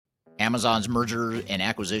Amazon's merger and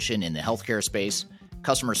acquisition in the healthcare space,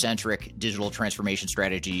 customer-centric digital transformation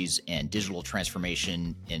strategies, and digital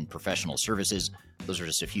transformation in professional services. Those are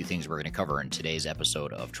just a few things we're going to cover in today's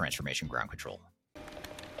episode of Transformation Ground Control.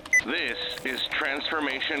 This is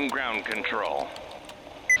Transformation Ground Control,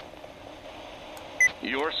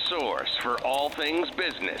 your source for all things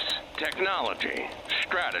business, technology,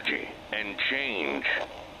 strategy, and change.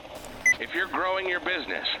 If you're growing your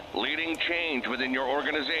business, leading change within your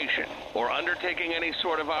organization, or undertaking any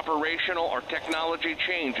sort of operational or technology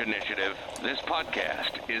change initiative, this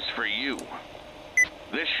podcast is for you.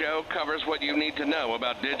 This show covers what you need to know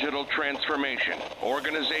about digital transformation,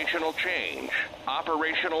 organizational change,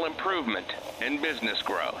 operational improvement, and business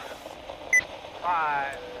growth.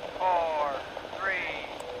 5, 4, 3,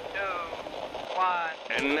 2, 1.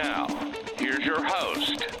 And now, here's your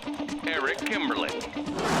host, Eric Kimberling.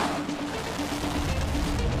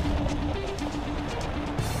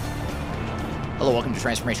 Hello, welcome to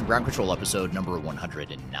Transformation Ground Control, episode number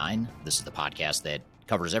 109. This is the podcast that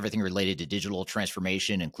covers everything related to digital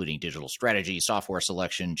transformation, including digital strategy, software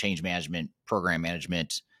selection, change management, program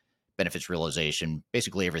management, benefits realization,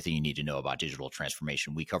 basically everything you need to know about digital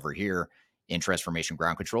transformation we cover here in Transformation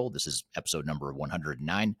Ground Control. This is episode number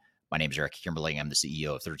 109. My name is Eric Kimberling. I'm the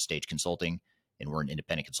CEO of Third Stage Consulting, and we're an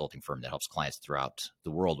independent consulting firm that helps clients throughout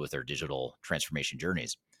the world with their digital transformation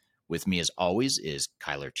journeys. With me, as always, is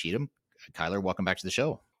Kyler Cheatham. Kyler, welcome back to the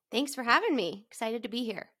show. Thanks for having me. Excited to be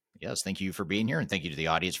here. Yes, thank you for being here, and thank you to the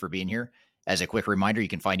audience for being here. As a quick reminder, you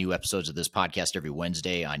can find new episodes of this podcast every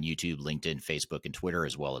Wednesday on YouTube, LinkedIn, Facebook, and Twitter,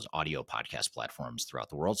 as well as audio podcast platforms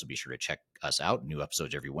throughout the world. So be sure to check us out. New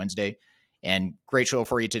episodes every Wednesday. And great show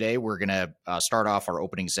for you today. We're going to start off our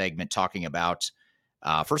opening segment talking about,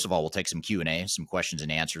 first of all, we'll take some Q&A, some questions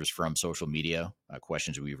and answers from social media,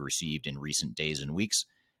 questions we've received in recent days and weeks.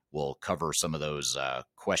 We'll cover some of those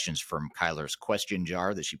questions from Kyler's question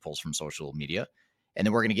jar that she pulls from social media. And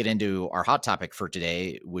then we're going to get into our hot topic for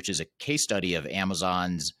today, which is a case study of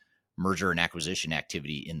Amazon's merger and acquisition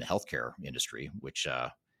activity in the healthcare industry, which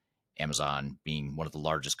Amazon, being one of the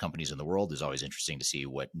largest companies in the world, is always interesting to see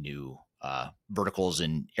what new verticals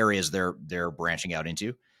and areas they're branching out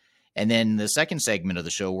into. And then the second segment of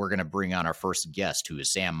the show, we're going to bring on our first guest, who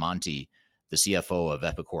is Sam Monty, the CFO of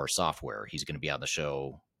Epicor Software. He's going to be on the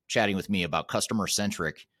show chatting with me about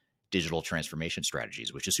customer-centric digital transformation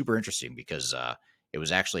strategies, which is super interesting because it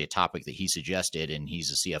was actually a topic that he suggested, and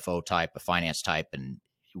he's a CFO type, a finance type, and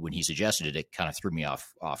when he suggested it, it kind of threw me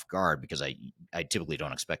off guard because I typically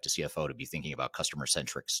don't expect a CFO to be thinking about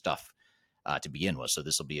customer-centric stuff to begin with. So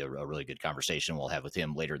this will be a really good conversation we'll have with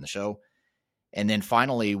him later in the show. And then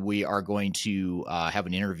finally, we are going to have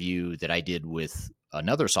an interview that I did with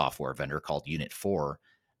another software vendor called Unit4.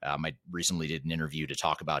 I recently did an interview to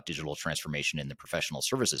talk about digital transformation in the professional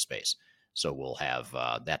services space. So we'll have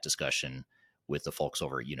that discussion with the folks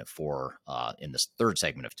over at Unit4 in this third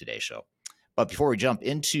segment of today's show. But before we jump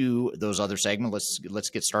into those other segments, let's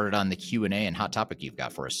get started on the Q&A and hot topic you've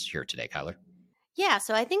got for us here today, Kyler. Yeah,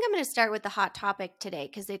 so I think I'm going to start with the hot topic today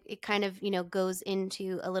because it kind of, goes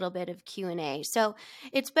into a little bit of Q&A. So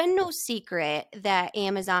it's been no secret that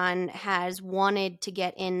Amazon has wanted to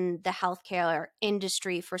get in the healthcare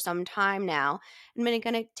industry for some time now. I'm going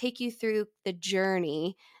to take you through the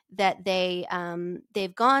journey that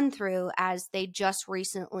they've gone through as they just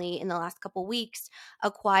recently, in the last couple weeks,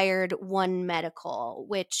 acquired One Medical,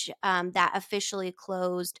 which that officially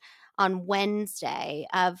closed on Wednesday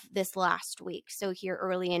of this last week. So here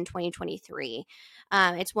early in 2023.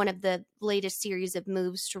 It's one of the latest series of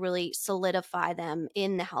moves to really solidify them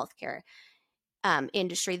in the healthcare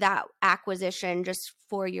industry. That acquisition, just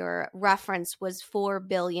for your reference, was $4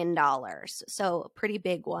 billion. So a pretty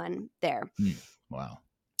big one there. Wow.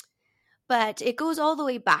 But it goes all the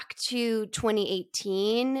way back to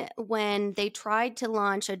 2018 when they tried to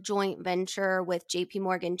launch a joint venture with JP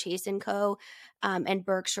Morgan Chase & Co. And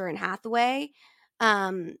Berkshire and Hathaway.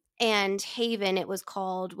 And Haven, it was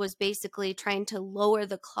called, was basically trying to lower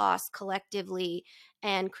the cost collectively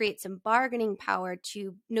and create some bargaining power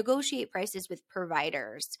to negotiate prices with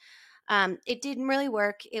providers. It didn't really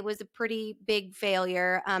work. It was a pretty big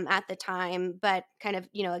failure at the time, but kind of,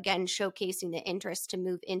 again, showcasing the interest to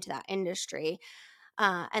move into that industry.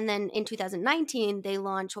 And then in 2019, they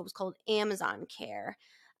launched what was called Amazon Care.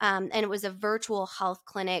 And it was a virtual health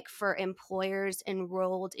clinic for employers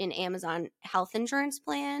enrolled in Amazon health insurance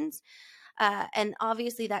plans. And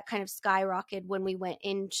obviously that kind of skyrocketed when we went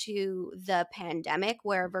into the pandemic,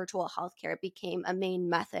 where virtual healthcare became a main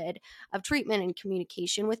method of treatment and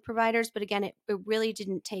communication with providers. But again, it really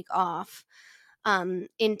didn't take off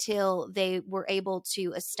until they were able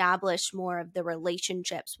to establish more of the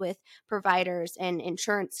relationships with providers and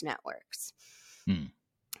insurance networks. Hmm.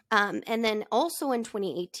 And then also in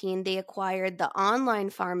 2018, they acquired the online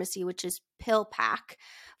pharmacy, which is PillPack,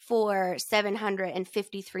 for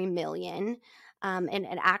 $753 million. And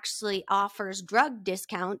it actually offers drug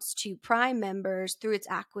discounts to Prime members through its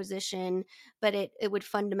acquisition, but it would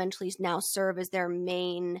fundamentally now serve as their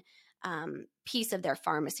main piece of their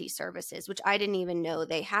pharmacy services, which I didn't even know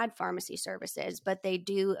they had pharmacy services, but they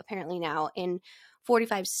do apparently now in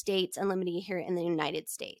 45 states, unlimited here in the United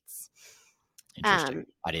States. Interesting.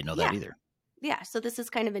 I didn't know that either. Yeah, so this is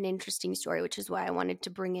kind of an interesting story, which is why I wanted to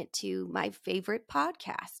bring it to my favorite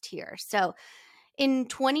podcast here. So in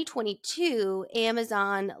 2022,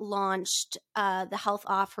 Amazon launched the health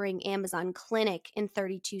offering Amazon Clinic in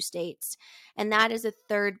 32 states, and that is a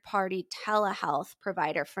third-party telehealth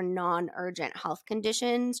provider for non-urgent health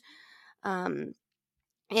conditions.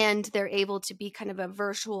 And they're able to be kind of a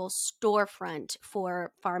virtual storefront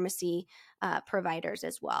for pharmacy providers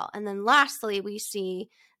as well. And then lastly, we see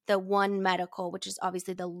the One Medical, which is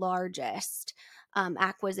obviously the largest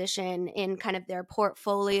acquisition in kind of their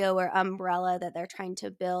portfolio or umbrella that they're trying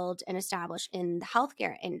to build and establish in the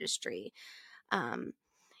healthcare industry. And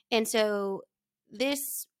so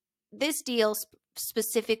this deal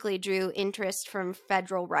specifically drew interest from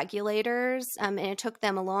federal regulators, and it took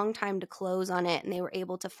them a long time to close on it, and they were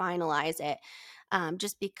able to finalize it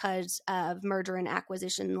just because of merger and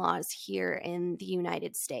acquisition laws here in the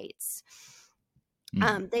United States.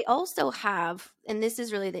 They also have, and this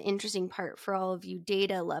is really the interesting part for all of you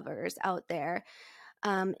data lovers out there,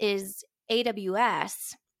 is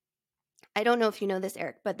AWS. I don't know if you know this,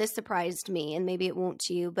 Eric, but this surprised me, and maybe it won't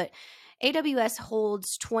to you, but AWS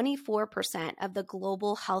holds 24% of the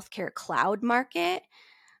global healthcare cloud market.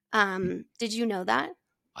 Did you know that?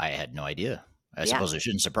 I had no idea. I suppose it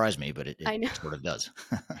shouldn't surprise me, but it sort of does.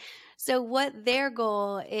 So what their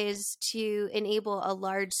goal is to enable a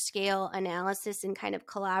large-scale analysis and kind of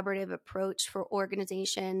collaborative approach for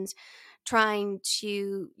organizations trying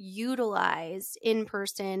to utilize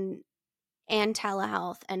in-person and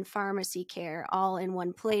telehealth and pharmacy care all in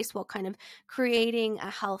one place while kind of creating a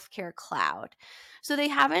healthcare cloud. So they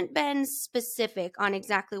haven't been specific on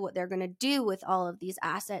exactly what they're going to do with all of these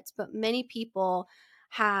assets, but many people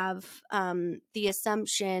have the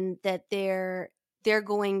assumption that they're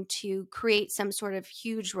going to create some sort of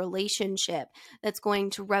huge relationship that's going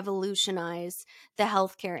to revolutionize the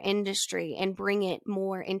healthcare industry and bring it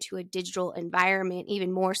more into a digital environment,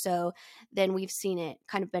 even more so than we've seen it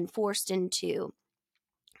kind of been forced into.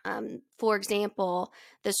 For example,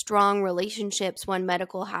 the strong relationships One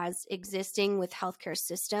Medical has existing with healthcare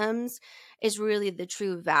systems is really the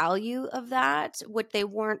true value of that, what they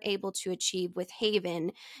weren't able to achieve with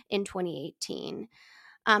Haven in 2018.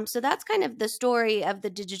 So that's kind of the story of the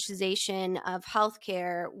digitization of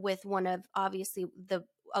healthcare with one of obviously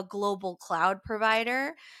a global cloud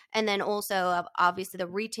provider, and then also obviously the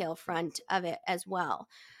retail front of it as well.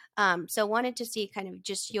 So wanted to see kind of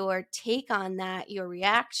just your take on that, your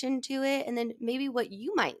reaction to it, and then maybe what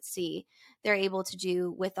you might see they're able to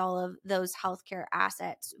do with all of those healthcare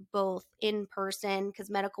assets, both in person, because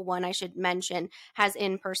Medical One, I should mention, has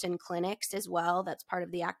in-person clinics as well. That's part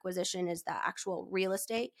of the acquisition, is the actual real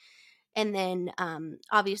estate. And then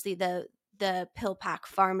obviously the PillPack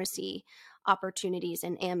pharmacy opportunities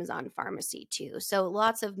and Amazon pharmacy too. So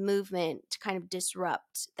lots of movement to kind of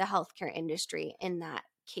disrupt the healthcare industry in that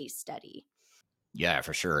case study. Yeah,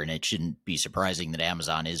 for sure. And it shouldn't be surprising that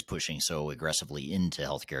Amazon is pushing so aggressively into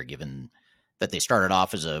healthcare, given that they started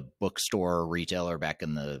off as a bookstore retailer back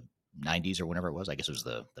in the 90s or whenever it was. I guess it was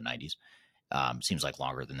the 90s. Seems like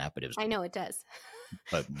longer than that, but it was. I know it does.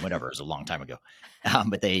 But whatever, it was a long time ago.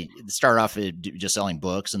 But they started off just selling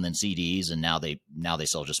books and then CDs, and now they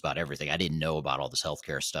sell just about everything. I didn't know about all this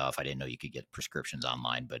healthcare stuff. I didn't know you could get prescriptions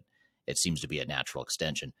online, but it seems to be a natural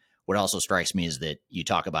extension. What also strikes me is that you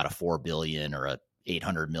talk about a $4 billion or a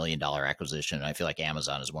 $800 million acquisition, and I feel like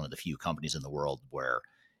Amazon is one of the few companies in the world where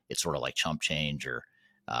it's sort of like chump change or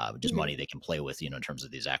just money they can play with, in terms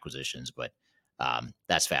of these acquisitions. But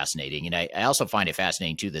that's fascinating. And I also find it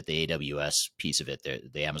fascinating, too, that the AWS piece of it,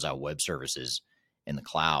 the Amazon Web Services in the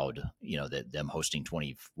cloud, that them hosting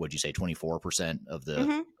 24% of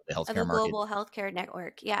the healthcare of the market. global healthcare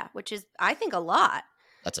network. Yeah, which is, I think, a lot.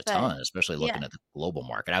 That's a ton, especially looking at the global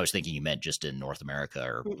market. I was thinking you meant just in North America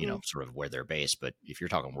or, sort of where they're based. But if you're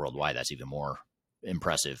talking worldwide, that's even more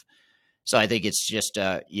impressive. So I think it's just,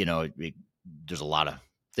 there's a lot of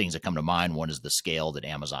things that come to mind. One is the scale that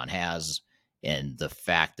Amazon has and the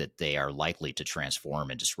fact that they are likely to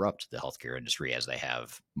transform and disrupt the healthcare industry as they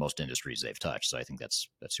have most industries they've touched. So I think that's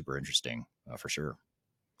super interesting for sure.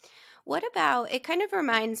 What about, it kind of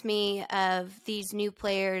reminds me of these new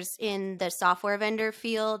players in the software vendor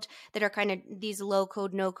field that are kind of these low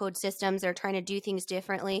code, no code systems. They're trying to do things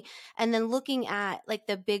differently. And then looking at like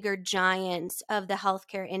the bigger giants of the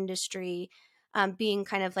healthcare industry being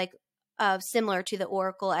kind of like similar to the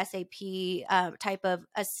Oracle, SAP type of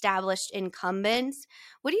established incumbents.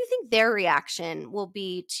 What do you think their reaction will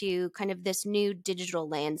be to kind of this new digital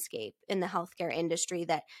landscape in the healthcare industry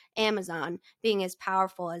that Amazon, being as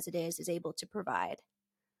powerful as it is able to provide?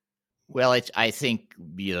 Well, I think,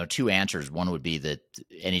 two answers. One would be that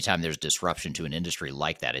anytime there's disruption to an industry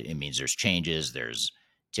like that, it means there's changes. There's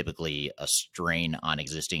typically a strain on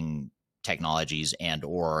existing technologies and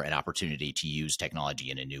or an opportunity to use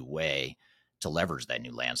technology in a new way to leverage that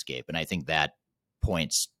new landscape. And I think that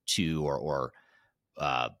points to or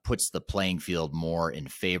puts the playing field more in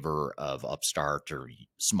favor of upstart or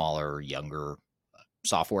smaller, younger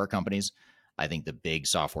software companies. I think the big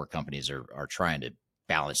software companies are trying to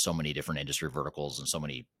balance so many different industry verticals and so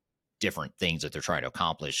many different things that they're trying to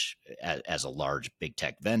accomplish as a large big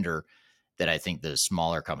tech vendor, that I think the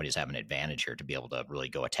smaller companies have an advantage here to be able to really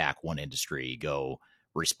go attack one industry, go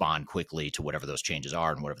respond quickly to whatever those changes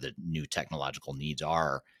are and whatever the new technological needs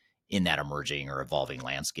are in that emerging or evolving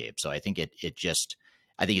landscape. So I think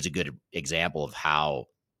I think it's a good example of how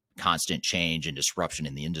constant change and disruption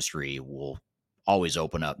in the industry will always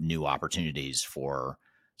open up new opportunities for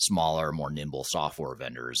smaller, more nimble software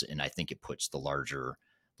vendors. And I think it puts the larger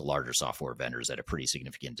software vendors at a pretty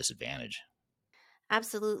significant disadvantage.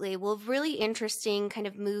 Absolutely. Well, really interesting kind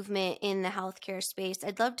of movement in the healthcare space.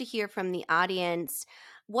 I'd love to hear from the audience.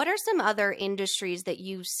 What are some other industries that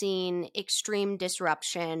you've seen extreme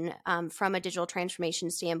disruption from a digital transformation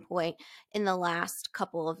standpoint in the last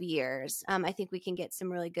couple of years? I think we can get some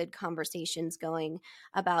really good conversations going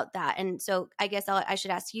about that. And so I guess I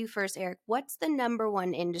should ask you first, Eric, what's the number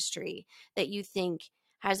one industry that you think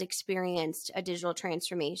has experienced a digital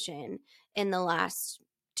transformation in the last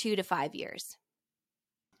 2 to 5 years?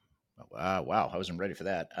 Wow, I wasn't ready for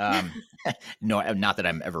that. No, not that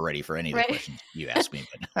I'm ever ready for any of the Right. questions you ask me,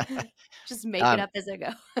 but Just make it up as I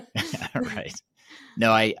go. right.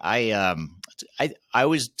 No, I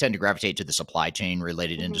always tend to gravitate to the supply chain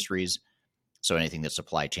related Mhm. industries. So anything that's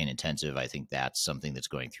supply chain intensive, I think that's something that's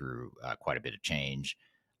going through quite a bit of change.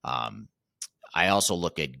 Um, I also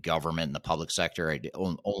look at government and the public sector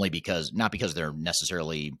only because, not because they're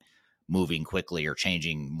necessarily moving quickly or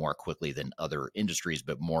changing more quickly than other industries,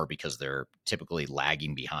 but more because they're typically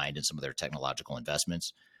lagging behind in some of their technological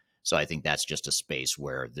investments. So I think that's just a space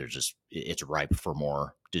where it's ripe for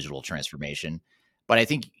more digital transformation. But I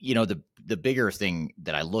think, the bigger thing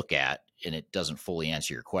that I look at, and it doesn't fully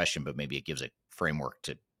answer your question, but maybe it gives a framework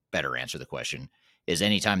to better answer the question, is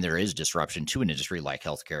anytime there is disruption to an industry like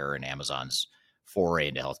healthcare and Amazon's foray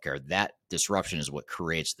into healthcare, that disruption is what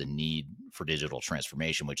creates the need for digital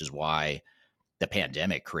transformation, which is why the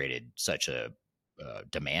pandemic created such a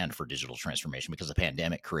demand for digital transformation, because the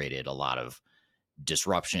pandemic created a lot of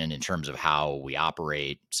disruption in terms of how we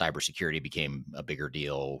operate. Cybersecurity became a bigger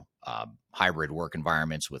deal. Hybrid work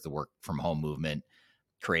environments with the work from home movement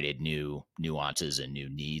created new nuances and new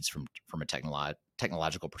needs from a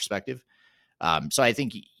technological perspective. So I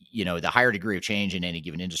think, the higher degree of change in any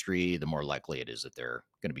given industry, the more likely it is that they're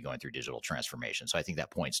going to be going through digital transformation. So I think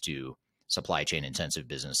that points to supply chain intensive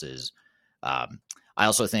businesses. I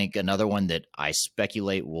also think another one that I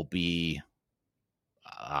speculate will be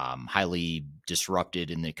highly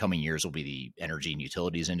disrupted in the coming years will be the energy and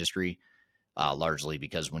utilities industry, largely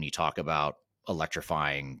because when you talk about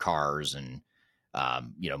electrifying cars and,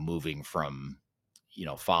 moving from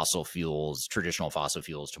traditional fossil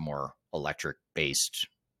fuels to more electric based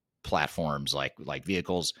platforms like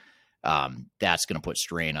vehicles, that's going to put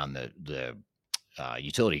strain on the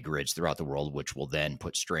utility grids throughout the world, which will then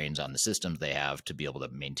put strains on the systems they have to be able to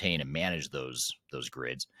maintain and manage those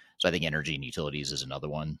grids. So I think energy and utilities is another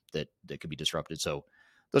one that could be disrupted. So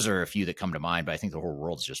those are a few that come to mind, but I think the whole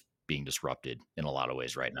world's just being disrupted in a lot of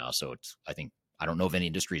ways right now. So I don't know of any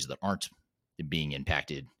industries that aren't being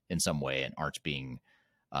impacted in some way and aren't being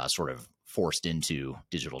sort of forced into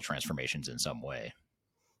digital transformations in some way.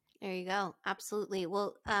 There you go. Absolutely.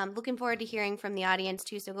 Well, looking forward to hearing from the audience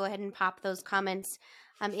too. So go ahead and pop those comments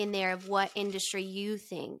in there of what industry you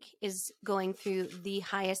think is going through the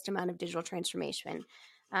highest amount of digital transformation.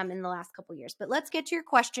 in the last couple years. But let's get to your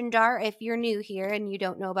question jar. If you're new here and you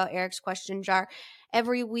don't know about Eric's question jar,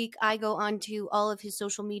 every week I go onto all of his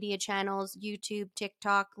social media channels, YouTube,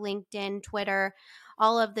 TikTok, LinkedIn, Twitter,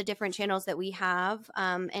 all of the different channels that we have.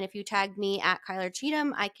 And if you tag me at Kyler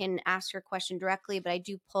Cheatham, I can ask your question directly, but I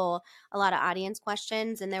do pull a lot of audience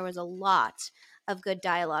questions, and there was a lot of good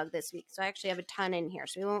dialogue this week. So I actually have a ton in here,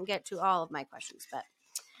 so we won't get to all of my questions, but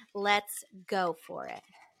let's go for it.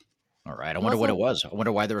 All right. I wonder what it was. I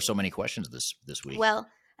wonder why there were so many questions this week. Well,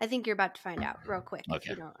 I think you're about to find out real quick if Okay.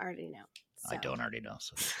 you don't already know. I don't already know,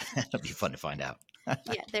 so it'll be fun to find out.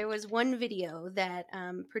 Yeah, there was one video that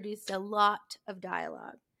produced a lot of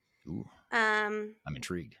dialogue. Ooh, I'm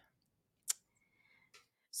intrigued.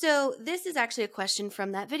 So this is actually a question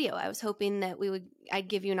from that video. I was hoping that I'd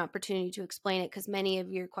give you an opportunity to explain it because many of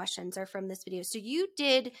your questions are from this video. So you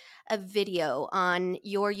did a video on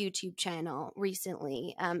your YouTube channel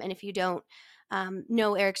recently. And if you don't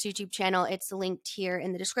know Eric's YouTube channel, it's linked here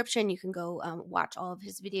in the description. You can go watch all of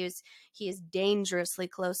his videos. He is dangerously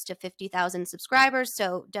close to 50,000 subscribers.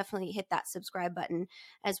 So definitely hit that subscribe button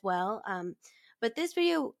as well. But this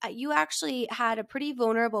video, you actually had a pretty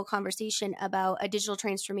vulnerable conversation about a digital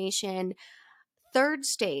transformation Third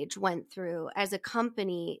Stage went through as a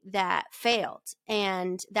company that failed,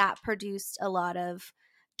 and that produced a lot of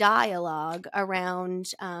dialogue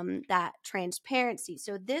around that transparency.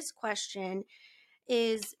 So this question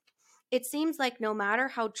is, it seems like no matter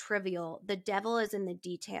how trivial, the devil is in the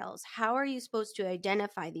details. How are you supposed to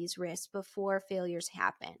identify these risks before failures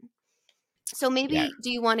happen? So maybe,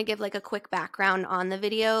 do you want to give like a quick background on the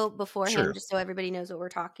video beforehand, Sure. just so everybody knows what we're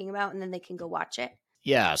talking about, and then they can go watch it?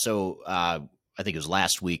 Yeah. So I think it was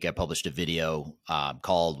last week I published a video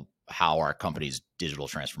called "How Our Company's Digital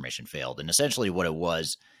Transformation Failed," and essentially what it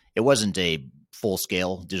wasn't a full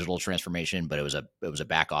scale digital transformation, but it was a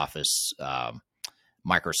back office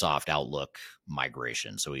Microsoft Outlook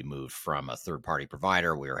migration. So we moved from a third party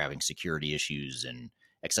provider. We were having security issues and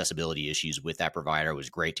accessibility issues with that provider. It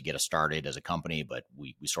was great to get us started as a company, but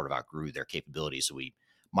we sort of outgrew their capabilities. So we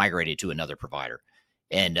migrated to another provider.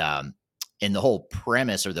 And the whole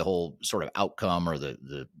premise or the whole sort of outcome or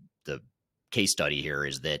the case study here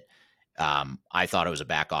is that I thought it was a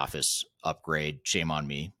back office upgrade. Shame on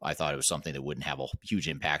me. I thought it was something that wouldn't have a huge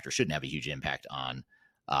impact or shouldn't have a huge impact on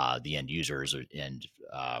the end users. And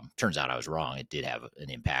turns out I was wrong. It did have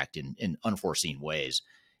an impact in unforeseen ways.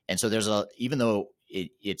 And so even though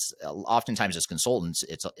it's oftentimes as consultants,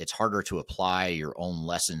 it's harder to apply your own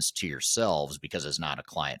lessons to yourselves because it's not a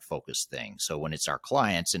client focused thing. So when it's our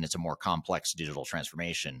clients and it's a more complex digital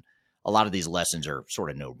transformation, a lot of these lessons are sort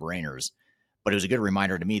of no brainers. But it was a good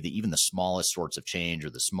reminder to me that even the smallest sorts of change or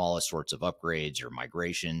the smallest sorts of upgrades or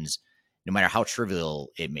migrations, no matter how trivial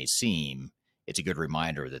it may seem, it's a good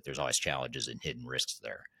reminder that there's always challenges and hidden risks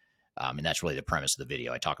there. And that's really the premise of the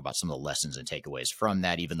video. I talk about some of the lessons and takeaways from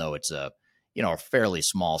that, even though it's a fairly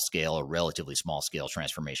small scale, a relatively small scale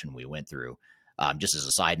transformation we went through. Just as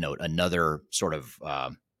a side note, another sort of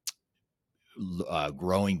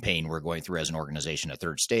growing pain we're going through as an organization at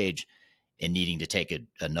Third Stage and needing to take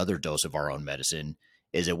another dose of our own medicine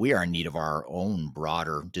is that we are in need of our own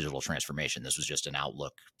broader digital transformation. This was just an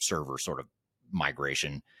Outlook server sort of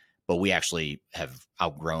migration, but we actually have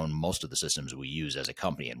outgrown most of the systems we use as a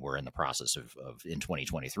company. And we're in the process of in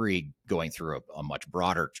 2023, going through a much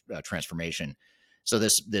broader transformation. So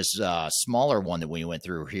this smaller one that we went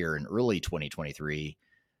through here in early 2023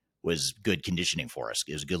 was good conditioning for us.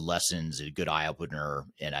 It was good lessons, a good eye opener.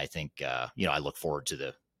 And I think, I look forward to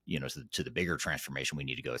the bigger transformation we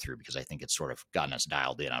need to go through, because I think it's sort of gotten us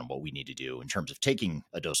dialed in on what we need to do in terms of taking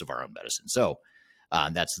a dose of our own medicine. So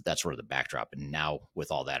that's sort of the backdrop. And now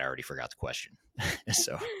with all that, I already forgot the question.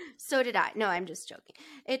 So did I. No, I'm just joking.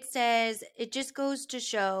 It says, it just goes to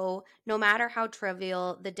show, no matter how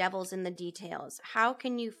trivial, the devil's in the details. How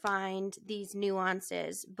can you find these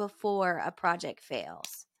nuances before a project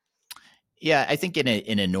fails? Yeah, I think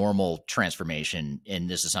in a normal transformation, and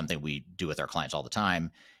this is something we do with our clients all the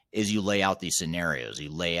time, is you lay out these scenarios. You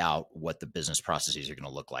lay out what the business processes are going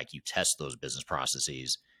to look like. You test those business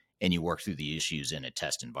processes, and you work through the issues in a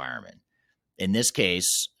test environment. In this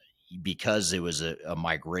case, because it was a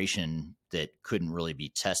migration that couldn't really be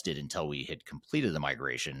tested until we had completed the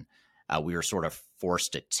migration, we were sort of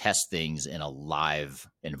forced to test things in a live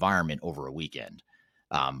environment over a weekend.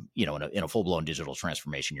 In a full-blown digital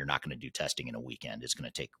transformation, you're not going to do testing in a weekend. It's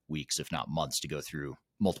going to take weeks, if not months, to go through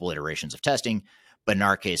multiple iterations of testing. But in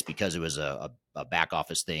our case, because it was a back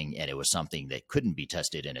office thing and it was something that couldn't be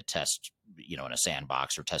tested in a test, in a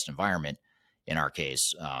sandbox or test environment, in our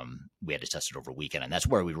case, we had to test it over a weekend. And that's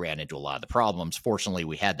where we ran into a lot of the problems. Fortunately,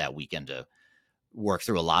 we had that weekend to work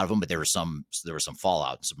through a lot of them, but there was some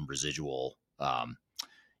fallout, some residual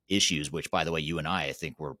issues, which, by the way, you and I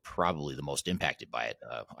think were probably the most impacted by it.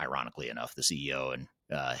 Ironically enough, the CEO and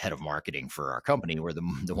head of marketing for our company were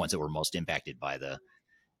the ones that were most impacted by the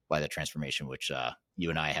transformation, which you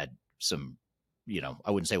and I had some,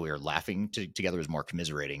 I wouldn't say we were laughing together, it was more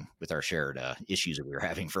commiserating with our shared issues that we were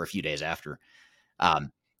having for a few days after.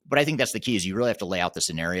 But I think that's the key, is you really have to lay out the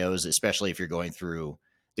scenarios, especially if you're going through,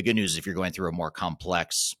 the good news is if you're going through a more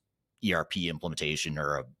complex ERP implementation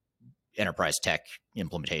or a enterprise tech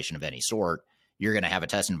implementation of any sort, you're going to have a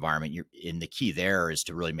test environment. And the key there is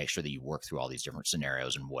to really make sure that you work through all these different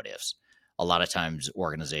scenarios and what ifs. A lot of times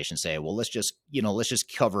organizations say, well, let's just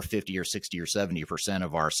cover 50 or 60 or 70%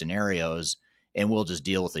 of our scenarios, and we'll just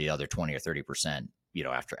deal with the other 20 or 30%,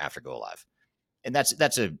 after go live. And that's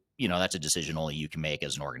a decision only you can make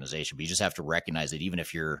as an organization. But you just have to recognize that even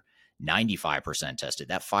if you're 95% tested,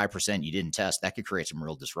 that 5% you didn't test, that could create some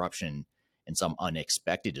real disruption and some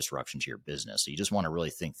unexpected disruption to your business. So you just want to really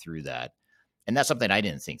think through that. And that's something I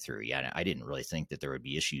didn't think through. Yeah, I didn't really think that there would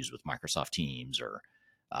be issues with Microsoft Teams or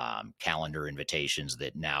calendar invitations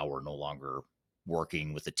that now we're no longer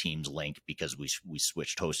working with the Teams link because we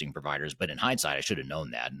switched hosting providers. But in hindsight, I should have known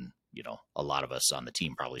that. And, a lot of us on the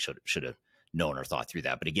team probably should have known or thought through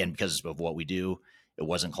that. But again, because of what we do, it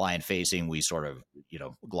wasn't client facing. We sort of,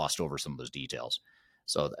 glossed over some of those details.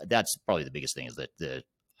 So that's probably the biggest thing, is that the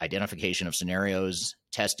identification of scenarios,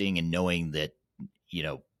 testing, and knowing that,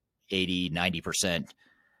 80, 90%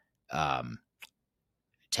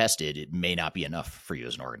 tested, it may not be enough for you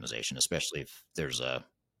as an organization, especially if there's a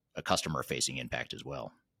customer facing impact as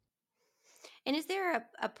well. And is there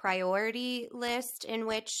a priority list in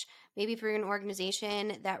which maybe for an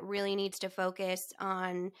organization that really needs to focus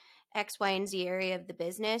on X, Y, and Z area of the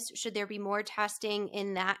business, should there be more testing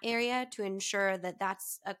in that area to ensure that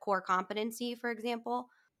that's a core competency, for example?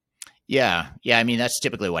 Yeah. I mean, that's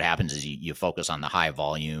typically what happens, is you focus on the high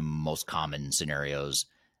volume, most common scenarios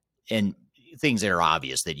and things that are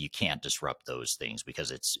obvious that you can't disrupt those things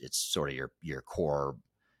because it's sort of your core,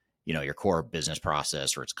 your core business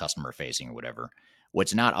process, or it's customer facing or whatever.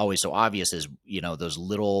 What's not always so obvious is, those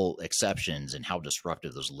little exceptions and how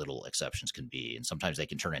disruptive those little exceptions can be. And sometimes they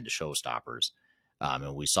can turn into showstoppers.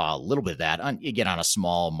 And we saw a little bit of that on a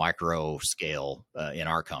small micro scale in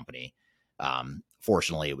our company.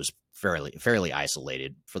 Fortunately, it was fairly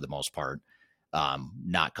isolated for the most part,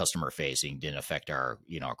 not customer facing, didn't affect our,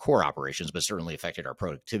 our core operations, but certainly affected our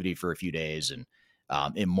productivity for a few days, and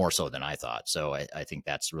more so than I thought. So I think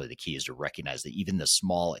that's really the key, is to recognize that even the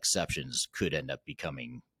small exceptions could end up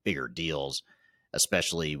becoming bigger deals,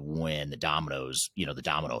 especially when the domino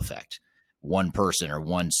effect. One person or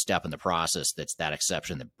one step in the process that's that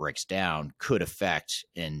exception that breaks down could affect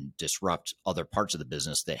and disrupt other parts of the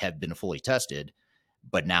business that have been fully tested.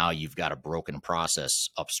 But now you've got a broken process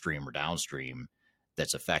upstream or downstream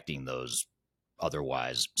that's affecting those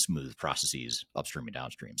otherwise smooth processes upstream and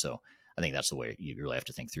downstream. So I think that's the way you really have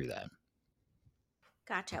to think through that.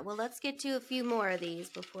 Gotcha. Well, let's get to a few more of these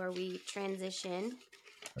before we transition.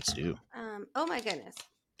 Let's do. Oh my goodness.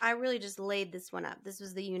 I really just laid this one up. This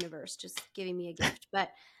was the universe just giving me a gift. But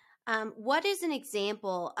what is an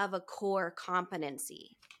example of a core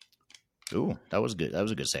competency? Ooh, that was good. That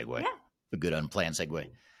was a good segue. Yeah. A good unplanned segue.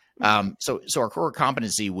 So our core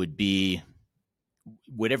competency would be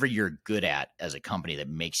whatever you're good at as a company that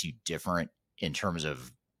makes you different in terms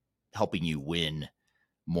of helping you win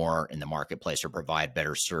more in the marketplace or provide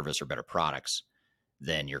better service or better products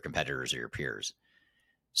than your competitors or your peers.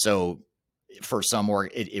 So for some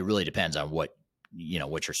it really depends on what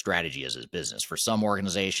your strategy is as a business. For some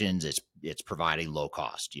organizations, it's providing low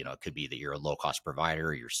cost. It could be that you're a low cost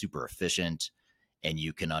provider, you're super efficient, and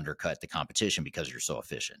you can undercut the competition because you're so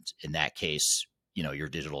efficient. In that case, your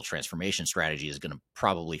digital transformation strategy is going to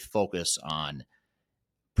probably focus on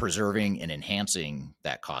preserving and enhancing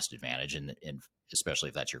that cost advantage, and especially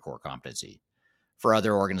if that's your core competency. For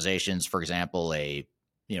other organizations, for example, a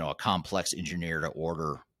complex engineer to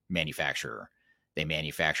order manufacturer, they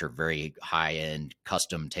manufacture very high-end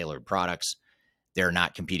custom tailored products. They're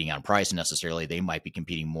not competing on price necessarily. They might be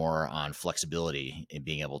competing more on flexibility and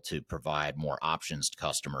being able to provide more options to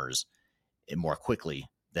customers more quickly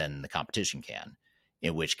than the competition can,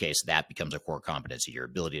 in which case that becomes a core competency. Your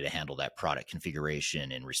ability to handle that product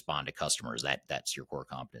configuration and respond to customers, that's your core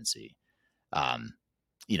competency.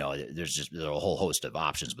 There's a whole host of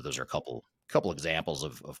options, but those are a couple examples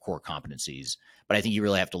of core competencies. But I think you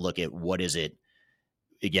really have to look at what is it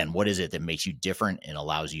that makes you different and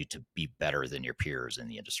allows you to be better than your peers in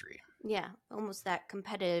the industry. Yeah, almost that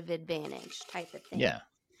competitive advantage type of thing. Yeah.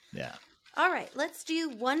 All right, let's do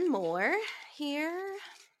one more here.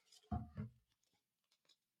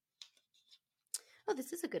 Oh,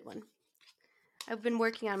 this is a good one. I've been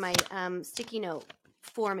working on my sticky note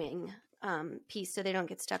forming piece so they don't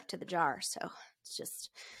get stuck to the jar. So it's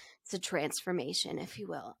a transformation, if you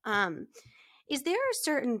will. Is there a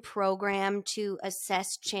certain program to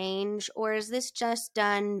assess change, or is this just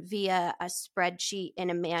done via a spreadsheet in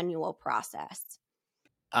a manual process?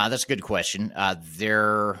 That's a good question.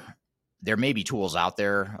 There may be tools out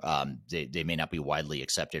there. They may not be widely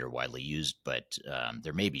accepted or widely used, but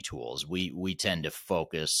there may be tools. We tend to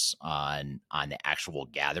focus on the actual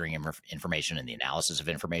gathering information and the analysis of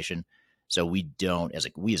information. So we as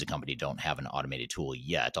a company don't have an automated tool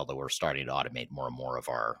yet, although we're starting to automate more and more of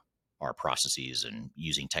our processes and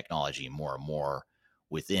using technology more and more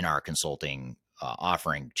within our consulting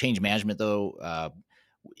offering. Change management, though,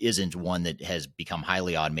 isn't one that has become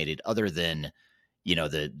highly automated, other than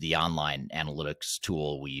the online analytics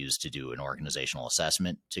tool we use to do an organizational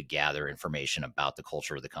assessment to gather information about the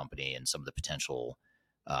culture of the company and some of the potential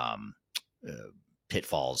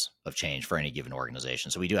pitfalls of change for any given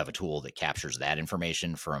organization. So we do have a tool that captures that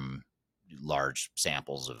information from large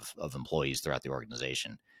samples of employees throughout the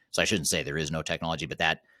organization. So I shouldn't say there is no technology,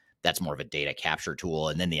 but that's more of a data capture tool.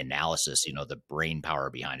 And then the analysis, the brain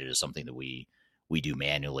power behind it is something that we do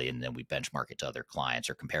manually, and then we benchmark it to other clients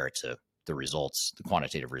or compare it to the results, the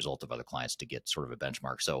quantitative result of other clients to get sort of a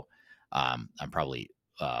benchmark. So I'm probably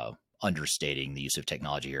understating the use of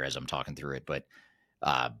technology here as I'm talking through it, but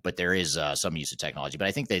there is some use of technology. But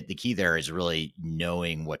I think that the key there is really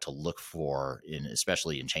knowing what to look for,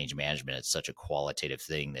 especially in change management. It's such a qualitative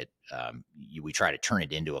thing that we try to turn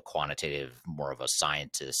it into a quantitative, more of a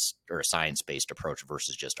scientist or a science-based approach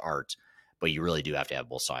versus just art. But you really do have to have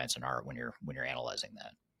both science and art when you're analyzing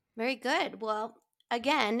that. Very good. Well,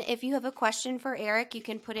 again, if you have a question for Eric, you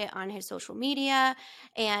can put it on his social media,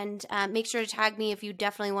 and make sure to tag me if you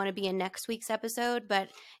definitely want to be in next week's episode. But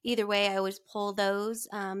either way, I always pull those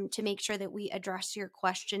to make sure that we address your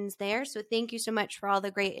questions there. So thank you so much for all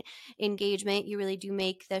the great engagement. You really do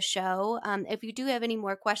make the show. If you do have any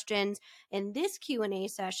more questions in this Q&A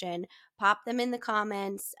session, pop them in the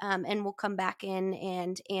comments, and we'll come back in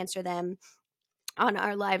and answer them on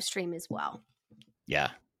our live stream as well.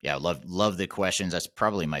 Yeah. Love the questions. That's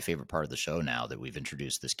probably my favorite part of the show now that we've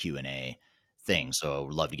introduced this Q&A thing. So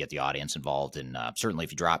we'd love to get the audience involved. And certainly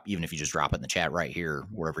even if you just drop it in the chat right here,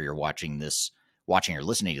 wherever you're watching or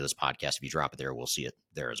listening to this podcast, if you drop it there, we'll see it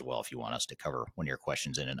there as well if you want us to cover one of your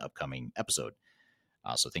questions in an upcoming episode.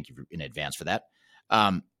 So thank you in advance for that.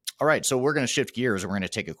 All right. So we're going to shift gears, and we're going to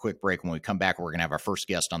take a quick break. When we come back, we're going to have our first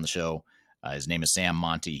guest on the show. His name is Sam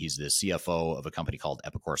Monty. He's the CFO of a company called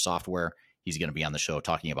Epicor Software. He's going to be on the show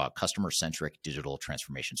talking about customer-centric digital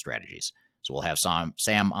transformation strategies. So we'll have Sam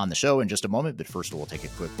on the show in just a moment, but first we'll take a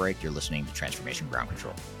quick break. You're listening to Transformation Ground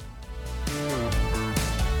Control.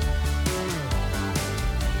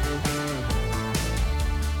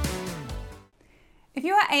 If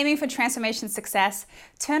you are aiming for transformation success,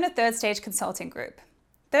 turn to Third Stage Consulting Group.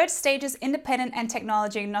 Third Stage's independent and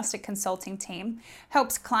technology-agnostic consulting team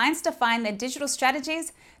helps clients define their digital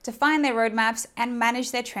strategies, define their roadmaps, and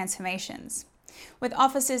manage their transformations. With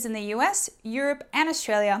offices in the US, Europe, and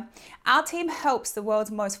Australia, our team helps the world's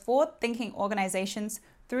most forward-thinking organizations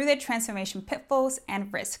through their transformation pitfalls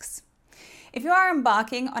and risks. If you are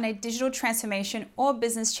embarking on a digital transformation or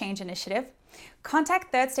business change initiative,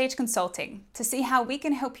 contact Third Stage Consulting to see how we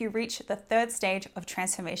can help you reach the third stage of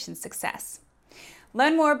transformation success.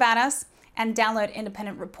 Learn more about us and download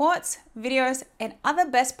independent reports, videos, and other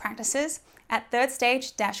best practices at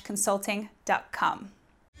thirdstage-consulting.com.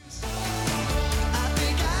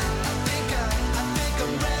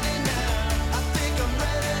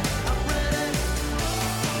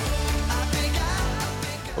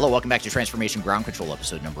 Hello, welcome back to Transformation Ground Control,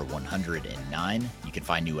 episode number 109. You can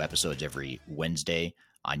find new episodes every Wednesday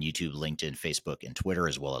on YouTube, LinkedIn, Facebook, and Twitter,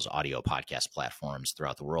 as well as audio podcast platforms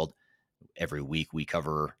throughout the world. Every week, we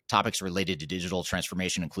cover topics related to digital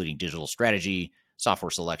transformation, including digital strategy,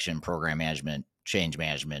 software selection, program management, change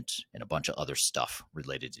management, and a bunch of other stuff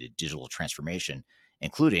related to digital transformation,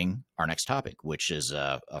 including our next topic, which is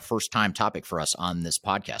a first-time topic for us on this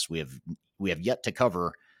podcast. We have yet to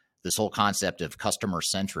cover this whole concept of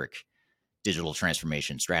customer-centric digital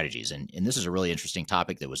transformation strategies. And this is a really interesting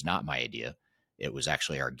topic that was not my idea. It was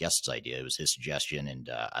actually our guest's idea. It was his suggestion, and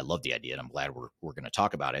I love the idea, and I'm glad we're going to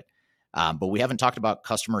talk about it. But we haven't talked about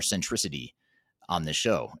customer centricity on this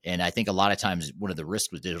show. And I think a lot of times one of the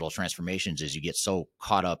risks with digital transformations is you get so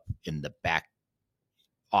caught up in the back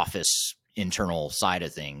office internal side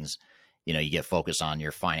of things you get focused on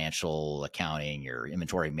your financial accounting, your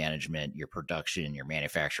inventory management, your production, your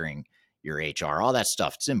manufacturing, your HR, all that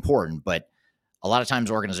stuff. It's important, but a lot of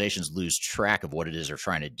times organizations lose track of what it is they're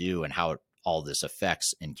trying to do and how all this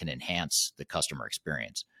affects and can enhance the customer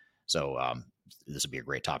experience. So this would be a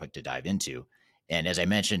great topic to dive into. And as I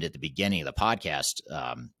mentioned at the beginning of the podcast,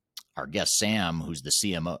 our guest Sam, who's the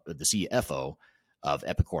CFO of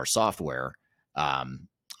Epicor Software,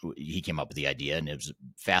 he came up with the idea, and it was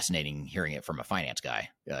fascinating hearing it from a finance guy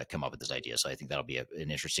come up with this idea. So I think that'll be an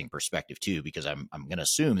interesting perspective too, because I'm going to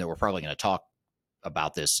assume that we're probably going to talk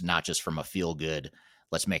about this not just from a feel good,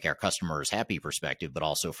 let's make our customers happy perspective, but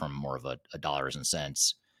also from more of a dollars and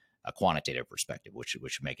cents, a quantitative perspective, which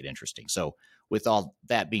would make it interesting. So with all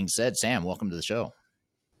that being said, Sam, welcome to the show.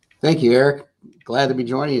 Thank you, Eric. Glad to be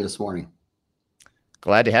joining you this morning.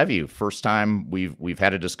 Glad to have you. First time we've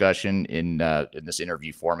had a discussion in this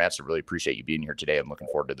interview format, so really appreciate you being here today. I'm looking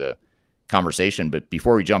forward to the conversation. But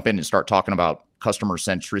before we jump in and start talking about customer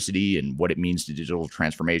centricity and what it means to digital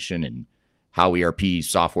transformation and how ERP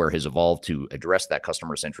software has evolved to address that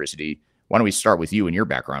customer centricity, why don't we start with you and your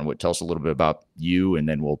background? Tell us a little bit about you, and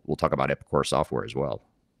then we'll talk about Epicor Software as well.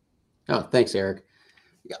 Oh, thanks, Eric.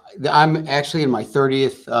 I'm actually in my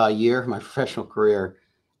 30th year of my professional career.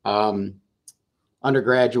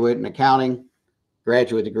 Undergraduate in accounting,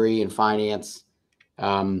 graduate degree in finance.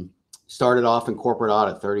 Started off in corporate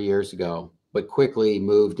audit 30 years ago, but quickly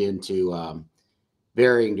moved into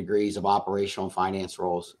varying degrees of operational and finance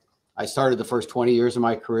roles. I started the first 20 years of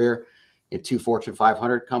my career in 2 Fortune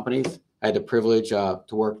 500 companies. I had the privilege to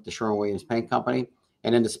work at the Sherwin-Williams Paint Company,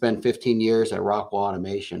 and then to spend 15 years at Rockwell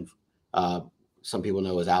Automation. Some people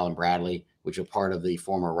know as Allen Bradley, which was part of the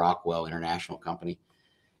former Rockwell International Company.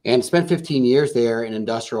 And spent 15 years there in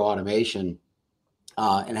industrial automation,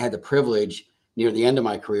 and had the privilege near the end of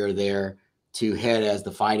my career there to head as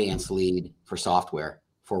the finance lead for software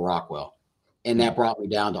for Rockwell. And that brought me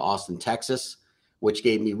down to Austin, Texas, which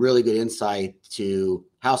gave me really good insight to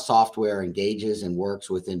how software engages and works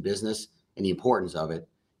within business and the importance of it.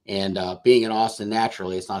 And being in Austin,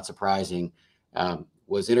 naturally, it's not surprising,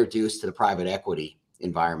 was introduced to the private equity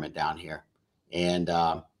environment down here. And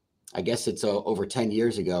I guess it's over 10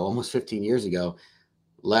 years ago, almost 15 years ago,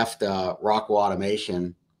 left Rockwell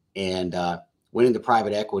Automation and went into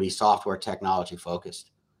private equity software technology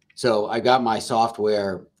focused. So I got my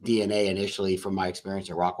software DNA initially from my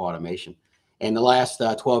experience at Rockwell Automation. And the last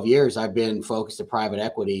 12 years, I've been focused at private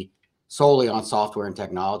equity solely on software and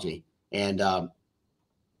technology. And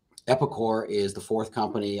Epicor is the 4th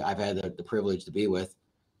company I've had the privilege to be with.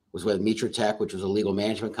 Was with Mitra Tech, which was a legal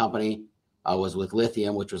management company. I was with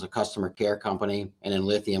Lithium, which was a customer care company. And in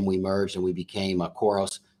Lithium, we merged and we became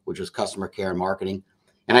Khoros, which was customer care and marketing.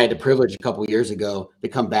 And I had the privilege a couple of years ago to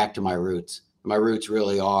come back to my roots. My roots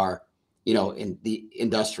really are, in the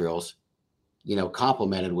industrials,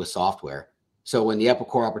 complemented with software. So when the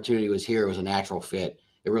Epicor opportunity was here, it was a natural fit.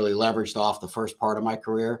 It really leveraged off the first part of my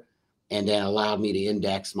career and then allowed me to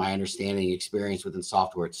index my understanding and experience within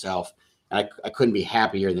software itself. And I couldn't be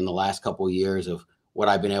happier than the last couple of years of what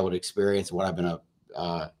I've been able to experience and what I've been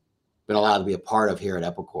allowed to be a part of here at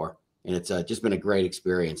Epicor. And it's just been a great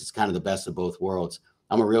experience. It's kind of the best of both worlds.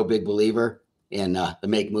 I'm a real big believer in the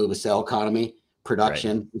make, move, and sell economy,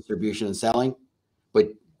 production, right, distribution, and selling.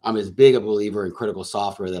 But I'm as big a believer in critical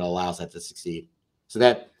software that allows that to succeed. So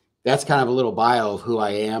that's kind of a little bio of who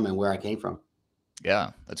I am and where I came from.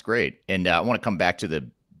 Yeah, that's great. And I want to come back to the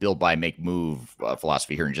build, buy, make, move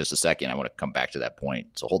philosophy here in just a second. I want to come back to that point.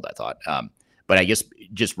 So hold that thought. But I guess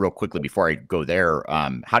just real quickly before I go there,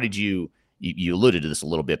 how did you alluded to this a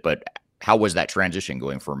little bit, but how was that transition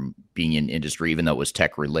going from being in industry, even though it was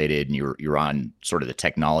tech related and you're on sort of the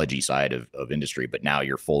technology side of industry, but now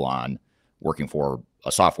you're full on working for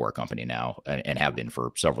a software company now and have been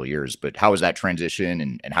for several years. But how was that transition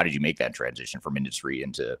and how did you make that transition from industry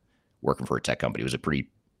into working for a tech company? Was it pretty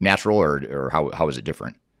natural or how was it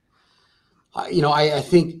different? I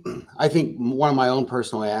think one of my own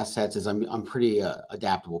personal assets is I'm pretty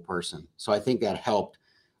adaptable person. So I think that helped.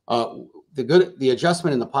 The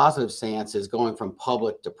adjustment in the positive stance is going from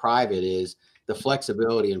public to private is the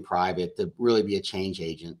flexibility in private to really be a change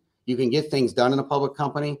agent. You can get things done in a public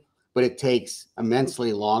company, but it takes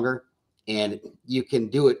immensely longer and you can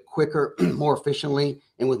do it quicker, more efficiently,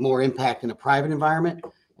 and with more impact in a private environment.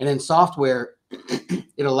 And in software,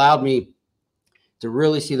 it allowed me to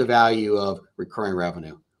really see the value of recurring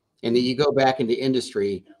revenue. And then you go back into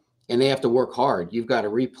industry and they have to work hard. You've got to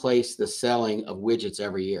replace the selling of widgets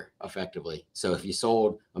every year effectively. So if you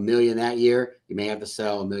sold 1 million that year, you may have to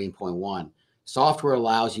sell 1.1 million. Software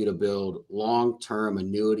allows you to build long-term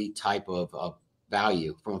annuity type of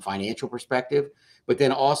value from a financial perspective. But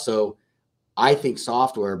then also, I think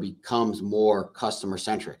software becomes more customer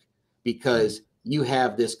centric because you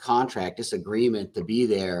have this contract, this agreement to be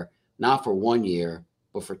there, not for 1 year,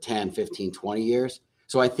 but for 10, 15, 20 years.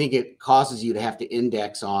 So I think it causes you to have to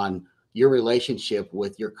index on your relationship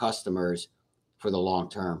with your customers for the long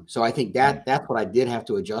term. So I think that's what I did have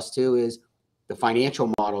to adjust to, is the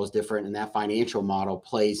financial model is different, and that financial model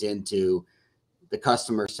plays into the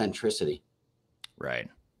customer centricity. Right.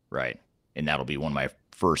 And that'll be one of my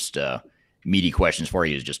first meaty questions for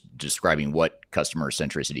you, is just describing what customer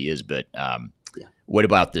centricity is. But what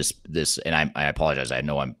about this? And I apologize, I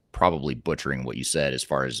know I'm probably butchering what you said as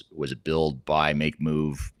far as, was it build, buy, make,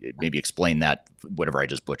 move? Maybe explain that, whatever I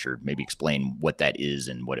just butchered. Maybe explain what that is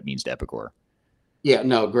and what it means to Epicor. Yeah,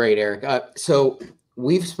 no, great, Eric. So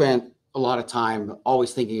we've spent a lot of time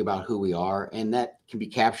always thinking about who we are, and that can be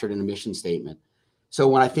captured in a mission statement. So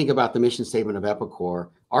when I think about the mission statement of Epicor,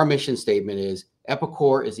 our mission statement is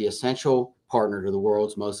Epicor is the essential partner to the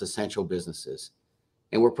world's most essential businesses.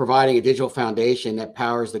 And we're providing a digital foundation that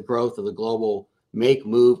powers the growth of the global make,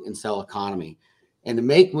 move, and sell economy. And the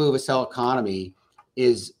make, move, and sell economy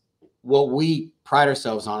is what we pride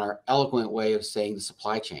ourselves on, our eloquent way of saying the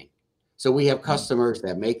supply chain. So we have customers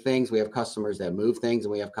that make things, we have customers that move things,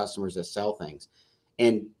 and we have customers that sell things.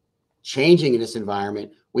 And changing in this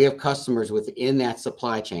environment, we have customers within that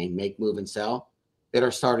supply chain, make, move, and sell, that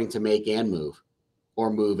are starting to make and move,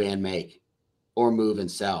 or move and make, or move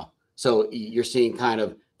and sell. So you're seeing kind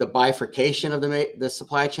of the bifurcation of the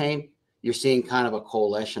supply chain. You're seeing kind of a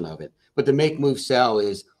coalition of it. But the make, move, sell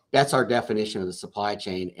that's our definition of the supply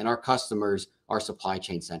chain, and our customers are supply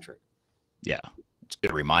chain centric. Yeah, it's a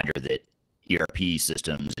good reminder that ERP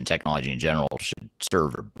systems and technology in general should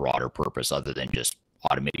serve a broader purpose other than just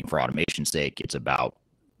automating for automation's sake. It's about,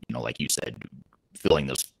 like you said, filling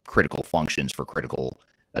those critical functions for critical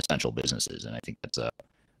essential businesses. And I think that's a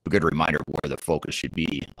good reminder of where the focus should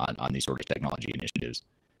be on these sort of technology initiatives.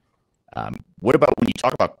 What about when you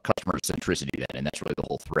talk about customer centricity then, and that's really the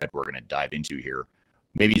whole thread we're going to dive into here.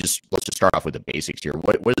 Maybe let's just start off with the basics here.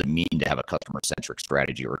 What does it mean to have a customer-centric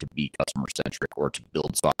strategy, or to be customer-centric, or to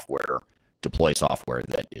build software, deploy software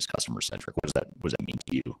that is customer-centric? What does that mean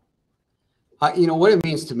to you? What it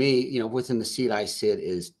means to me, within the seat I sit,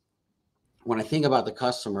 is when I think about the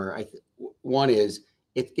customer, one is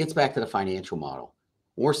it gets back to the financial model.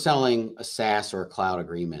 When we're selling a SaaS or a cloud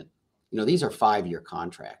agreement, these are 5-year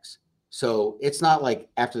contracts. So it's not like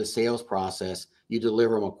after the sales process, you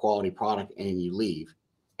deliver them a quality product and then you leave.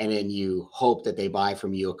 And then you hope that they buy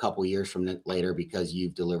from you a couple of years from later because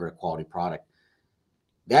you've delivered a quality product.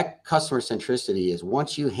 That customer centricity is,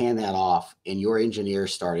 once you hand that off and your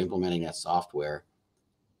engineers start implementing that software,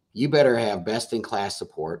 you better have best-in-class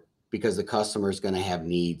support, because the customer is going to have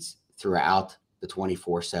needs throughout the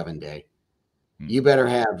 24/7 day. You better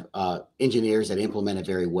have engineers that implement it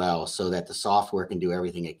very well so that the software can do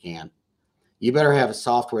everything it can. You better have a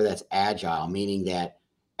software that's agile, meaning that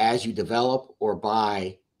as you develop or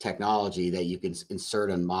buy technology that you can insert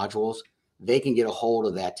in modules, they can get a hold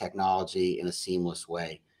of that technology in a seamless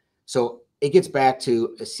way. So it gets back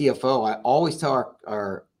to a CFO. I always tell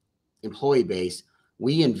our employee base,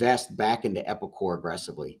 we invest back into Epicor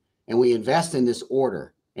aggressively, and we invest in this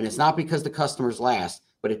order. And it's not because the customer's last,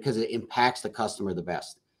 but because it impacts the customer the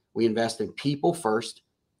best. We invest in people first.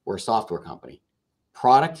 We're a software company.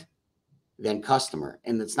 Product, then customer.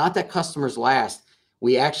 And it's not that customer's last.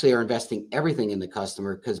 We actually are investing everything in the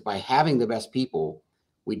customer, because by having the best people,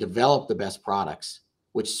 we develop the best products,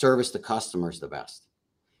 which service the customers the best.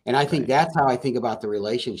 And I think that's how I think about the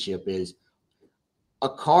relationship. Is a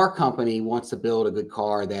car company wants to build a good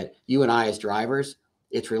car that you and I as drivers,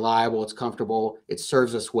 it's reliable, it's comfortable, it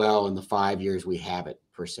serves us well in the 5 years we have it,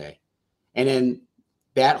 per se. And then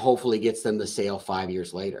that hopefully gets them the sale 5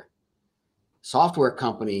 years later. Software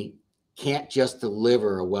company can't just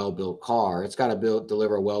deliver a well-built car. It's got to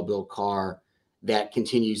deliver a well-built car that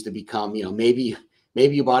continues to become, maybe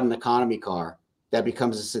you bought an economy car that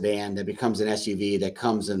becomes a sedan, that becomes an SUV, that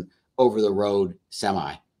comes an over-the-road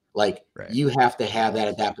semi. You have to have that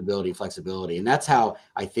adaptability and flexibility. And that's how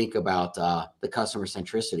I think about the customer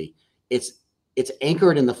centricity. It's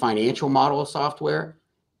anchored in the financial model of software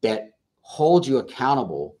that holds you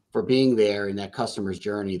accountable for being there in that customer's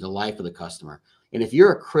journey, the life of the customer. And if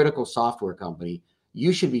you're a critical software company,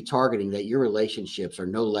 you should be targeting that your relationships are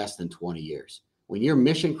no less than 20 years. When you're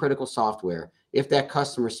mission critical software, if that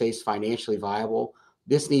customer stays financially viable,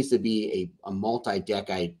 this needs to be a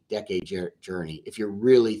multi-decade journey if you're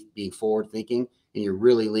really being forward thinking and you're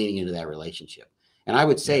really leaning into that relationship. And I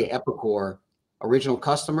would say Epicor original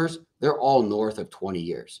customers, they're all north of 20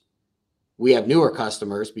 years. we have newer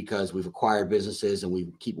customers because we've acquired businesses and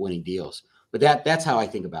we keep winning deals. But that's how I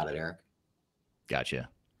think about it, Eric. Gotcha.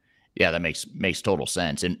 Yeah, that makes total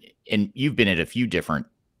sense. And you've been at a few different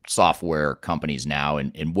software companies now,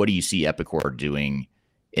 and what do you see Epicor doing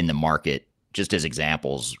in the market, just as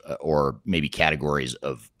examples or maybe categories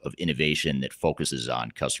of innovation that focuses on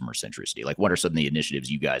customer centricity? Like, what are some of the initiatives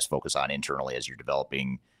you guys focus on internally as you're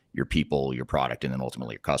developing your people, your product, and then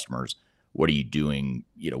ultimately your customers? What are you doing,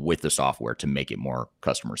 with the software to make it more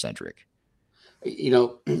customer centric?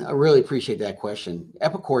 I really appreciate that question.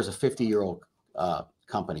 Epicor is a 50-year-old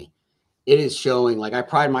company. It is showing, like, I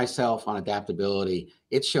pride myself on adaptability.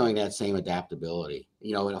 It's showing that same adaptability.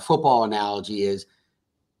 In a football analogy is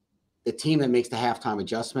the team that makes the halftime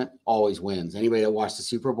adjustment always wins. Anybody that watched the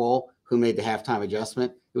Super Bowl, who made the halftime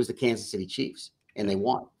adjustment? It was the Kansas City Chiefs, and they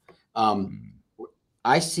won.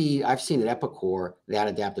 I've seen at Epicor that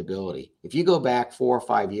adaptability. If you go back 4 or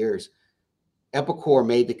 5 years, Epicor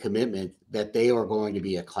made the commitment that they are going to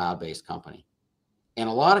be a cloud-based company. And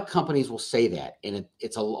a lot of companies will say that, and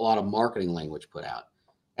it's a lot of marketing language put out.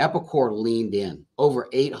 Epicor leaned in over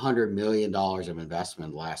 $800 million of investment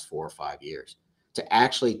in the last 4 or 5 years to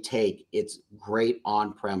actually take its great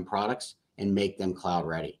on-prem products and make them cloud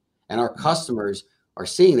ready. And our customers are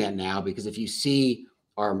seeing that now, because if you see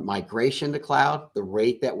our migration to cloud, the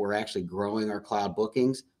rate that we're actually growing our cloud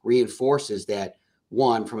bookings reinforces that,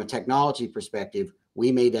 one, from a technology perspective,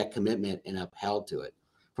 we made that commitment and upheld to it.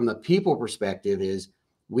 From the people perspective is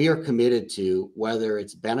we are committed to, whether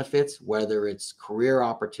it's benefits, whether it's career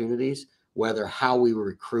opportunities, whether how we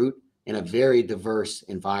recruit in a very diverse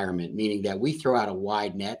environment, meaning that we throw out a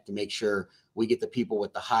wide net to make sure we get the people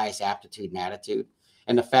with the highest aptitude and attitude.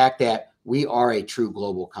 And the fact that we are a true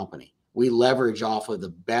global company. We leverage off of the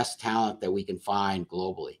best talent that we can find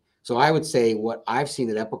globally. So I would say what I've seen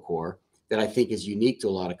at Epicor that I think is unique to a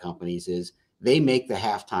lot of companies is they make the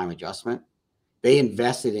halftime adjustment. They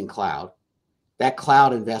invested in cloud. That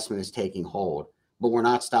cloud investment is taking hold, but we're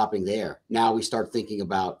not stopping there. Now we start thinking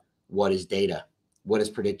about, what is data? What is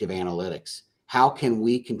predictive analytics? How can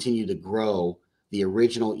we continue to grow the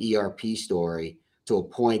original ERP story to a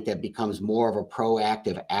point that becomes more of a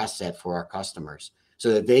proactive asset for our customers,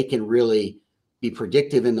 so that they can really be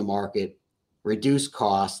predictive in the market, reduce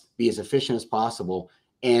costs, be as efficient as possible,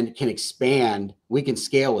 and can expand? We can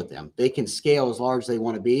scale with them. They can scale as large as they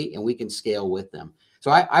want to be, and we can scale with them. So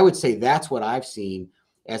I would say that's what I've seen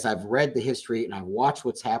as I've read the history and I've watched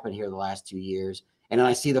what's happened here the last 2 years. And then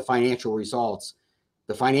I see the financial results.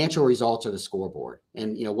 The financial results are the scoreboard.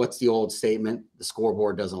 And what's the old statement? The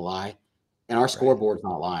scoreboard doesn't lie. And our scoreboard's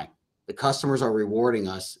not lying. The customers are rewarding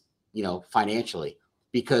us, financially,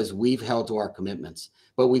 because we've held to our commitments.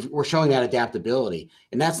 But we're showing that adaptability.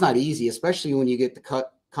 And that's not easy, especially when you get the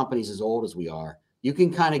companies as old as we are. You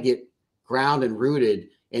can kind of get ground and rooted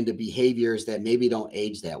into behaviors that maybe don't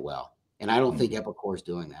age that well. And I don't think Epicor is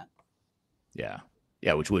doing that. Yeah,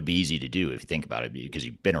 which would be easy to do if you think about it, because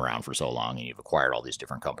you've been around for so long and you've acquired all these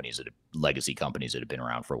different companies, legacy companies that have been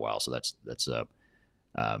around for a while. So that's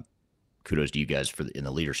kudos to you guys in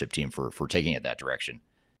the leadership team for taking it that direction.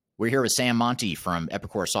 We're here with Sam Monty from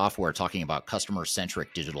Epicor Software talking about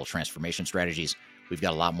customer-centric digital transformation strategies. We've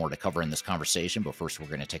got a lot more to cover in this conversation, but first we're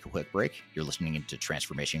going to take a quick break. You're listening into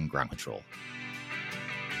Transformation Ground Control.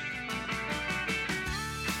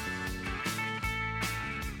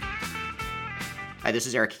 Hi, this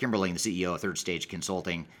is Eric Kimberling, the CEO of Third Stage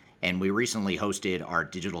Consulting, and we recently hosted our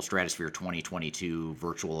Digital Stratosphere 2022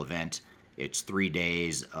 virtual event. It's 3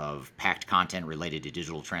 days of packed content related to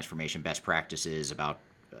digital transformation best practices, about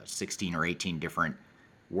 16 or 18 different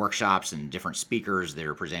workshops and different speakers that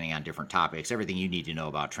are presenting on different topics, everything you need to know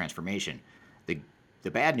about transformation. The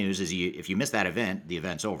bad news is if you miss that event, the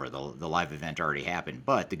event's over. The live event already happened.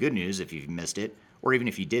 But the good news, if you've missed it, or even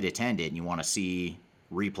if you did attend it and you want to see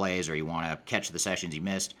replays or you want to catch the sessions you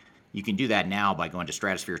missed, you can do that now by going to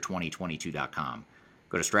stratosphere2022.com.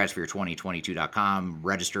 Go to stratosphere2022.com,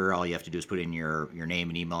 register. All you have to do is put in your name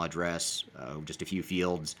and email address, just a few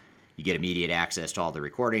fields. You get immediate access to all the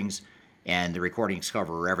recordings, and the recordings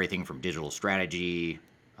cover everything from digital strategy,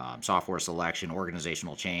 software selection,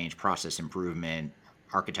 organizational change, process improvement,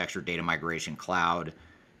 architecture, data migration, cloud,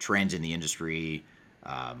 trends in the industry,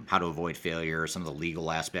 how to avoid failure, some of the legal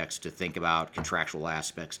aspects to think about, contractual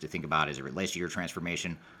aspects to think about as it relates to your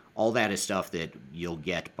transformation. All that is stuff that you'll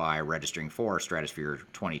get by registering for Stratosphere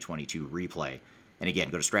 2022 replay. And again,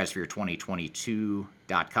 go to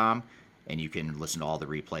stratosphere2022.com and you can listen to all the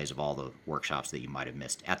replays of all the workshops that you might have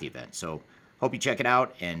missed at the event. So hope you check it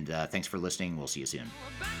out, and thanks for listening. We'll see you soon.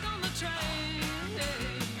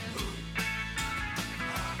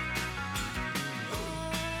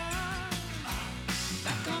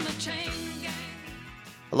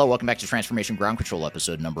 Hello, welcome back to Transformation Ground Control,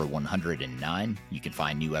 episode number 109. You can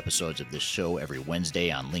find new episodes of this show every Wednesday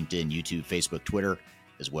on LinkedIn, YouTube, Facebook, Twitter,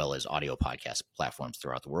 as well as audio podcast platforms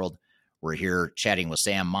throughout the world. We're here chatting with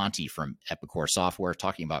Sam Monty from Epicor Software,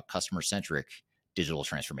 talking about customer-centric digital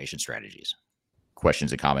transformation strategies.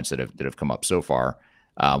 Questions and comments that have come up so far.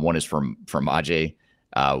 One is from Ajay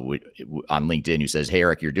on LinkedIn, who says, "Hey,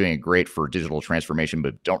 Eric, you're doing great for digital transformation,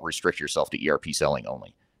 but don't restrict yourself to ERP selling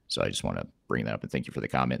only." So I just want to bring that up and thank you for the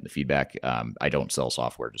comment and the feedback. I don't sell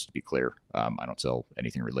software, just to be clear. I don't sell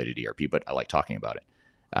anything related to ERP, but I like talking about it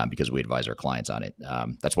because we advise our clients on it.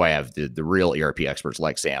 That's why I have the real ERP experts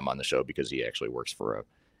like Sam on the show, because he actually works for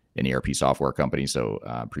an ERP software company. So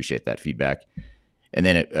appreciate that feedback. And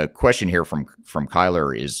then a question here from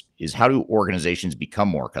Kyler is how do organizations become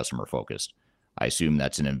more customer focused? I assume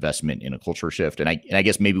that's an investment in a culture shift. And I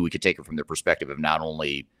guess maybe we could take it from the perspective of not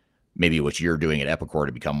only maybe what you're doing at Epicor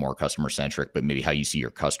to become more customer centric, but maybe how you see your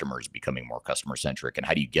customers becoming more customer centric, and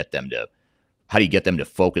how do you get them to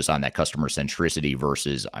focus on that customer centricity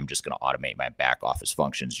versus I'm just going to automate my back office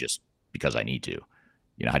functions just because I need to.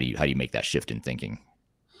 You know, how do you make that shift in thinking?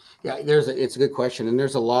 Yeah, it's a good question, and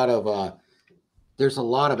there's a lot of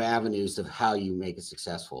avenues of how you make it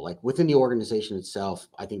successful. Like within the organization itself,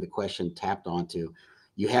 I think the question tapped onto,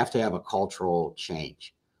 you have to have a cultural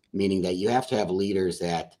change, meaning that you have to have leaders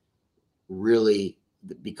that really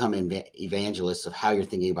become evangelists of how you're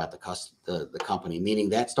thinking about the company, meaning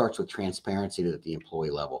that starts with transparency at the employee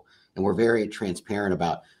level. And we're very transparent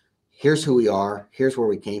about here's who we are, here's where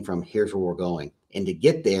we came from, here's where we're going. And to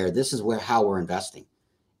get there, this is how we're investing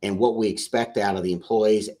and what we expect out of the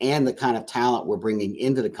employees and the kind of talent we're bringing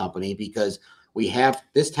into the company, because we have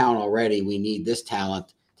this talent already. We need this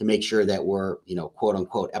talent to make sure that we're, quote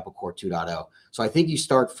unquote, Epicor 2.0. So I think you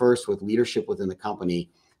start first with leadership within the company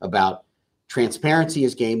about transparency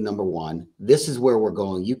is game number one. This is where we're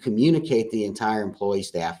going. You communicate the entire employee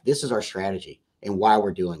staff. This is our strategy and why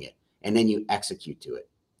we're doing it. And then you execute to it,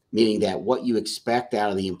 meaning that what you expect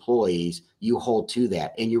out of the employees, you hold to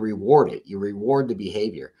that and you reward it. You reward the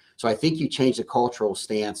behavior. So I think you change the cultural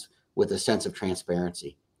stance with a sense of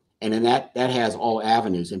transparency. And then that has all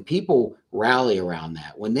avenues, and people rally around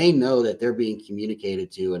that when they know that they're being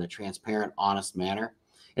communicated to in a transparent, honest manner.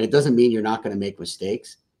 And it doesn't mean you're not going to make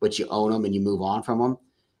mistakes, but you own them and you move on from them.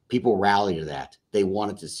 People rally to that. They want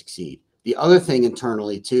it to succeed. The other thing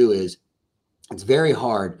internally too is it's very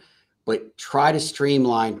hard, but try to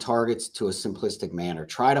streamline targets to a simplistic manner.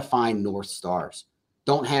 Try to find North Stars.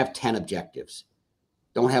 Don't have 10 objectives.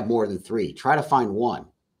 Don't have more than 3. Try to find one.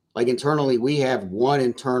 Like internally, we have one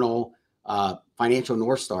internal financial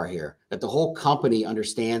North Star here that the whole company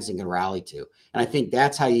understands and can rally to. And I think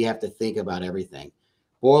that's how you have to think about everything.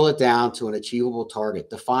 Boil it down to an achievable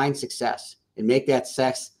target, define success, and make that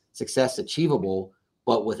success achievable,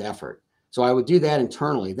 but with effort. So I would do that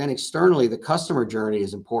internally. Then externally, the customer journey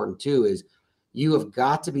is important too, is you have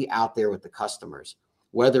got to be out there with the customers,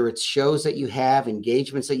 whether it's shows that you have,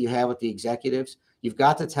 engagements that you have with the executives. You've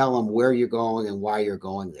got to tell them where you're going and why you're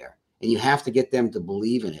going there. And you have to get them to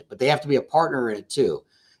believe in it, but they have to be a partner in it too.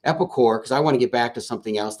 Epicor, because I want to get back to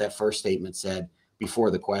something else that first statement said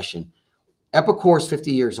before the question. Epicor is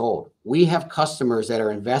 50 years old. We have customers that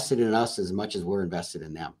are invested in us as much as we're invested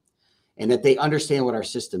in them, and that they understand what our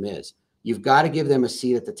system is. You've got to give them a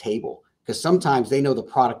seat at the table, because sometimes they know the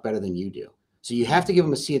product better than you do. So you have to give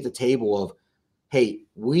them a seat at the table of, hey,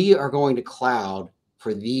 we are going to cloud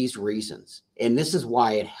for these reasons, and this is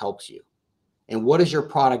why it helps you. And what does your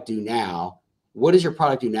product do now? What does your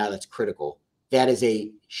product do now that's critical? That is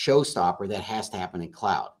a showstopper that has to happen in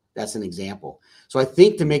cloud. That's an example. So I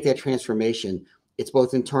think to make that transformation, it's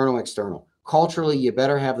both internal and external. Culturally, you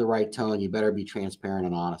better have the right tone. You better be transparent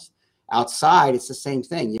and honest. Outside, it's the same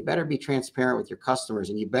thing. You better be transparent with your customers,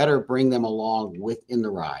 and you better bring them along within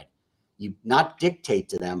the ride. You not dictate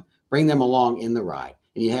to them, bring them along in the ride.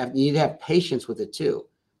 And you need to have patience with it too.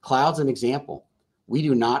 Cloud's an example. We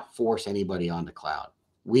do not force anybody onto cloud.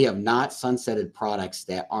 We have not sunsetted products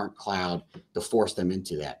that aren't cloud to force them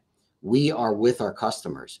into that. We are with our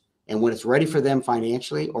customers. And when it's ready for them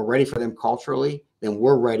financially or ready for them culturally, then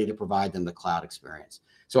we're ready to provide them the cloud experience.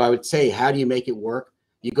 So I would say, how do you make it work?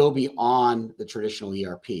 You go beyond the traditional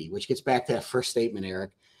ERP, which gets back to that first statement,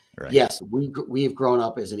 Eric. Right. Yes, we have grown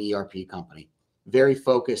up as an ERP company, very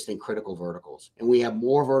focused in critical verticals. And we have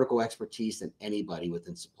more vertical expertise than anybody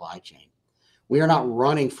within supply chain. We are not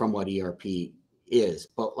running from what ERP is,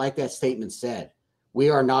 but like that statement said, we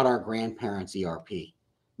are not our grandparents' ERP.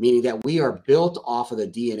 Meaning that we are built off of the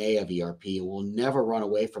DNA of ERP and we'll never run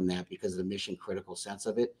away from that because of the mission critical sense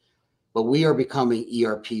of it. But we are becoming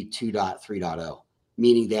ERP 2.3.0,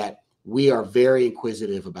 meaning that we are very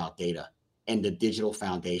inquisitive about data and the digital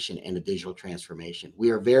foundation and the digital transformation. We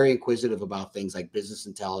are very inquisitive about things like business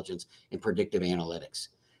intelligence and predictive analytics.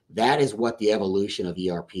 That is what the evolution of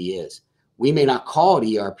ERP is. We may not call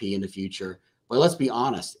it ERP in the future, but let's be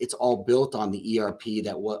honest, it's all built on the ERP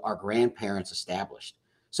that what our grandparents established.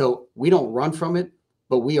 So we don't run from it,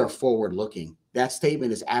 but we are forward looking. That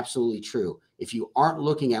statement is absolutely true. If you aren't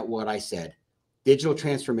looking at what I said, digital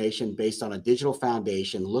transformation based on a digital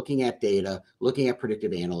foundation, looking at data, looking at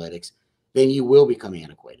predictive analytics, then you will become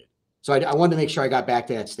antiquated. So I wanted to make sure I got back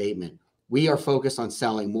to that statement. We are focused on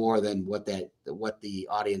selling more than what the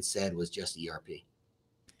audience said was just ERP.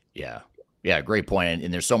 Yeah, great point.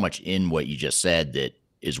 And there's so much in what you just said that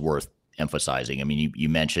is worth emphasizing. I mean, you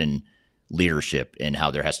mentioned leadership and how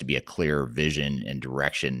there has to be a clear vision and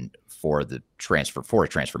direction for the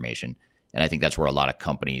transformation. And I think that's where a lot of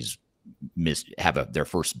companies have their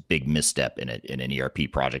first big misstep in an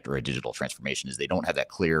ERP project or a digital transformation is they don't have that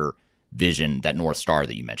clear vision, that North Star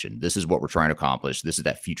that you mentioned. This is what we're trying to accomplish. This is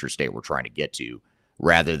that future state we're trying to get to,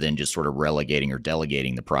 rather than just sort of relegating or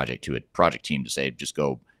delegating the project to a project team to say, just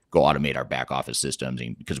go automate our back office systems,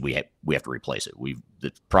 and because we have to replace it.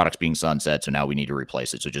 The product's being sunset, so now we need to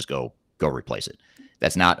replace it. So just go replace it.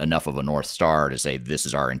 That's not enough of a North Star to say this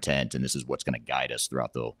is our intent and this is what's going to guide us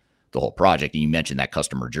throughout the whole project. And you mentioned that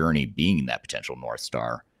customer journey being that potential North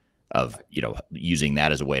Star of, using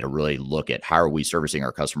that as a way to really look at how are we servicing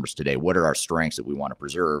our customers today? What are our strengths that we want to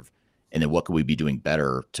preserve? And then what can we be doing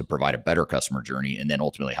better to provide a better customer journey? And then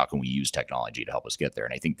ultimately, how can we use technology to help us get there?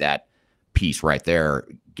 And I think that piece right there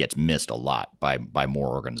gets missed a lot by more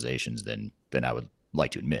organizations than I would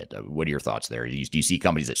like to admit. What are your thoughts there? Do you see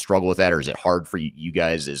companies that struggle with that, or is it hard for you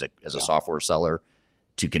guys as a software seller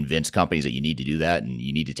to convince companies that you need to do that and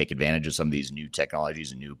you need to take advantage of some of these new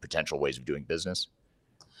technologies and new potential ways of doing business?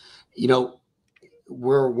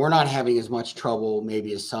 We're not having as much trouble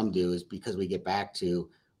maybe as some do, is because we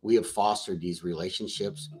have fostered these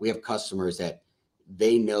relationships. We have customers that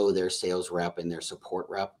they know their sales rep and their support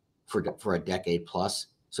rep for a decade plus.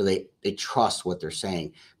 So they trust what they're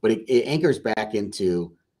saying, but it anchors back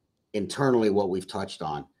into internally what we've touched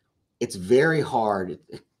on. It's very hard.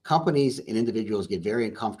 Companies and individuals get very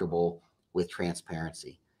uncomfortable with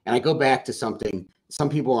transparency. And I go back to something, some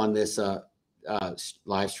people on this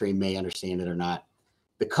live stream may understand it or not.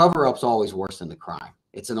 The cover-up's always worse than the crime.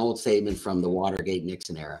 It's an old statement from the Watergate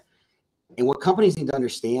Nixon era. And what companies need to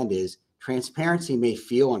understand is transparency may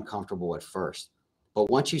feel uncomfortable at first, but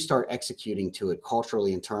once you start executing to it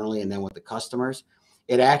culturally, internally, and then with the customers,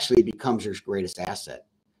 it actually becomes your greatest asset,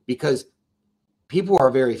 because people are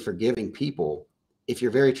very forgiving people. If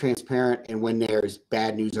you're very transparent, and when there's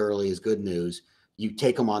bad news early is good news, you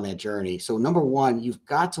take them on that journey. So number one, you've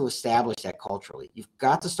got to establish that culturally. You've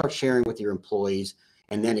got to start sharing with your employees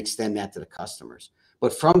and then extend that to the customers.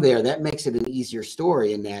 But from there, that makes it an easier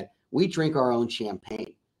story in that we drink our own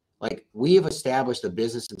champagne. Like, we have established a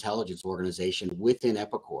business intelligence organization within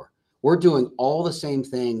Epicor. We're doing all the same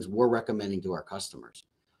things we're recommending to our customers.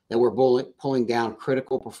 That we're pulling down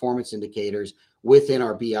critical performance indicators within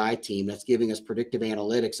our BI team that's giving us predictive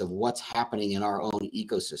analytics of what's happening in our own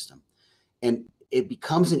ecosystem. And it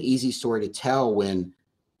becomes an easy story to tell when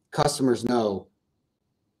customers know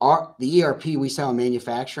the ERP we sell in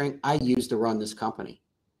manufacturing, I use to run this company.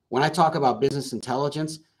 When I talk about business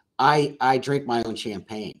intelligence, I drink my own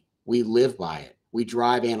champagne. We live by it. We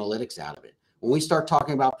drive analytics out of it. When we start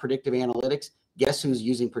talking about predictive analytics, guess who's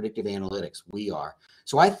using predictive analytics? We are.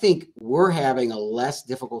 So I think we're having a less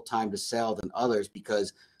difficult time to sell than others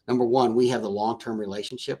because, number one, we have the long-term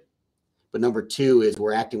relationship. But number two is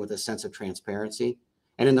we're acting with a sense of transparency.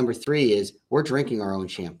 And then number three is we're drinking our own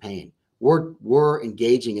champagne. We're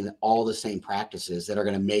engaging in all the same practices that are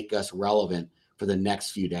going to make us relevant for the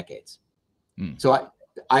next few decades. So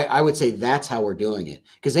I would say that's how we're doing it.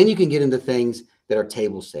 Because then you can get into things that are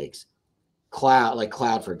table stakes. Cloud, like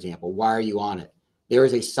cloud, for example. Why are you on it? There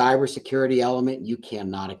is a cybersecurity element you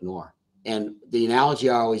cannot ignore. And the analogy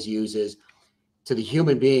I always use is, to the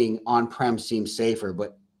human being, on-prem seems safer,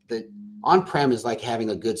 but the on-prem is like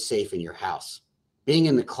having a good safe in your house. Being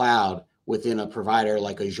in the cloud within a provider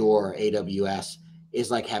like Azure or AWS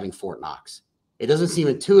is like having Fort Knox. It doesn't seem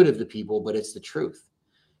intuitive to people, but it's the truth.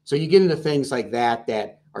 So you get into things like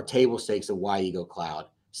that are table stakes of why you go cloud.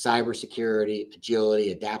 Cybersecurity,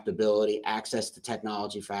 agility, adaptability, access to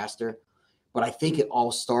technology faster. But I think it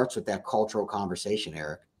all starts with that cultural conversation,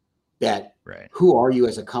 Eric, that Who are you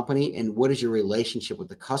as a company and what is your relationship with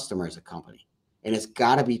the customer as a company? And it's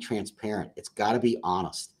got to be transparent. It's got to be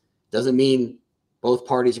honest. Doesn't mean both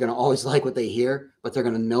parties are going to always like what they hear, but they're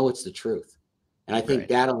going to know it's the truth. And I think Right.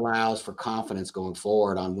 that allows for confidence going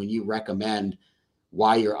forward on when you recommend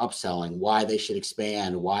why you're upselling, why they should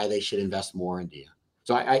expand, why they should invest more into you.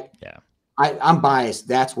 So Yeah. I'm biased.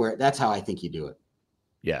 That's how I think you do it.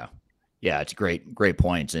 Yeah. Yeah. It's great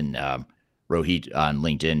points. And Rohit on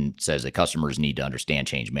LinkedIn says that customers need to understand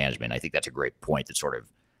change management. I think that's a great point that sort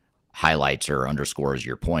of highlights or underscores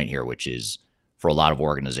your point here, which is for a lot of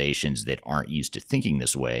organizations that aren't used to thinking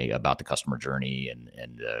this way about the customer journey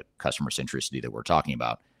and the customer centricity that we're talking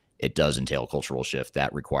about, it does entail a cultural shift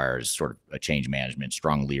that requires sort of a change management,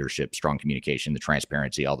 strong leadership, strong communication, the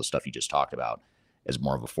transparency, all the stuff you just talked about as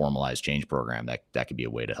more of a formalized change program. That could be a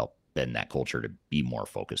way to help bend that culture to be more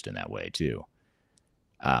focused in that way too.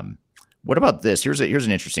 What about this? Here's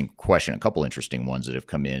an interesting question. A couple interesting ones that have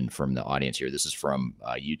come in from the audience here. This is from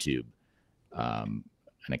YouTube, an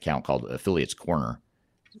account called Affiliates Corner.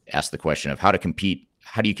 Asked the question of how do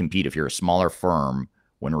you compete if you're a smaller firm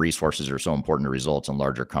when resources are so important to results and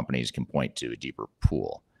larger companies can point to a deeper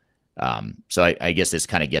pool? So I guess this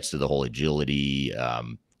kind of gets to the whole agility.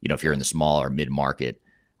 If you're in the small or mid market,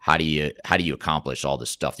 how do you accomplish all the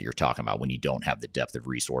stuff that you're talking about when you don't have the depth of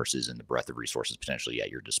resources and the breadth of resources potentially at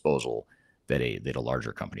your disposal that a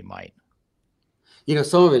larger company might?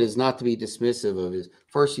 Some of it is not to be dismissive of. Is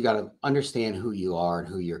first you got to understand who you are and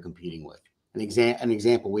who you're competing with. An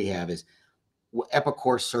example we have is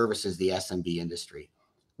Epicor services the SMB industry.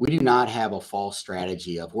 We do not have a false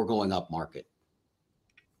strategy of we're going up market,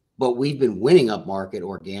 but we've been winning up market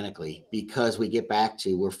organically because we get back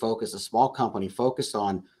to we're focused, a small company focused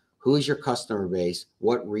on who is your customer base,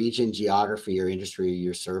 what region, geography, or industry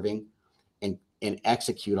you're serving, and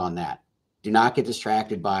execute on that. Do not get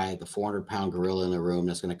distracted by the 400-pound gorilla in the room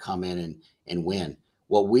that's going to come in and win.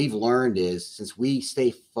 What we've learned is since we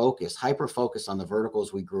stay focused, hyper-focused on the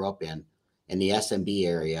verticals we grew up in the SMB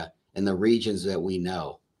area, and the regions that we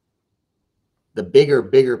know, the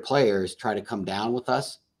bigger players try to come down with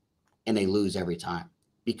us, and they lose every time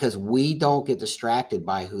because we don't get distracted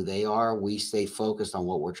by who they are. We stay focused on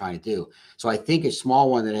what we're trying to do. So I think a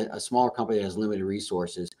smaller company that has limited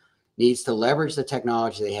resources needs to leverage the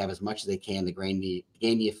technology they have as much as they can to gain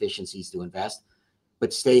the efficiencies to invest,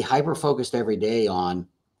 but stay hyper-focused every day on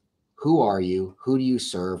who are you, who do you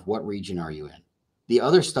serve, what region are you in. The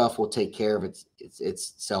other stuff will take care of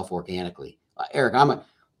itself organically. Eric, I'm a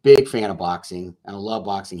big fan of boxing, and I love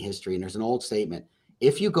boxing history, and there's an old statement.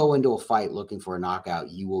 If you go into a fight looking for a knockout,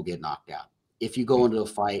 you will get knocked out. If you go into a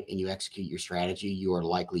fight and you execute your strategy, you are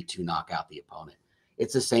likely to knock out the opponent.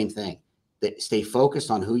 It's the same thing. Stay focused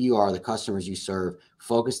on who you are, the customers you serve,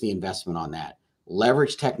 focus the investment on that.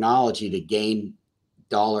 Leverage technology to gain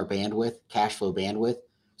dollar bandwidth, cash flow bandwidth,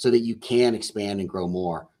 so that you can expand and grow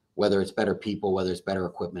more, whether it's better people, whether it's better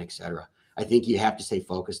equipment, et cetera. I think you have to stay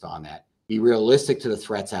focused on that. Be realistic to the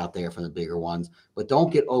threats out there from the bigger ones, but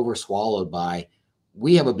don't get overswallowed by,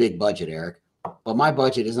 we have a big budget, Eric, but my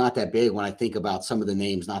budget is not that big when I think about some of the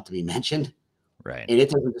names not to be mentioned. Right. And it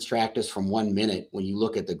doesn't distract us from 1 minute when you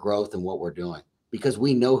look at the growth and what we're doing, because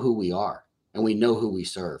we know who we are and we know who we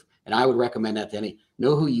serve. And I would recommend that to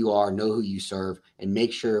know who you are, know who you serve, and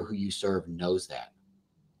make sure who you serve knows that.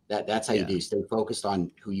 That's how you do. Stay focused on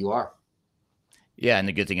who you are. Yeah. And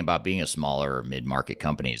the good thing about being a smaller or mid-market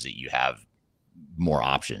company is that you have more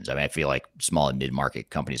options. I mean, I feel like small and mid-market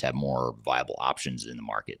companies have more viable options in the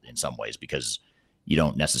market in some ways because you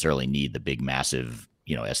don't necessarily need the big, massive,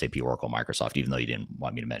 SAP, Oracle, Microsoft, even though you didn't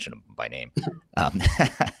want me to mention them by name.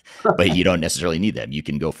 But you don't necessarily need them. You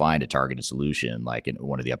can go find a targeted solution like in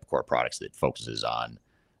one of the Epicor products that focuses on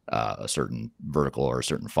a certain vertical or a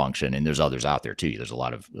certain function. And there's others out there too. There's a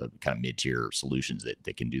lot of kind of mid-tier solutions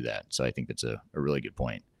that can do that. So I think that's a really good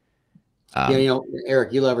point.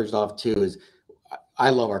 Eric, you leveraged off too is I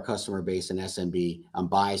love our customer base in SMB. I'm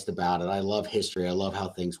biased about it. I love history. I love how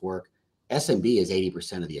things work. SMB is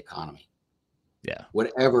 80% of the economy. Yeah.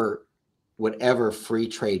 Whatever free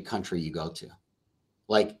trade country you go to.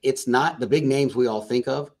 Like, it's not the big names we all think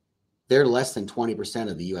of. They're less than 20%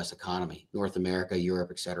 of the US economy, North America, Europe,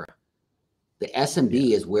 et cetera. The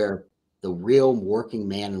SMB is where the real working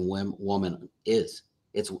man and woman is.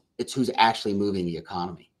 It's who's actually moving the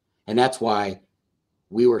economy. And that's why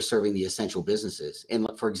we were serving the essential businesses. And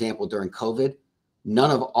for example, during COVID, none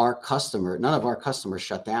of our customers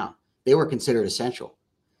shut down. They were considered essential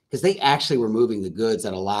because they actually were moving the goods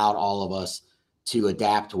that allowed all of us to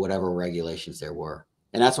adapt to whatever regulations there were.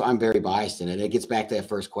 And that's why I'm very biased in it. It gets back to that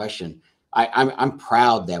first question. I'm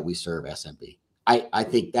proud that we serve SMB. I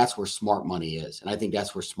think that's where smart money is. And I think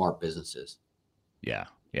that's where smart business is. Yeah,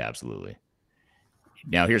 absolutely.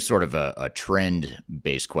 Now, here's sort of a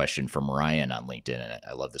trend-based question from Ryan on LinkedIn, and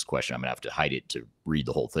I love this question. I'm going to have to hide it to read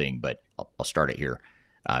the whole thing, but I'll start it here.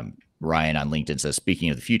 Ryan on LinkedIn says, speaking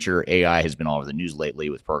of the future, AI has been all over the news lately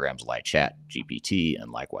with programs like ChatGPT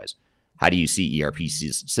and likewise. How do you see ERP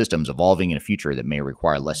systems evolving in a future that may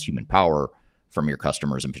require less human power from your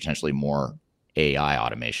customers and potentially more AI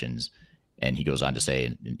automations? And he goes on to say,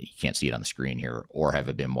 and you can't see it on the screen here, or have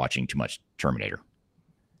I been watching too much Terminator?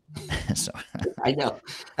 So I know,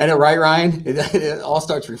 right, Ryan? It all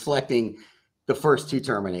starts reflecting the first two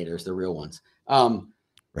Terminators, the real ones.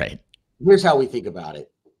 Right. Here's how we think about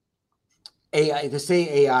it. AI, to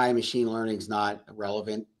say AI, machine learning is not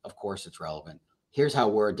relevant, of course it's relevant. Here's how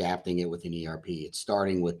we're adapting it within ERP. It's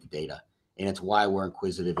starting with the data, and it's why we're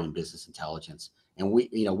inquisitive in business intelligence. And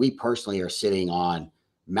we personally are sitting on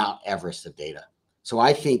Mount Everest of data. So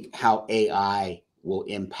I think how AI will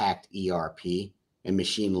impact ERP and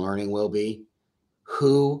machine learning will be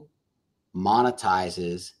who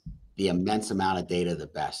monetizes the immense amount of data the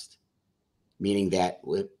best. Meaning that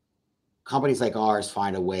with companies like ours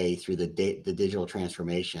find a way through the digital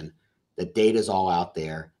transformation, the data is all out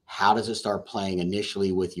there. How does it start playing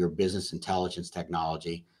initially with your business intelligence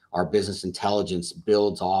technology? Our business intelligence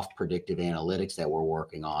builds off predictive analytics that we're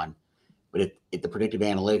working on. But if the predictive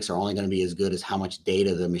analytics are only going to be as good as how much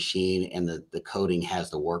data the machine and the coding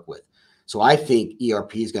has to work with. So I think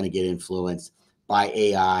ERP is going to get influenced by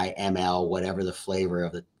AI, ML, whatever the flavor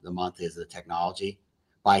of the month is of the technology,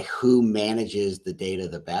 by who manages the data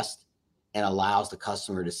the best and allows the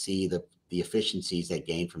customer to see the efficiencies that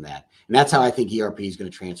gain from that. And that's how I think ERP is going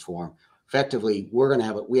to transform. Effectively,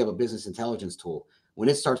 we have a business intelligence tool. When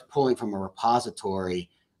it starts pulling from a repository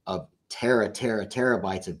of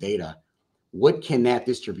terabytes of data, what can that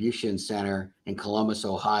distribution center in Columbus,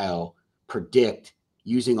 Ohio predict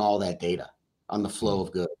using all that data on the flow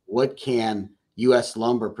of goods? What can U.S.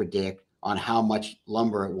 Lumber predict on how much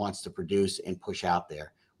lumber it wants to produce and push out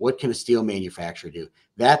there? What can a steel manufacturer do?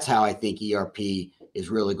 That's how I think ERP is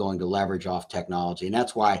really going to leverage off technology. And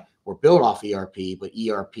that's why we're built off ERP, but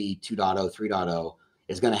ERP 2.0, 3.0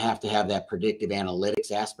 is going to have that predictive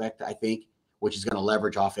analytics aspect, I think, which is going to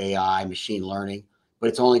leverage off AI, machine learning. But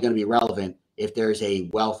it's only going to be relevant if there's a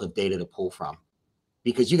wealth of data to pull from.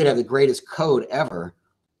 Because you could have the greatest code ever,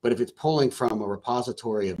 but if it's pulling from a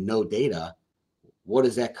repository of no data, what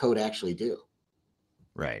does that code actually do?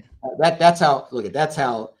 Right. That's how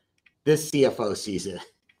this CFO sees it.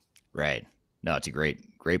 Right. No, it's a great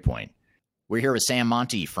point. We're here with Sam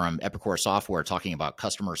Monty from Epicor Software talking about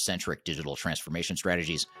customer-centric digital transformation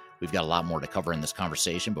strategies. We've got a lot more to cover in this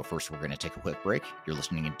conversation, but first we're going to take a quick break. You're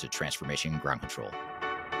listening to Transformation Ground Control.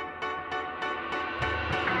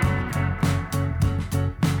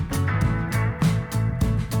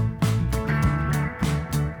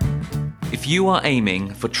 If you are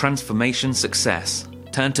aiming for transformation success,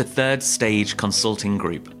 turn to Third Stage Consulting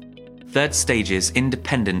Group. Third Stage's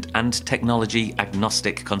independent and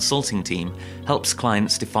technology-agnostic consulting team helps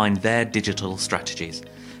clients define their digital strategies,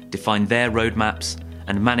 define their roadmaps,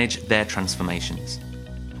 and manage their transformations.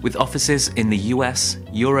 With offices in the US,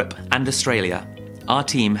 Europe, and Australia, our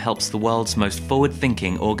team helps the world's most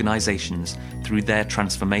forward-thinking organizations through their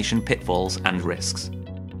transformation pitfalls and risks.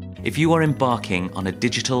 If you are embarking on a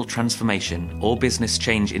digital transformation or business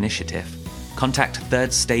change initiative, contact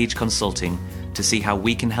Third Stage Consulting to see how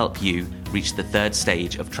we can help you reach the third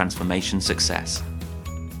stage of transformation success.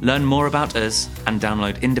 Learn more about us and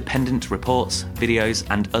download independent reports, videos,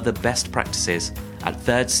 and other best practices at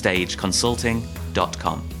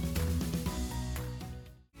thirdstageconsulting.com.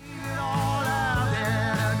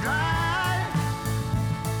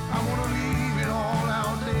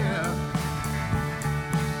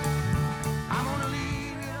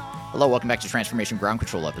 Hello, welcome back to Transformation Ground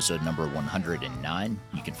Control, episode number 109.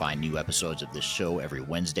 You can find new episodes of this show every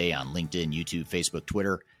Wednesday on LinkedIn, YouTube, Facebook,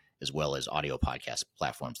 Twitter, as well as audio podcast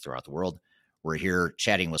platforms throughout the world. We're here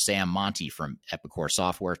chatting with Sam Monty from Epicor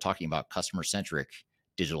Software, talking about customer-centric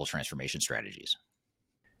digital transformation strategies.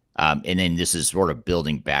 And then this is sort of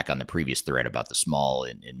building back on the previous thread about the small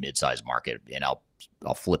and mid-sized market. And I'll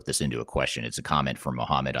flip this into a question. It's a comment from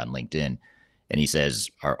Mohammed on LinkedIn. And he says,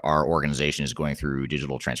 our organization is going through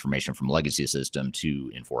digital transformation from legacy system to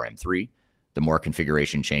Infor M3. The more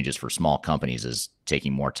configuration changes for small companies is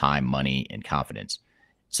taking more time, money, and confidence.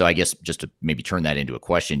 So I guess just to maybe turn that into a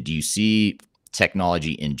question, do you see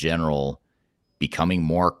technology in general becoming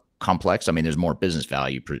more complex? I mean, there's more business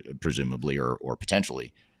value, presumably, or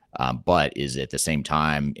potentially. But is it at the same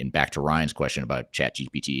time, and back to Ryan's question about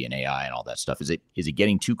ChatGPT and AI and all that stuff, is it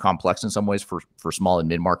getting too complex in some ways for small and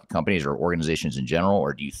mid-market companies or organizations in general?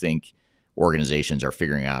 Or do you think organizations are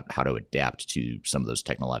figuring out how to adapt to some of those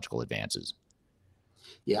technological advances?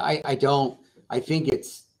 Yeah, I think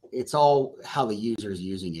it's all how the user is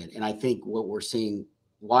using it. And I think what we're seeing,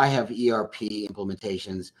 why have ERP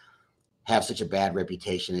implementations have such a bad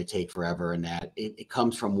reputation? They take forever, and that it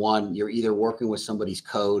comes from one, you're either working with somebody's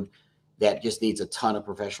code that just needs a ton of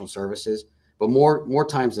professional services, but more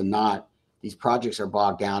times than not, these projects are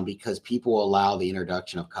bogged down because people allow the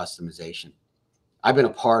introduction of customization. I've been a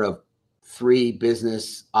part of 3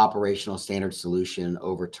 business operational standard solution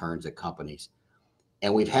overturns at companies,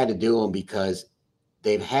 and we've had to do them because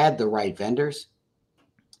they've had the right vendors.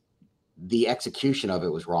 The execution of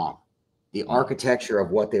it was wrong. The architecture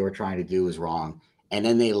of what they were trying to do was wrong. And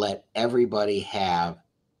then they let everybody have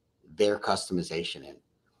their customization in.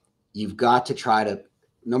 You've got to try to,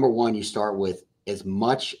 number one, you start with as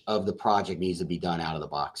much of the project needs to be done out of the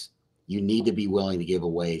box. You need to be willing to give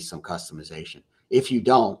away some customization. If you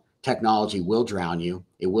don't, technology will drown you.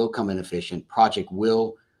 It will come inefficient. Project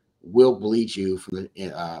will bleed you from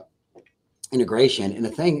the integration. And the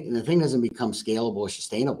thing doesn't become scalable or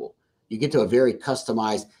sustainable. You get to a very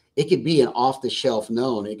customized, it could be an off-the-shelf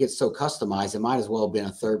known. It gets so customized, it might as well have been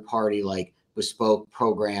a third-party, like bespoke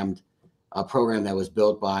program that was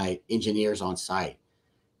built by engineers on site.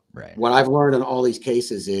 Right. What I've learned in all these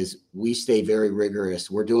cases is we stay very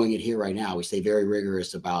rigorous. We're doing it here right now. We stay very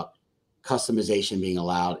rigorous about customization being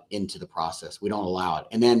allowed into the process. We don't allow it.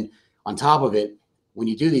 And then on top of it, when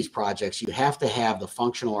you do these projects, you have to have the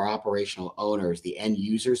functional or operational owners, the end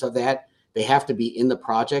users of that. They have to be in the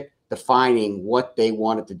project defining what they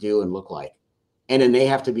want it to do and look like. And then they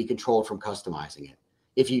have to be controlled from customizing it.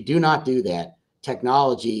 If you do not do that,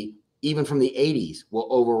 technology, even from the 80s, will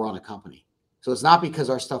overrun a company. So it's not because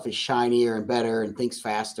our stuff is shinier and better and thinks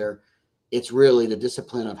faster. It's really the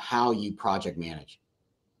discipline of how you project manage.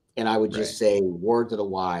 And I would just say, word to the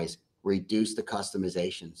wise, reduce the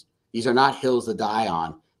customizations. These are not hills to die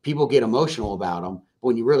on. People get emotional about them, but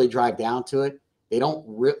when you really drive down to it, they don't.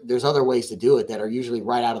 There's other ways to do it that are usually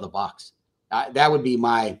right out of the box. That would be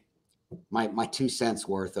my 2 cents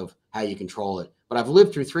worth of how you control it. But I've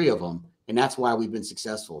lived through 3 of them, and that's why we've been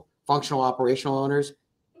successful. Functional operational owners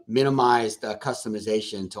minimized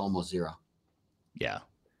customization to almost zero. Yeah.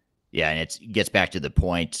 And it gets back to the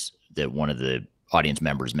point that one of the audience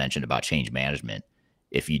members mentioned about change management.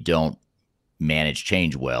 If you don't manage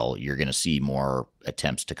change well, you're going to see more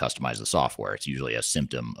attempts to customize the software. It's usually a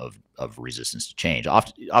symptom of resistance to change.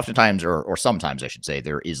 Oftentimes, or sometimes I should say,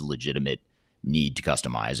 there is legitimate need to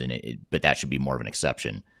customize, but that should be more of an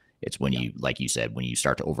exception. It's when you, like you said, when you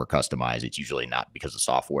start to over customize, it's usually not because the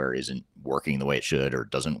software isn't working the way it should or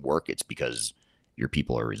doesn't work. It's because your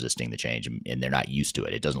people are resisting the change and they're not used to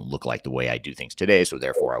it. It doesn't look like the way I do things today, so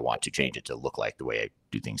therefore I want to change it to look like the way I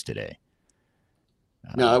do things today.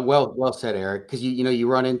 No, well said, Eric. Because you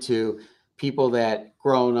run into people that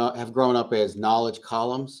have grown up as knowledge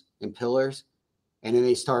columns and pillars, and then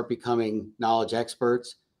they start becoming knowledge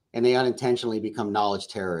experts, and they unintentionally become knowledge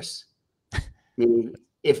terrorists. I mean,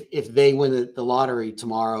 if they win the lottery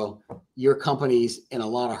tomorrow, your company's in a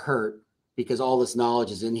lot of hurt because all this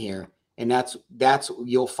knowledge is in here, and that's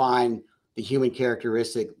you'll find the human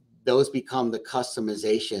characteristic. Those become the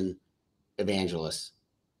customization evangelists,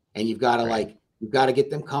 and you've got to You've got to get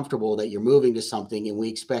them comfortable that you're moving to something, and we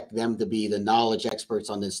expect them to be the knowledge experts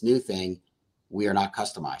on this new thing. We are not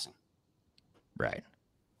customizing. Right.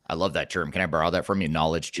 I love that term. Can I borrow that from you?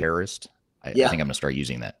 Knowledge terrorist. I think I'm going to start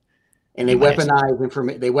using that. And they weaponize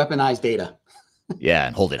information. They weaponize data. Yeah,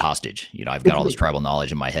 and hold it hostage. I've got all this tribal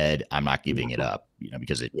knowledge in my head. I'm not giving it up.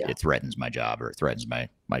 Because it threatens my job or it threatens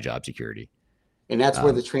my job security. And that's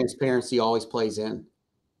where the transparency always plays in.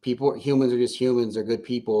 Humans are just humans. They're good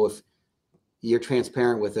people. If you're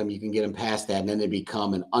transparent with them, you can get them past that, and then they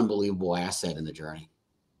become an unbelievable asset in the journey.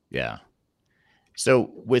 Yeah.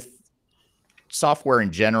 So with software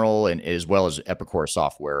in general, and as well as Epicor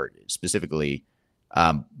software specifically,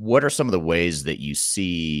 what are some of the ways that you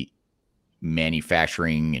see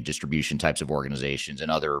manufacturing and distribution types of organizations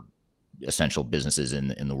and other essential businesses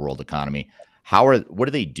in the world economy? What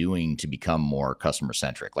are they doing to become more customer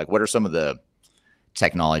centric? Like, what are some of the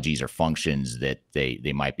technologies or functions that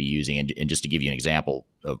they might be using? And just to give you an example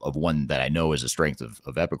of one that I know is a strength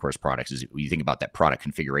of Epicor's products is when you think about that product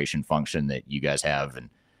configuration function that you guys have, and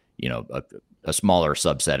a smaller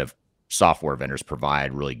subset of software vendors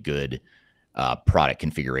provide really good product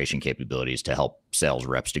configuration capabilities to help sales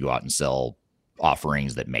reps to go out and sell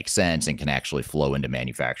offerings that make sense and can actually flow into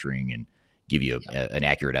manufacturing and give you an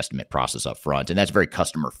accurate estimate process up front. And that's very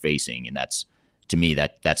customer facing, and that's, to me,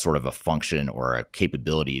 that's sort of a function or a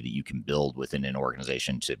capability that you can build within an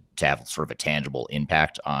organization to have sort of a tangible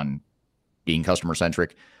impact on being customer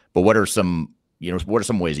centric. But what are some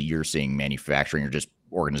ways that you're seeing manufacturing or just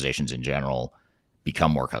organizations in general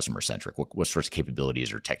become more customer centric? What sorts of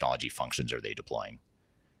capabilities or technology functions are they deploying?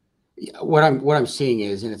 Yeah, what I'm seeing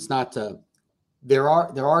is, and it's not there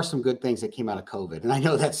are some good things that came out of COVID, and I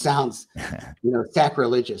know that sounds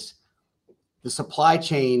sacrilegious. The supply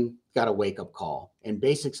chain got a wake up call, and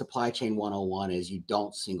basic supply chain 101 is you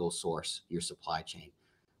don't single source your supply chain.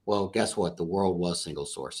 Well, guess what? The world was single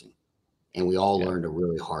sourcing, and we all learned a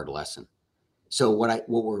really hard lesson. So what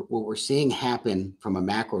we're seeing happen from a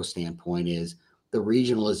macro standpoint is the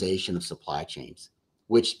regionalization of supply chains,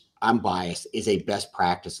 which I'm biased is a best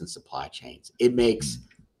practice in supply chains. It makes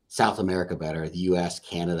South America better, the US,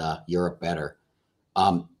 Canada, Europe better.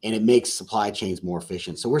 And it makes supply chains more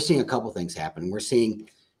efficient. So we're seeing a couple things happen. We're seeing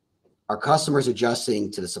our customers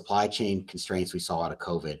adjusting to the supply chain constraints we saw out of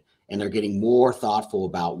COVID, and they're getting more thoughtful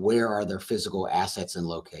about where are their physical assets and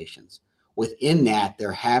locations. Within that,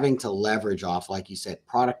 they're having to leverage off, like you said,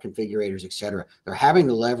 product configurators, et cetera. They're having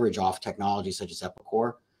to leverage off technology such as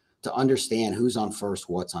Epicor to understand who's on first,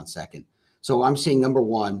 what's on second. So I'm seeing, number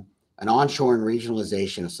one, an onshoring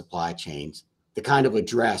regionalization of supply chains to kind of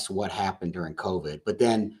address what happened during COVID. But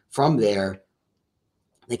then from there,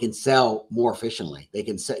 they can sell more efficiently. They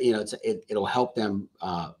can sell, it'll help them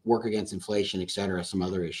work against inflation, et cetera, some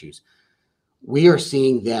other issues. We are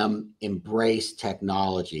seeing them embrace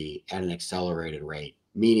technology at an accelerated rate,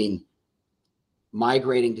 meaning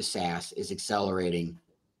migrating to SaaS is accelerating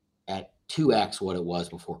at 2x what it was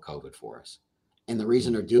before COVID for us. And the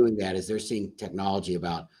reason they're doing that is they're seeing technology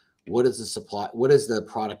about what does the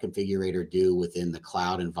product configurator do within the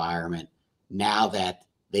cloud environment now that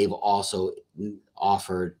they've also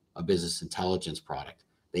offered a business intelligence product.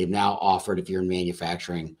 They've now offered, if you're in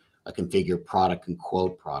manufacturing, a configure product and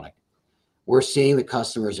quote product. We're seeing the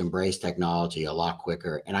customers embrace technology a lot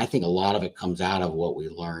quicker. And I think a lot of it comes out of what we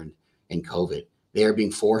learned in COVID. They're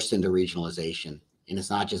being forced into regionalization. And it's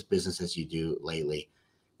not just business as you do lately,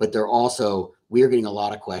 but we are getting a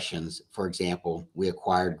lot of questions. For example, we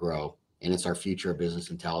acquired Grow, and it's our future of business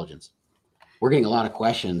intelligence. We're getting a lot of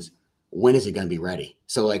questions. When is it going to be ready?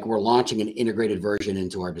 So we're launching an integrated version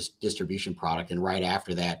into our distribution product, and right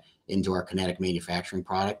after that into our Kinetic manufacturing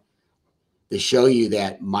product, to show you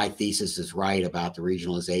that my thesis is right about the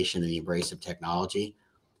regionalization and the embrace of technology.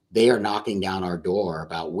 They are knocking down our door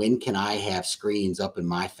about when can I have screens up in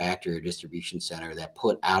my factory or distribution center that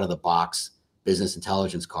put out of the box business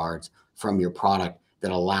intelligence cards from your product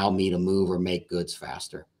that allow me to move or make goods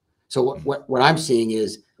faster. So what I'm seeing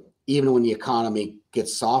is, even when the economy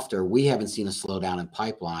gets softer, we haven't seen a slowdown in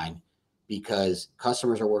pipeline because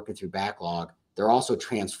customers are working through backlog. They're also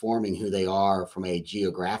transforming who they are from a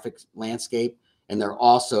geographic landscape, and they're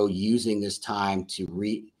also using this time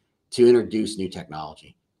to introduce new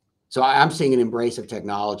technology. So I'm seeing an embrace of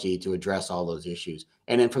technology to address all those issues.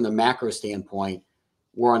 And then from the macro standpoint,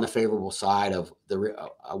 we're on the favorable side of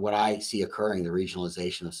what I see occurring, the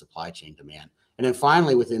regionalization of supply chain demand. And then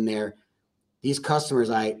finally, within there, these customers,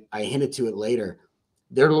 I hinted to it later,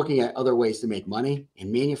 they're looking at other ways to make money, and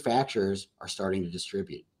manufacturers are starting to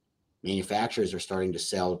distribute. Manufacturers are starting to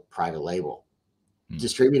sell private label.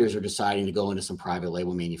 Distributors are deciding to go into some private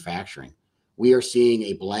label manufacturing. We are seeing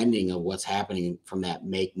a blending of what's happening from that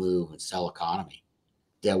make, move, and sell economy,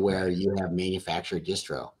 that where you have manufacturer,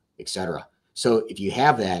 distro, et cetera. So if you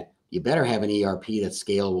have that, you better have an ERP that's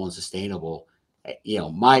scalable and sustainable.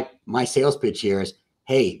 My sales pitch here is,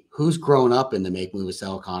 hey, who's grown up in the make, move, and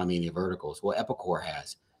sell economy in the verticals? Well, Epicor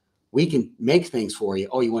has. We can make things for you.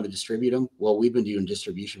 Oh, you want to distribute them? Well, we've been doing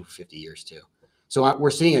distribution for 50 years too. So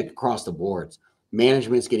we're seeing it across the boards.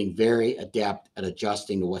 Management's getting very adept at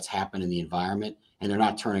adjusting to what's happened in the environment, and they're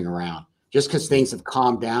not turning around. Just because things have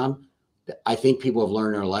calmed down, I think people have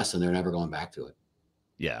learned their lesson. They're never going back to it.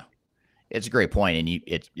 Yeah, it's a great point. And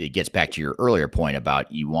it gets back to your earlier point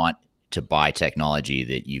about you want to buy technology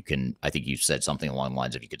that you can, I think you said something along the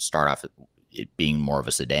lines of you could start off it being more of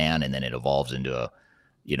a sedan, and then it evolves into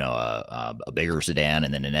a bigger sedan,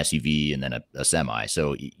 and then an SUV, and then a semi.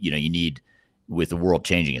 So, you need, with the world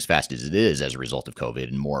changing as fast as it is as a result of COVID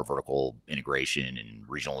and more vertical integration and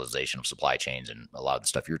regionalization of supply chains and a lot of the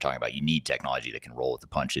stuff you're talking about, you need technology that can roll with the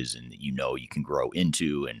punches and that you can grow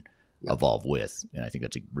into and evolve with. And I think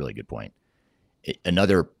that's a really good point.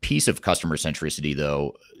 Another piece of customer centricity,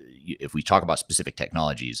 though, if we talk about specific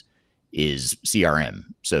technologies, is CRM.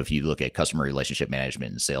 So if you look at customer relationship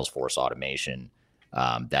management and Salesforce automation,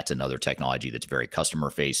 that's another technology that's very customer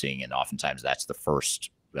facing. And oftentimes that's the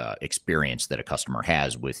first experience that a customer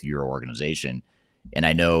has with your organization. And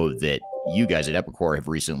I know that you guys at Epicor have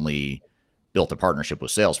recently built a partnership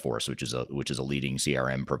with Salesforce, which is a leading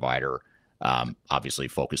CRM provider. obviously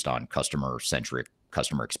focused on customer-centric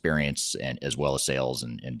customer experience and as well as sales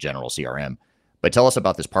and general CRM. But tell us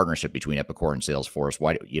about this partnership between Epicor and Salesforce.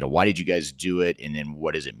 Why did you guys do it? And then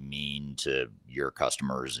what does it mean to your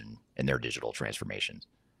customers and their digital transformations?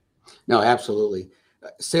 No, absolutely.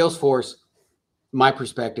 Salesforce, my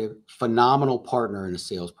perspective, phenomenal partner in the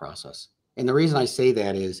sales process. And the reason I say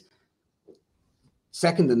that is,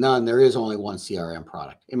 second to none, there is only one CRM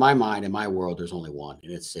product. In my mind, in my world, there's only one,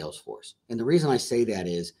 and it's Salesforce. And the reason I say that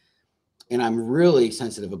is, and I'm really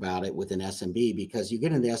sensitive about it with an SMB, because you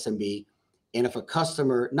get into SMB, and if a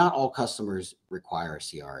customer, not all customers require a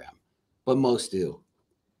CRM, but most do.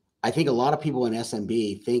 I think a lot of people in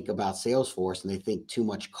SMB think about Salesforce and they think too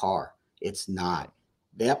much car. It's not.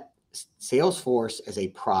 That Salesforce as a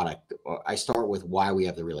product, I start with why we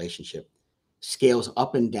have the relationship, scales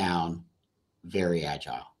up and down, very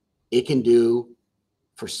agile. It can do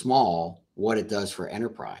for small what it does for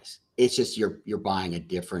enterprise. It's just you're buying a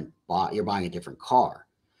different car.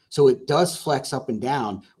 So it does flex up and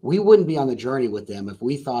down. We wouldn't be on the journey with them if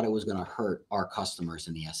we thought it was going to hurt our customers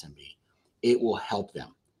in the SMB. It will help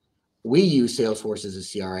them. We use Salesforce as a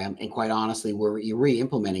CRM, and quite honestly, we're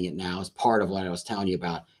re-implementing it now as part of what I was telling you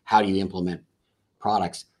about how do you implement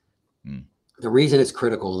products. The reason it's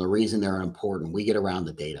critical and the reason they're important, we get around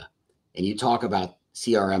the data. And you talk about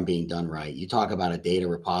CRM being done right. You talk about a data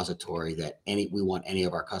repository that we want any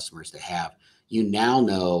of our customers to have. You now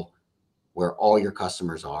know where all your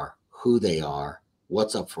customers are, who they are,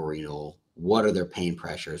 what's up for renewal, what are their pain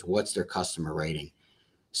pressures, what's their customer rating.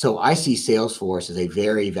 So I see Salesforce as a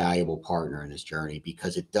very valuable partner in this journey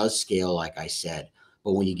because it does scale, like I said.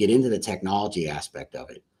 But when you get into the technology aspect of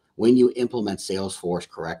it, when you implement Salesforce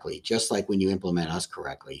correctly, just like when you implement us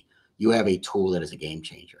correctly, you have a tool that is a game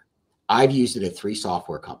changer. I've used it at 3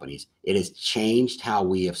 software companies. It has changed how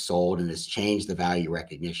we have sold, and has changed the value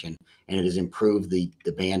recognition, and it has improved the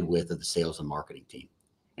bandwidth of the sales and marketing team.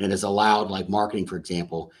 And it has allowed, like marketing, for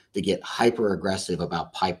example, to get hyper aggressive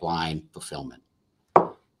about pipeline fulfillment.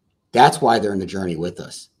 That's why they're in the journey with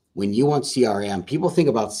us. When you want CRM, people think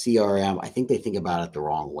about CRM, I think they think about it the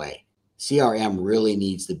wrong way. CRM really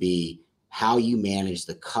needs to be how you manage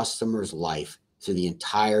the customer's life through the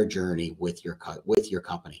entire journey with your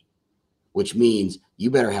company, which means you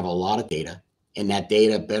better have a lot of data, and that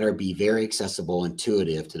data better be very accessible,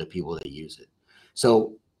 intuitive to the people that use it.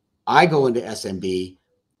 So I go into SMB.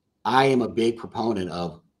 I am a big proponent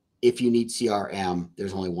of, if you need CRM,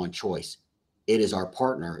 there's only one choice. It is our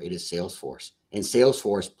partner. It is Salesforce. And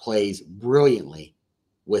Salesforce plays brilliantly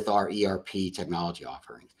with our ERP technology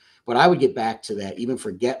offerings. But I would get back to that, even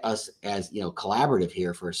forget us as, collaborative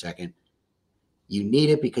here for a second. You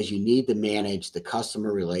need it because you need to manage the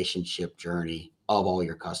customer relationship journey of all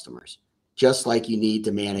your customers, just like you need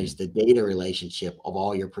to manage the data relationship of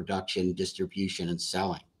all your production, distribution, and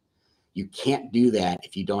selling. You can't do that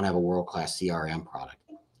if you don't have a world-class CRM product.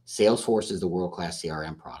 Salesforce is the world-class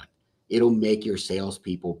CRM product. It'll make your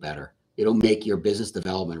salespeople better. It'll make your business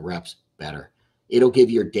development reps better. It'll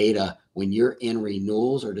give your data, when you're in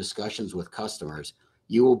renewals or discussions with customers,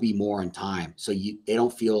 you will be more on time. So they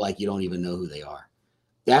don't feel like you don't even know who they are.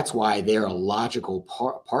 That's why they're a logical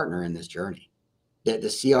partner in this journey. The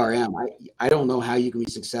CRM, I don't know how you can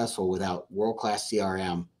be successful without world-class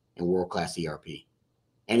CRM and world-class ERP.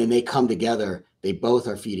 And then they come together, they both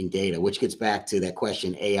are feeding data, which gets back to that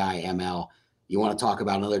question, AI, ML. You want to talk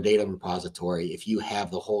about another data repository. If you have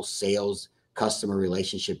the whole sales customer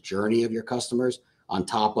relationship journey of your customers on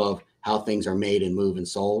top of how things are made and moved and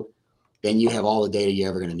sold, then you have all the data you're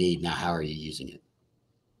ever going to need. Now, how are you using it?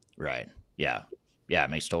 Right. Yeah. Yeah.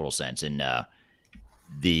 It makes total sense. And a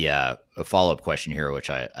follow-up question here, which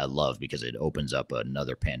I love because it opens up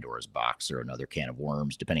another Pandora's box or another can of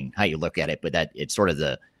worms, depending how you look at it. But that it's sort of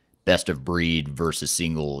the best of breed versus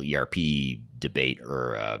single ERP debate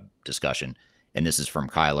or discussion. And this is from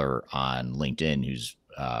Kyler on LinkedIn, who's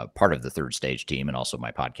part of the Third Stage team and also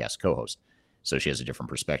my podcast co-host. So she has a different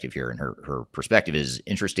perspective here. And her perspective is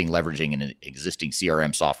interesting. Leveraging an existing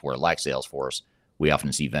CRM software like Salesforce, we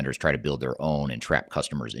often see vendors try to build their own and trap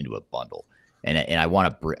customers into a bundle. And I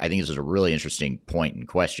think this is a really interesting point and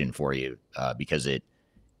question for you because it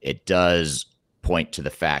does point to the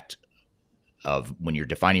fact of when you're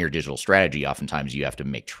defining your digital strategy, oftentimes you have to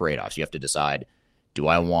make trade-offs. You have to decide, do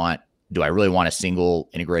I really want a single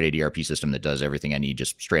integrated ERP system that does everything I need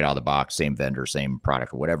just straight out of the box, same vendor, same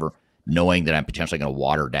product or whatever, knowing that I'm potentially going to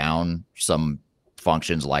water down some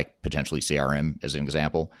functions like potentially CRM as an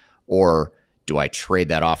example? Or do I trade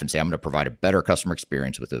that off and say, I'm going to provide a better customer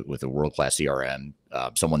experience with a world-class CRM,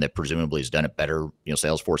 someone that presumably has done it better?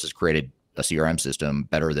 Salesforce has created a CRM system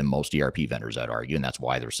better than most ERP vendors, I'd argue, and that's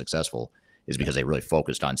why they're successful. is because they really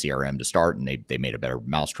focused on CRM to start, and they made a better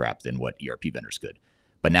mousetrap than what ERP vendors could.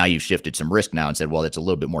 But now you've shifted some risk now and said, well, it's a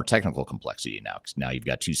little bit more technical complexity now, because now you've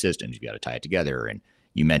got two systems, you've got to tie it together. And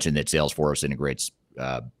you mentioned that Salesforce integrates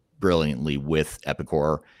brilliantly with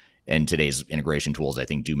Epicor, and today's integration tools, I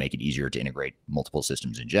think, do make it easier to integrate multiple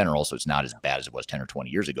systems in general. So it's not as bad as it was 10 or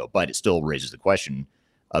 20 years ago, but it still raises the question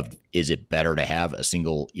of, is it better to have a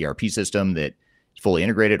single ERP system that is fully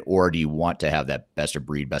integrated, or do you want to have that best of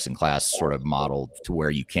breed, best in class sort of model to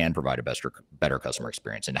where you can provide a better customer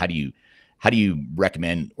experience? And how do you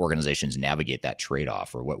recommend organizations navigate that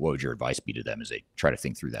trade-off, or what would your advice be to them as they try to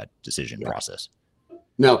think through that decision process?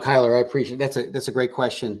 No, Kyler, I appreciate it. That's a great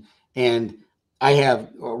question. And I have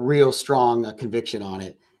a real strong conviction on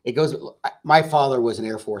it. My father was an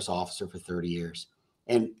Air Force officer for 30 years,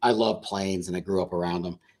 and I love planes and I grew up around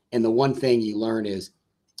them. And the one thing you learn is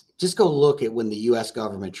just go look at when the US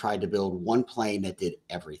government tried to build one plane that did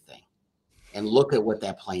everything, and look at what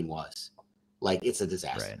that plane was. Like, it's a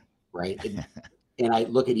disaster, right? And I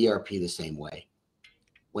look at ERP the same way.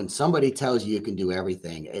 When somebody tells you can do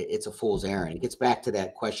everything, it's a fool's errand. It gets back to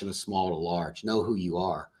that question of small to large. Know who you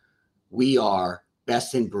are. We are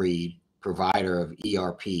best in breed provider of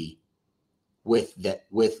ERP with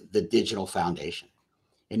the digital foundation.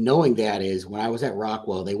 And knowing that is, when I was at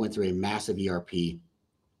Rockwell, they went through a massive ERP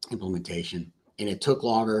implementation, and it took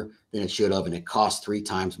longer than it should have, and it cost 3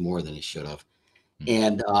 times more than it should have.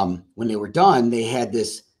 And when they were done, they had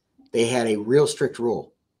a real strict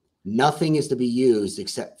rule. Nothing is to be used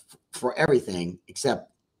for everything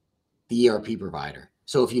except the ERP provider.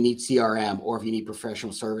 So if you need CRM or if you need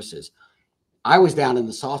professional services, I was down in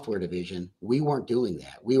the software division. We weren't doing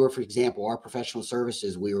that. We were, for example, our professional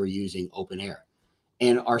services, we were using OpenAir,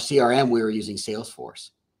 and our CRM, we were using Salesforce.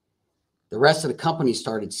 The rest of the company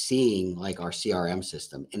started seeing like our CRM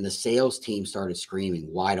system, and the sales team started screaming,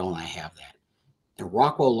 why don't I have that? And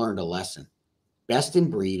Rockwell learned a lesson. Best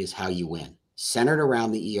in breed is how you win. Centered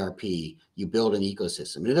around the ERP, you build an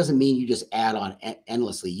ecosystem. And it doesn't mean you just add on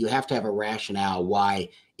endlessly. You have to have a rationale why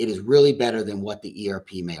it is really better than what the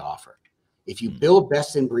ERP may offer. If you build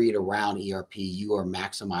best in breed around ERP, you are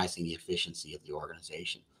maximizing the efficiency of the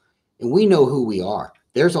organization. And we know who we are.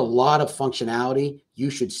 There's a lot of functionality.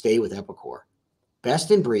 You should stay with Epicor.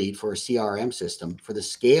 Best in breed for a CRM system, for the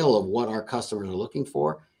scale of what our customers are looking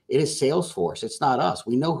for, it is Salesforce. It's not us.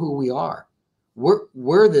 We know who we are.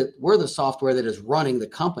 We're the software that is running the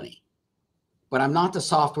company, but I'm not the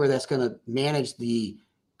software that's going to manage the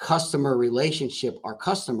customer relationship our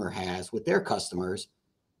customer has with their customers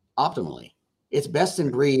optimally. It's best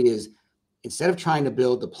in breed is, instead of trying to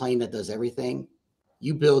build the plane that does everything,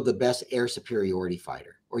 you build the best air superiority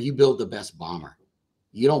fighter, or you build the best bomber.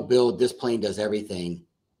 You don't build this plane does everything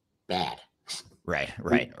bad. Right.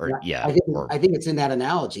 Or yeah. I think it's in that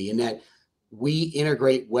analogy, in that we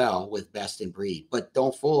integrate well with best in breed, but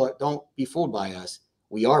don't be fooled by us.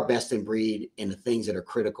 We are best in breed in the things that are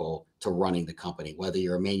critical to running the company, whether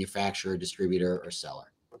you're a manufacturer, distributor, or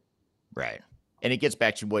seller. Right. And it gets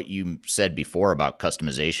back to what you said before about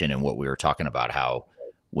customization, and what we were talking about, how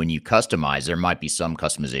when you customize, there might be some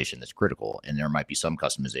customization that's critical, and there might be some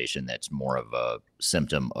customization that's more of a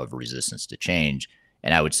symptom of resistance to change.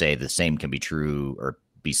 And I would say the same can be true or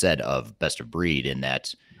be said of best of breed, in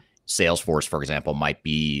that Salesforce, for example, might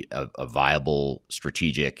be a viable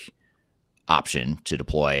strategic option to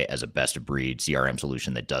deploy as a best of breed CRM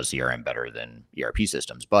solution that does CRM better than ERP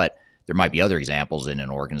systems. But there might be other examples in an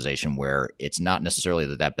organization where it's not necessarily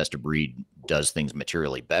that best of breed does things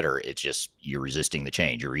materially better. It's just you're resisting the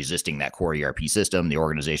change. You're resisting that core ERP system. The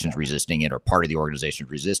organization's resisting it, or part of the organization's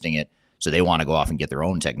resisting it. So they want to go off and get their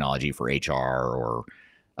own technology for HR or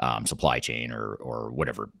supply chain or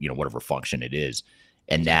whatever function it is.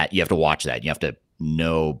 And that you have to watch that. You have to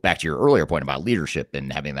know, back to your earlier point about leadership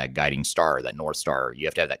and having that guiding star, that North Star, you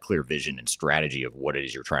have to have that clear vision and strategy of what it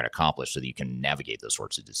is you're trying to accomplish so that you can navigate those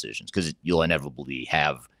sorts of decisions. Because you'll inevitably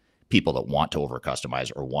have people that want to over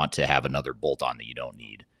customize or want to have another bolt on that you don't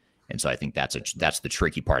need. And so I think that's the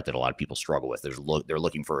tricky part that a lot of people struggle with. They're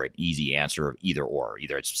looking for an easy answer of either or.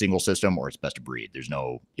 Either it's single system or it's best of breed. There's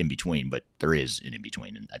no in between, but there is an in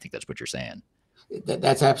between. And I think that's what you're saying.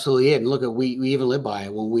 That's absolutely it. And look, we even live by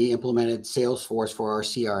it. When we implemented Salesforce for our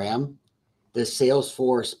CRM, does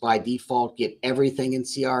Salesforce by default get everything in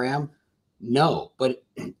CRM? No, but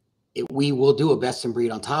we will do a best in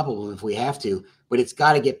breed on top of them if we have to, but it's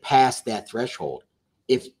got to get past that threshold.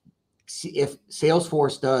 If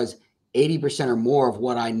Salesforce does 80% or more of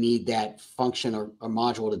what I need that function or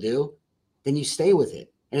module to do, then you stay with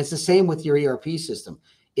it. And it's the same with your ERP system.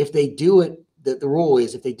 If they do it, the rule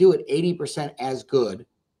is if they do it 80% as good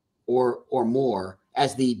or more,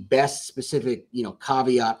 as the best specific,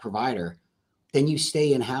 caveat provider, then you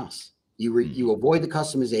stay in-house. You avoid the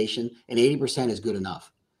customization, and 80% is good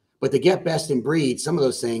enough. But to get best in breed, some of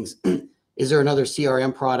those things, is there another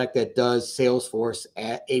CRM product that does Salesforce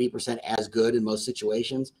at 80% as good in most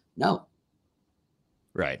situations? No.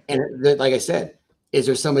 Right. And like I said, is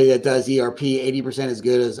there somebody that does ERP 80% as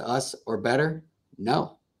good as us or better?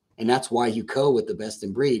 No. And that's why you go with the best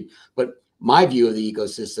in breed. But my view of the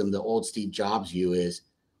ecosystem, the old Steve Jobs view, is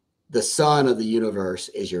the sun of the universe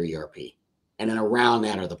is your ERP. And then around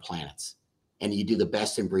that are the planets. And you do the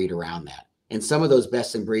best in breed around that. And some of those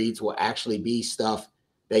best in breeds will actually be stuff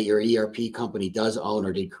that your ERP company does own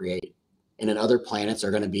or did create. And then other planets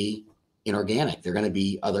are going to be inorganic. They're going to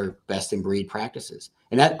be other best in breed practices.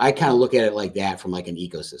 And that, I kind of look at it like that, from like an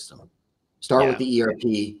ecosystem. Start with the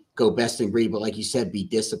ERP, go best in breed, but like you said, be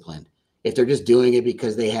disciplined. If they're just doing it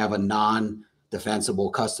because they have a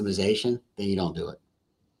non-defensible customization, then you don't do it.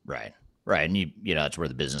 Right. Right. And that's where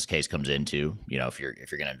the business case comes into, if you're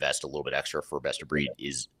going to invest a little bit extra for best of breed,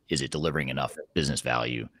 is it delivering enough business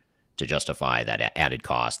value to justify that added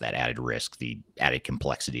cost, that added risk, the added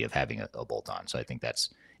complexity of having a bolt-on? So I think I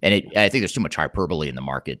think there's too much hyperbole in the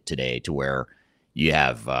market today to where you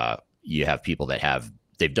have people that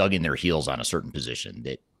they've dug in their heels on a certain position,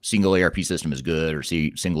 that single ERP system is good or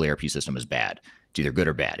single ERP system is bad. It's either good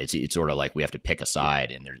or bad. It's sort of like we have to pick a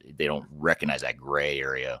side, and they don't recognize that gray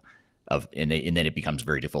area and then it becomes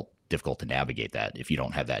very difficult to navigate that if you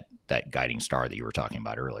don't have that guiding star that you were talking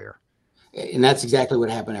about earlier. And that's exactly what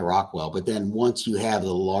happened at Rockwell. But then once you have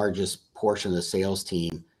the largest portion of the sales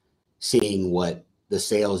team seeing what the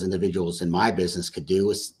sales individuals in my business could do,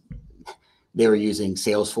 was they were using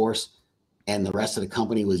Salesforce, and the rest of the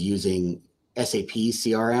company was using SAP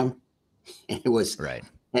CRM. And it was right.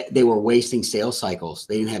 They were wasting sales cycles.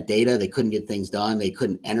 They didn't have data. They couldn't get things done. They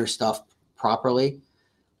couldn't enter stuff properly.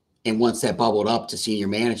 And once that bubbled up to senior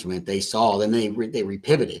management, they saw, then they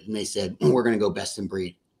repivoted and they said, we're going to go best in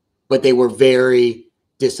breed. But they were very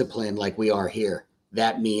disciplined, like we are here.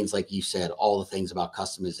 That means, like you said, all the things about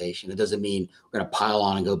customization. It doesn't mean we're going to pile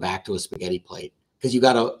on and go back to a spaghetti plate, because you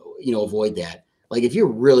got to, avoid that. Like if you're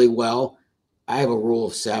really I have a rule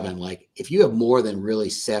of 7. Like if you have more than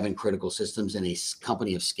really 7 critical systems in a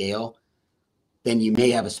company of scale, then you may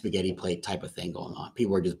have a spaghetti plate type of thing going on.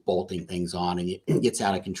 People are just bolting things on, and it gets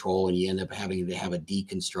out of control, and you end up having to have a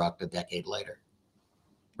deconstruct a decade later.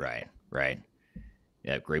 Right.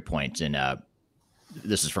 Yeah, great point. And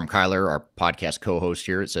this is from Kyler, our podcast co-host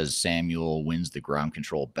here. It says Samuel wins the Ground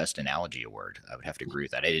Control Best Analogy Award. I would have to agree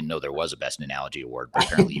with that. I didn't know there was a Best Analogy Award, but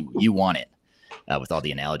apparently you won it with all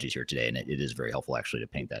the analogies here today. And it is very helpful, actually, to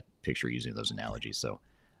paint that picture using those analogies.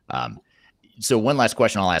 So one last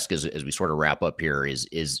question I'll ask as we sort of wrap up here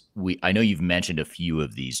is I know you've mentioned a few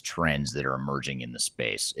of these trends that are emerging in the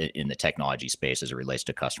space, in the technology space, as it relates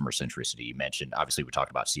to customer centricity. You mentioned, obviously, we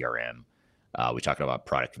talked about CRM. We talked about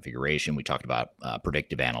product configuration. We talked about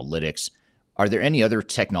predictive analytics. Are there any other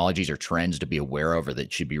technologies or trends to be aware of, or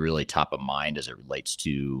that should be really top of mind as it relates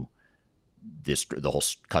to the whole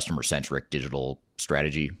customer-centric digital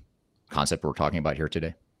strategy concept we're talking about here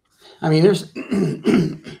today? I mean,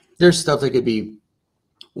 there's stuff that could be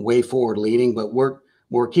way forward leading, but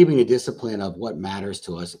we're keeping the discipline of what matters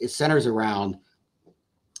to us. It centers around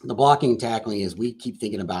the blocking and tackling. Is we keep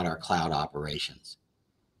thinking about our cloud operations.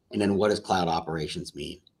 And then what does cloud operations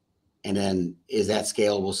mean? And then is that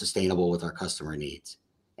scalable, sustainable with our customer needs?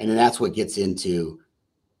 And then that's what gets into,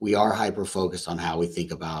 we are hyper-focused on how we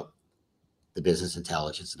think about the business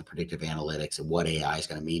intelligence and the predictive analytics and what AI is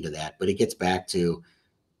going to mean to that. But it gets back to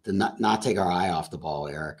not take our eye off the ball,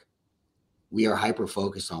 Eric. We are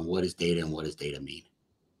hyper-focused on what is data and what does data mean.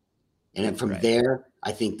 And then from there,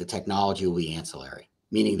 I think the technology will be ancillary,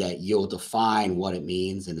 meaning that you'll define what it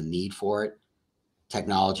means and the need for it.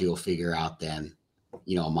 Technology will figure out then,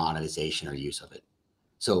 a monetization or use of it.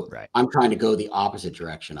 So I'm trying to go the opposite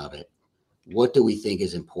direction of it. What do we think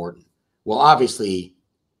is important? Well, obviously,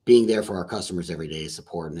 being there for our customers every day is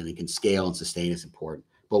important, and it can scale and sustain is important.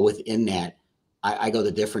 But within that, I go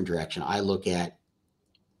the different direction. I look at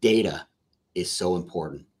data is so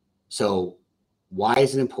important. So why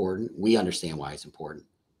is it important? We understand why it's important.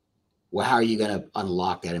 Well, how are you going to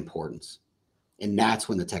unlock that importance? And that's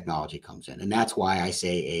when the technology comes in. And that's why I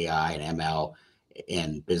say AI and ML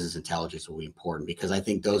and business intelligence will be important, because I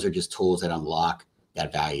think those are just tools that unlock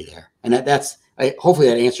that value there. And hopefully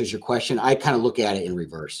that answers your question. I kind of look at it in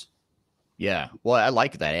reverse. Yeah. Well, I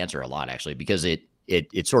like that answer a lot, actually, because it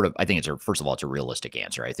sort of, I think first of all, it's a realistic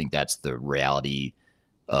answer. I think that's the reality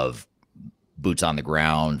of boots on the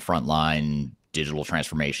ground, frontline digital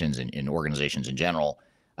transformations in organizations in general.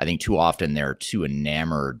 I think too often they're too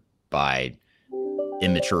enamored by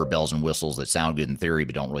immature bells and whistles that sound good in theory,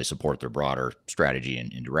 but don't really support their broader strategy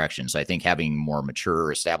and direction. So I think having more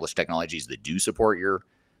mature, established technologies that do support your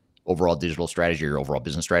overall digital strategy, your overall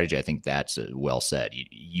business strategy, I think that's well said.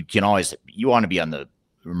 You can always, you want to be on the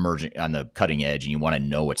emerging, on the cutting edge, and you want to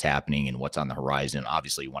know what's happening and what's on the horizon.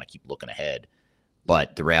 Obviously, you want to keep looking ahead,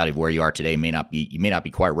 but the reality of where you are today you may not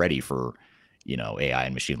be quite ready for, AI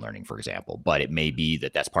and machine learning, for example. But it may be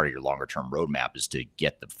that that's part of your longer term roadmap, is to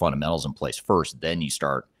get the fundamentals in place first. Then you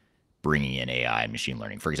start bringing in AI and machine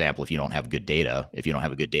learning. For example, if you don't have good data, if you don't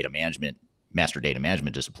have a good master data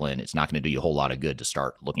management discipline, it's not going to do you a whole lot of good to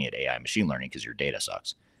start looking at AI and machine learning, because your data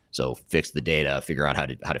sucks. So fix the data, figure out how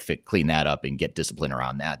to clean that up and get discipline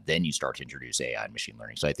around that. Then you start to introduce AI and machine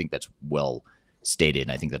learning. So I think that's well stated.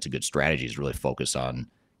 And I think that's a good strategy, is really focus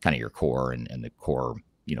on kind of your core and the core,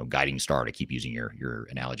 guiding star, to keep using your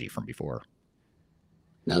analogy from before.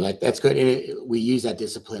 No, that's good. And we use that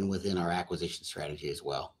discipline within our acquisition strategy as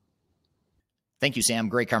well. Thank you, Sam.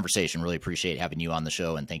 Great conversation. Really appreciate having you on the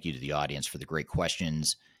show. And thank you to the audience for the great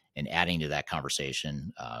questions and adding to that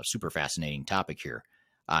conversation. Super fascinating topic here.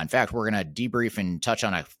 In fact, we're going to debrief and touch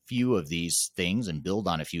on a few of these things and build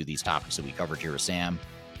on a few of these topics that we covered here with Sam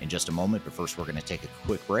in just a moment. But first, we're going to take a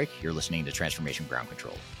quick break. You're listening to Transformation Ground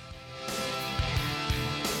Control.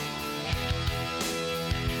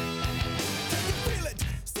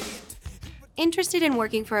 Interested in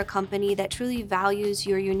working for a company that truly values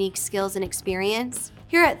your unique skills and experience?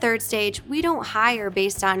 Here at Third Stage, we don't hire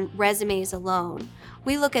based on resumes alone.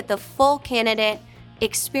 We look at the full candidate,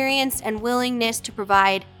 experience, and willingness to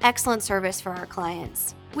provide excellent service for our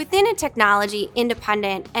clients. Within a technology,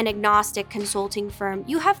 independent, and agnostic consulting firm,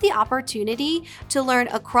 you have the opportunity to learn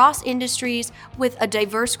across industries with a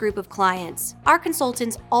diverse group of clients. Our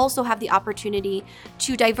consultants also have the opportunity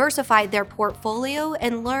to diversify their portfolio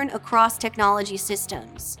and learn across technology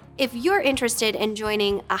systems. If you're interested in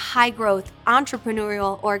joining a high-growth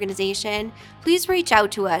entrepreneurial organization, please reach out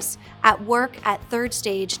to us at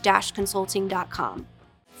work@thirdstage-consulting.com.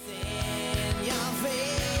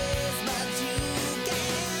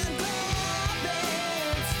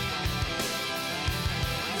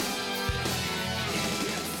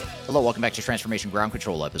 Hello, welcome back to Transformation Ground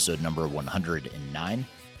Control, episode number 109.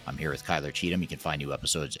 I'm here with Kyler Cheatham. You can find new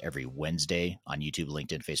episodes every Wednesday on YouTube,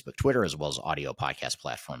 LinkedIn, Facebook, Twitter, as well as audio podcast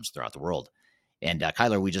platforms throughout the world. And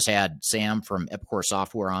Kyler, we just had Sam from Epicor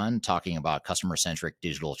Software on talking about customer-centric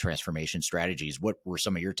digital transformation strategies. What were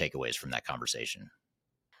some of your takeaways from that conversation?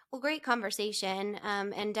 Well, great conversation,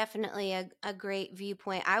 and definitely a great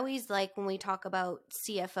viewpoint. I always like when we talk about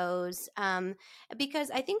CFOs,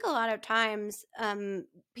 because I think a lot of times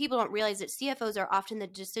people don't realize that CFOs are often the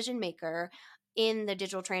decision maker in the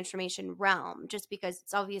digital transformation realm, just because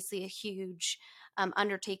it's obviously a huge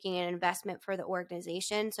undertaking and investment for the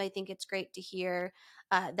organization. So I think it's great to hear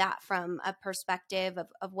that from a perspective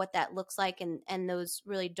of what that looks like, and those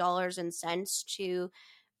really dollars and cents to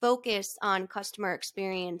focus on customer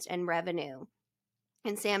experience and revenue.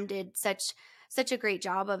 And Sam did such a great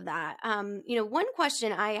job of that. One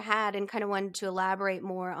question I had and kind of wanted to elaborate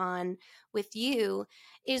more on with you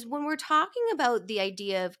is when we're talking about the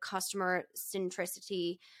idea of customer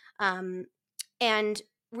centricity, and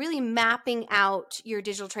really mapping out your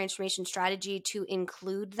digital transformation strategy to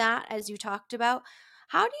include that, as you talked about,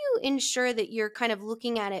 how do you ensure that you're kind of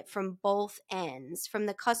looking at it from both ends, from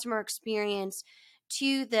the customer experience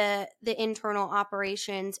to the internal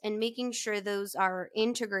operations, and making sure those are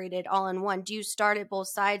integrated all in one? Do you start at both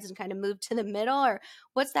sides and kind of move to the middle, or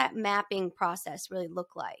what's that mapping process really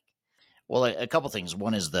look like? Well, a couple things.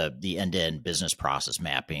 One is the end-to-end business process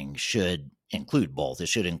mapping should include both. It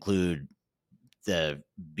should include the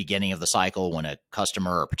beginning of the cycle, when a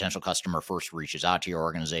customer or potential customer first reaches out to your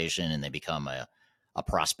organization and they become a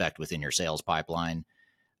prospect within your sales pipeline.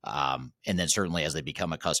 And then certainly as they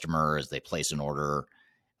become a customer, as they place an order,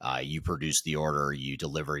 you produce the order, you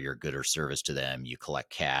deliver your good or service to them, you collect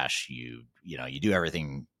cash, you do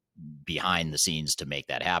everything behind the scenes to make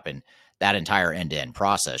that happen. That entire end-to-end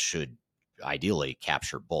process should ideally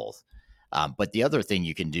capture both. But the other thing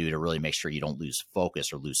you can do to really make sure you don't lose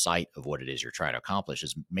focus or lose sight of what it is you're trying to accomplish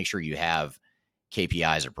is make sure you have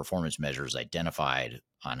KPIs or performance measures identified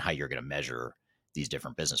on how you're going to measure these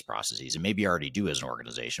different business processes. And maybe you already do as an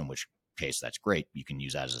organization, in which case that's great. You can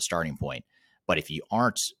use that as a starting point. But if you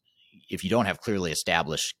don't have clearly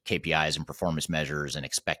established KPIs and performance measures and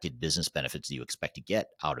expected business benefits that you expect to get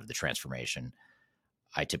out of the transformation,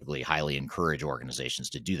 I typically highly encourage organizations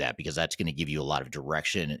to do that, because that's going to give you a lot of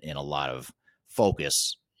direction and a lot of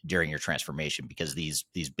focus during your transformation, because these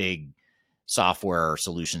big software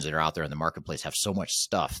solutions that are out there in the marketplace have so much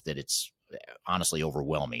stuff that it's honestly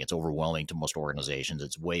overwhelming. It's overwhelming to most organizations.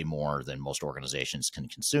 It's way more than most organizations can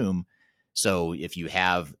consume. So if you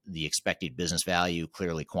have the expected business value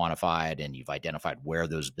clearly quantified and you've identified where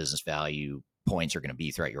those business value points are going to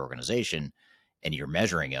be throughout your organization and you're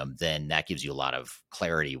measuring them, then that gives you a lot of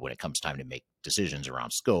clarity when it comes time to make decisions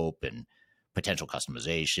around scope and potential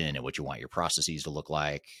customization and what you want your processes to look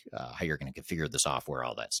like, how you're going to configure the software,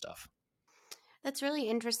 all that stuff. That's really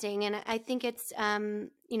interesting. And I think it's,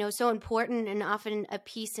 so important and often a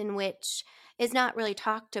piece in which is not really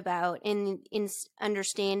talked about in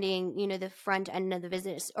understanding, the front end of the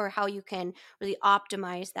business or how you can really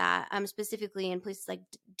optimize that, specifically in places like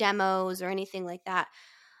demos or anything like that.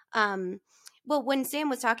 Well, when Sam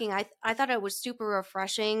was talking, I thought it was super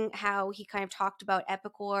refreshing how he kind of talked about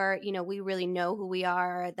Epicor. We really know who we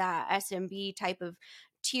are, that SMB type of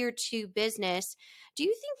tier 2 business. Do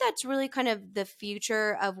you think that's really kind of the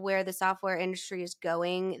future of where the software industry is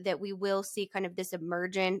going, that we will see kind of this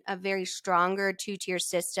emergent of very stronger 2-tier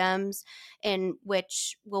systems in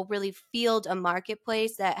which will really field a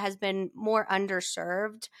marketplace that has been more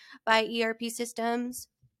underserved by ERP systems?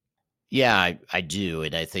 Yeah, I do.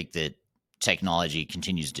 And I think that technology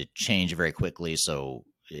continues to change very quickly. So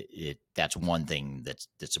that's one thing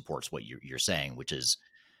that supports what you're saying, which is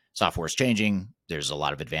software is changing. There's a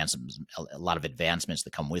lot of advancements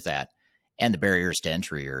that come with that. And the barriers to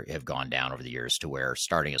entry have gone down over the years to where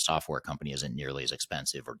starting a software company isn't nearly as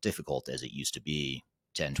expensive or difficult as it used to be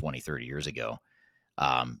 10, 20, 30 years ago.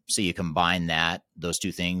 So you combine those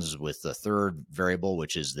two things with the third variable,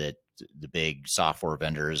 which is that the big software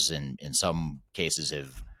vendors in some cases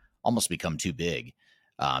have almost become too big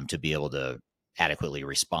to be able to adequately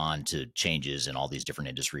respond to changes in all these different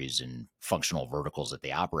industries and functional verticals that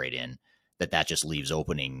they operate in, that just leaves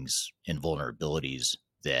openings and vulnerabilities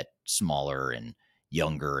that smaller and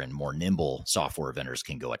younger and more nimble software vendors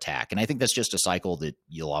can go attack. And I think that's just a cycle that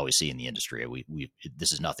you'll always see in the industry.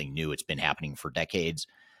 This is nothing new. It's been happening for decades,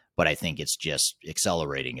 but I think it's just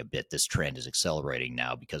accelerating a bit. This trend is accelerating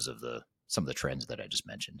now because of some of the trends that I just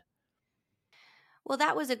mentioned. Well,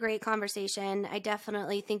 that was a great conversation. I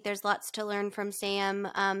definitely think there's lots to learn from Sam,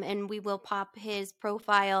 and we will pop his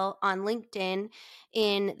profile on LinkedIn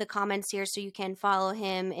in the comments here so you can follow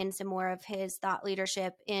him in some more of his thought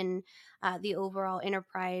leadership in the overall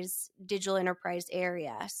digital enterprise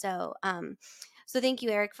area. So thank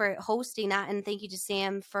you, Eric, for hosting that, and thank you to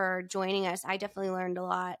Sam for joining us. I definitely learned a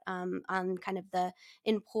lot on kind of the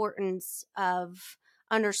importance of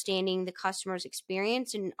understanding the customer's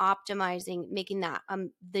experience and optimizing, making that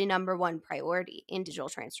the number one priority in digital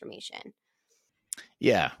transformation.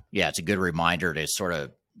 Yeah. It's a good reminder to sort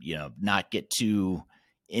of, not get too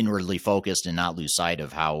inwardly focused and not lose sight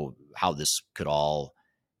of how this could all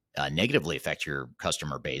negatively affect your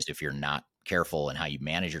customer base if you're not careful in how you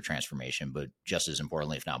manage your transformation. But just as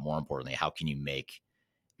importantly, if not more importantly, how can you make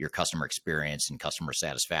your customer experience and customer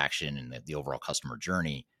satisfaction and the overall customer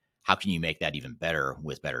journey, how can you make that even better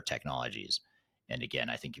with better technologies? And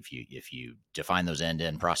again, I think if you define those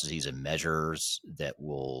end-to-end processes and measures, that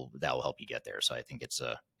will help you get there. So I think it's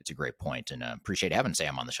a great point, and appreciate having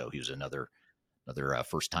Sam on the show. He was another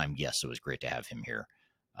first-time guest, so it was great to have him here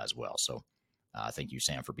as well. So thank you,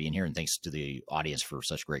 Sam, for being here, and thanks to the audience for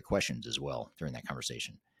such great questions as well during that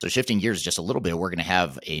conversation. So shifting gears just a little bit, we're going to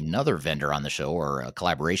have another vendor on the show, or a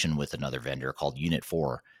collaboration with another vendor called Unit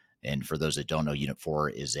 4. And for those that don't know, Unit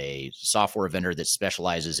 4 is a software vendor that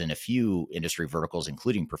specializes in a few industry verticals,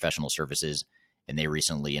 including professional services. And they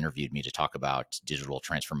recently interviewed me to talk about digital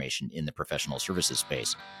transformation in the professional services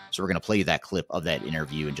space. So we're going to play you that clip of that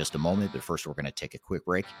interview in just a moment. But first, we're going to take a quick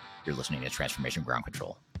break. You're listening to Transformation Ground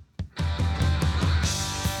Control.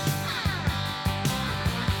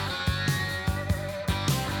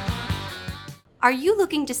 Are you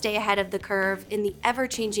looking to stay ahead of the curve in the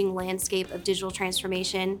ever-changing landscape of digital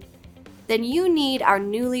transformation? Then you need our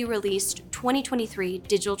newly released 2023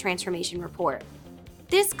 Digital Transformation Report.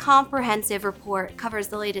 This comprehensive report covers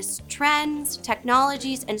the latest trends,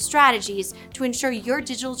 technologies, and strategies to ensure your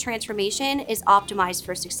digital transformation is optimized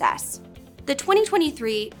for success. The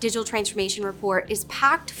 2023 Digital Transformation Report is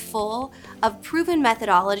packed full of proven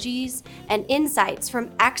methodologies and insights from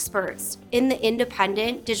experts in the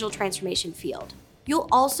independent digital transformation field. You'll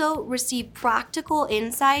also receive practical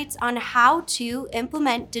insights on how to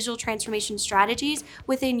implement digital transformation strategies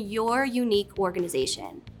within your unique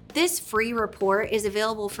organization. This free report is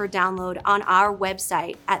available for download on our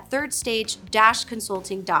website at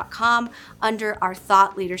thirdstage-consulting.com under our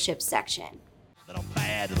Thought Leadership section. Little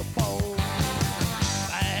bad to the bone,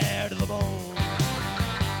 bad to the bone,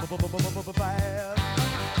 bad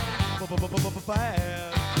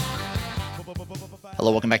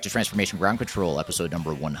Hello, welcome back to Transformation Ground Control, episode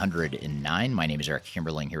number 109. My name is Eric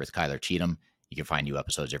Kimberling here with Kyler Cheatham. You can find new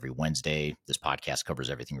episodes every Wednesday. This podcast covers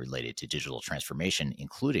everything related to digital transformation,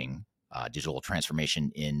 including digital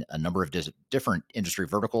transformation in a number of different industry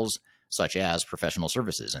verticals, such as professional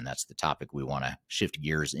services. And that's the topic we want to shift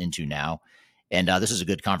gears into now. And this is a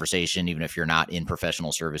good conversation, even if you're not in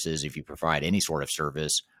professional services, if you provide any sort of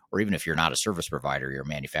service, or even if you're not a service provider, you're a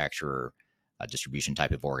manufacturer, a distribution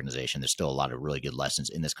type of organization. There's still a lot of really good lessons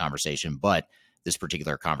in this conversation. But this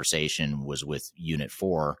particular conversation was with Unit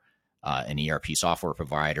 4, an ERP software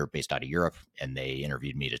provider based out of Europe, and they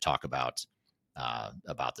interviewed me to talk about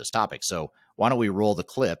this topic. So why don't we roll the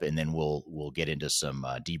clip, and then we'll get into some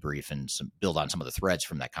debrief and build on some of the threads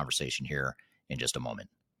from that conversation here in just a moment.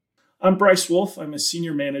 I'm Bryce Wolf. I'm a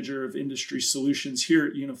Senior Manager of Industry Solutions here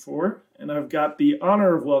at Unit 4, and I've got the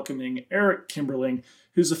honor of welcoming Eric Kimberling,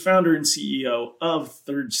 who's the founder and CEO of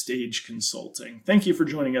Third Stage Consulting. Thank you for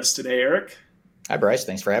joining us today, Eric. Hi, Bryce.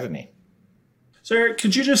 Thanks for having me. So, Eric,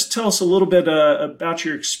 could you just tell us a little bit about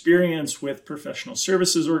your experience with professional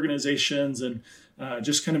services organizations and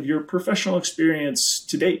just kind of your professional experience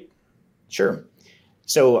to date? Sure.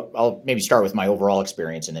 So I'll maybe start with my overall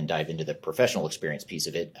experience and then dive into the professional experience piece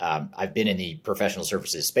of it. I've been in the professional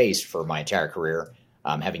services space for my entire career,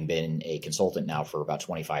 having been a consultant now for about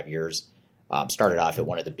 25 years. Started off at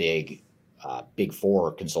one of the big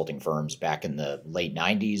four consulting firms back in the late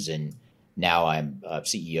 90s, and now I'm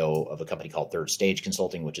CEO of a company called Third Stage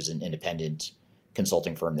Consulting, which is an independent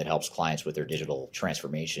consulting firm that helps clients with their digital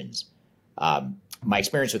transformations. My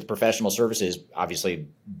experience with professional services, obviously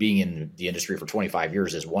being in the industry for 25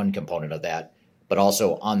 years is one component of that, but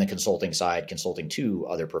also on the consulting side, consulting to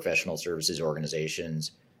other professional services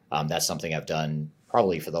organizations. That's something I've done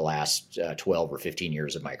probably for the last 12 or 15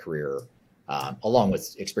 years of my career, along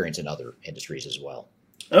with experience in other industries as well.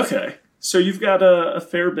 Okay. So you've got a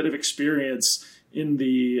fair bit of experience in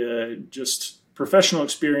the just professional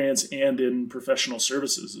experience and in professional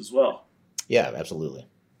services as well. Yeah, absolutely.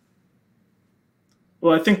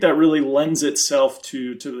 Well, I think that really lends itself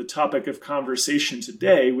to the topic of conversation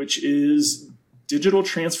today, which is digital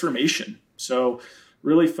transformation. So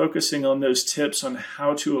really focusing on those tips on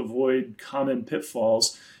how to avoid common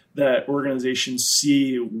pitfalls that organizations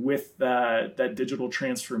see with that digital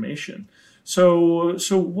transformation. So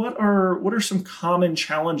what are some common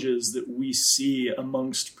challenges that we see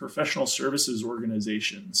amongst professional services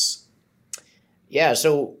organizations? Yeah,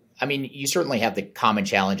 so I mean, you certainly have the common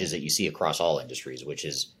challenges that you see across all industries, which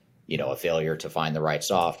is, a failure to find the right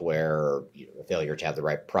software, a failure to have the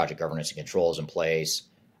right project governance and controls in place,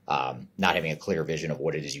 not having a clear vision of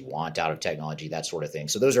what it is you want out of technology, that sort of thing.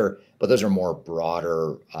 So those are more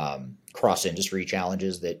broader cross-industry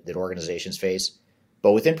challenges that organizations face.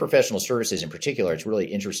 But within professional services in particular, it's really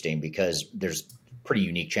interesting because there's pretty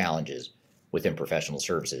unique challenges within professional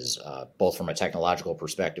services, both from a technological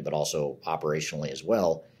perspective, but also operationally as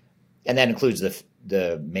well. And that includes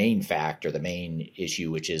the main factor, the main issue,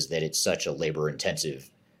 which is that it's such a labor-intensive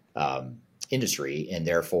industry, and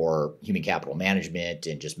therefore human capital management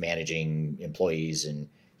and just managing employees and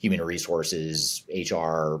human resources,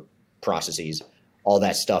 HR processes, all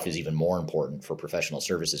that stuff is even more important for professional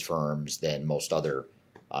services firms than most other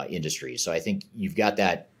industries. So I think you've got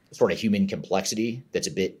that sort of human complexity that's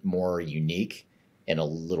a bit more unique and a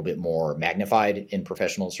little bit more magnified in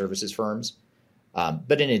professional services firms.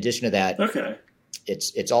 But in addition to that, okay,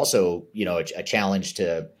 it's also, a challenge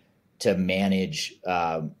to manage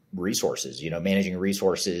resources. Managing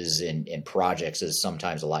resources in projects is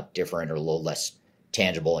sometimes a lot different or a little less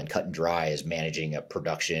tangible and cut and dry as managing a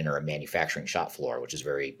production or a manufacturing shop floor, which is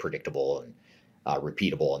very predictable and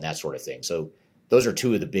repeatable and that sort of thing. So those are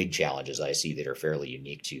two of the big challenges I see that are fairly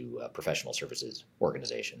unique to professional services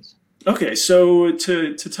organizations. Okay, so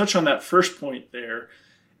to touch on that first point there,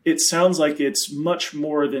 it sounds like it's much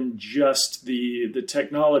more than just the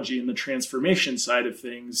technology and the transformation side of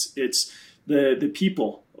things. It's the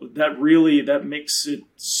people that makes it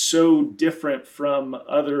so different from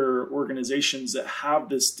other organizations that have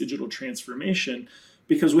this digital transformation,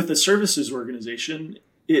 because with a services organization,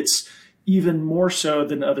 it's even more so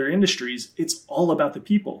than other industries. It's all about the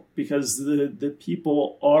people, because the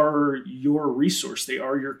people are your resource. They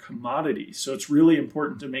are your commodity. So it's really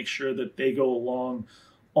important to make sure that they go along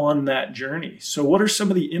on that journey. So what are some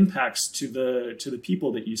of the impacts to the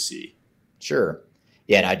people that you see? Sure.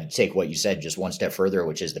 Yeah, and I'd take what you said just one step further,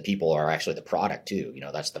 which is the people are actually the product too.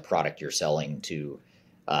 That's the product you're selling to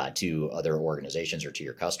other organizations or to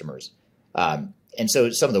your customers. And so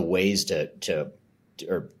some of the ways to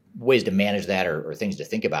or ways to manage that or things to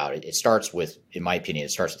think about, it starts with, in my opinion, it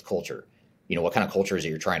starts with culture. What kind of culture is it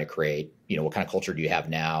you're trying to create? What kind of culture do you have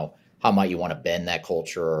now? How might you want to bend that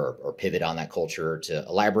culture or pivot on that culture to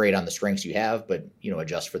elaborate on the strengths you have, but,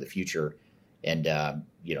 adjust for the future and,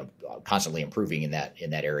 constantly improving in that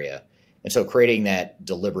area. And so creating that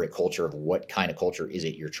deliberate culture of what kind of culture is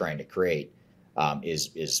it you're trying to create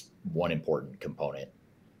is one important component.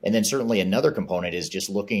 And then certainly another component is just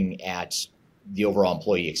looking at the overall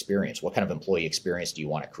employee experience. What kind of employee experience do you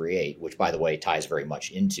want to create? Which, by the way, ties very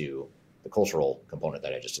much into the cultural component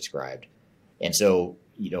that I just described. And so,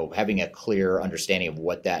 having a clear understanding of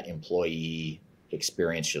what that employee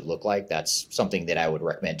experience should look like, that's something that I would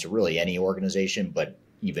recommend to really any organization, but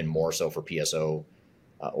even more so for PSO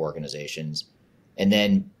organizations. And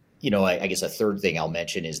then, I guess a third thing I'll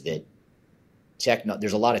mention is that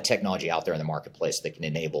there's a lot of technology out there in the marketplace that can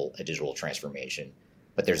enable a digital transformation,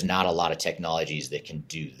 but there's not a lot of technologies that can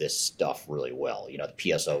do this stuff really well. The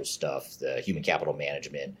PSO stuff, the human capital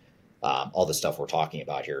management, all the stuff we're talking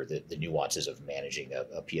about here, the nuances of managing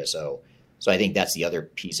a PSO. So I think that's the other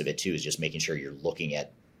piece of it too, is just making sure you're looking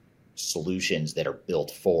at solutions that are built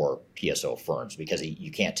for PSO firms, because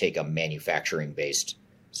you can't take a manufacturing-based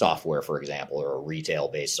software, for example, or a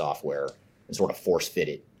retail-based software and sort of force fit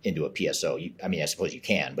it into a PSO. I suppose you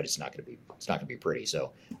can, but it's not going to be pretty.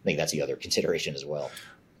 So I think that's the other consideration as well.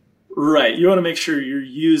 Right. You want to make sure you're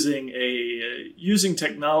using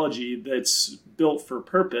technology that's built for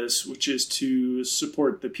purpose, which is to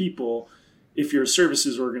support the people. If you're a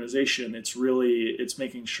services organization, it's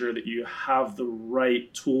making sure that you have the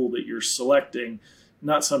right tool that you're selecting,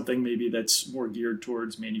 not something maybe that's more geared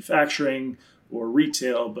towards manufacturing or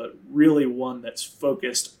retail, but really one that's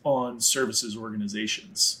focused on services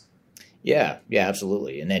organizations. Yeah,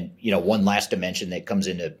 absolutely. And then, one last dimension that comes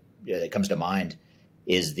to mind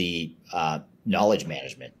is the knowledge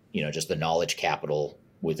management, just the knowledge capital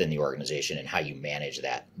within the organization and how you manage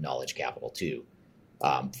that knowledge capital too.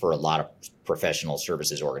 For a lot of professional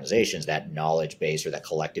services organizations, that knowledge base or that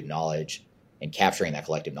collective knowledge and capturing that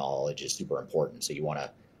collective knowledge is super important. So you want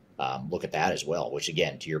to look at that as well, which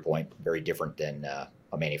again, to your point, very different than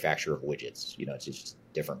a manufacturer of widgets. It's just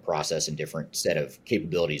different process and different set of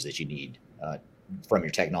capabilities that you need from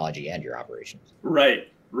your technology and your operations. Right.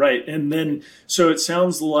 And then, so it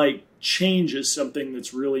sounds like change is something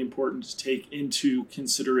that's really important to take into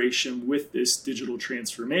consideration with this digital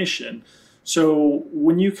transformation. So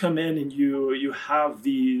when you come in and you have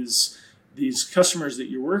these customers that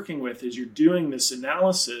you're working with, as you're doing this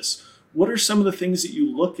analysis, what are some of the things that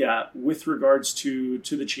you look at with regards to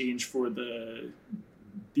the change for the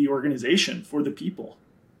organization, for the people?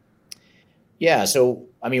 Yeah. So,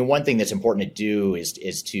 one thing that's important to do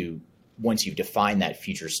is to, once you've defined that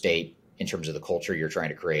future state in terms of the culture you're trying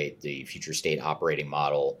to create, the future state operating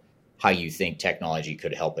model, how you think technology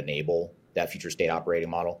could help enable that future state operating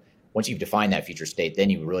model. Once you've defined that future state, then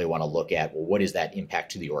you really want to look at, well, what is that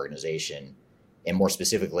impact to the organization? And more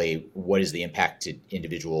specifically, what is the impact to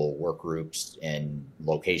individual work groups and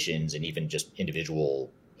locations and even just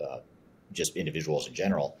individuals in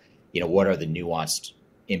general? What are the nuanced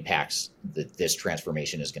impacts that this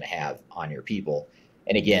transformation is going to have on your people?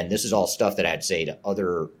 And again, this is all stuff that I'd say to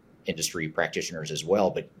other industry practitioners as well,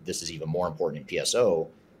 but this is even more important in PSO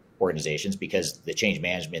organizations because the change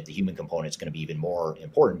management, the human component is going to be even more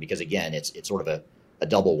important because again, it's sort of a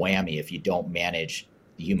double whammy. If you don't manage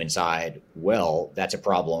the human side well, that's a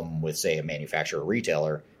problem with, say, a manufacturer or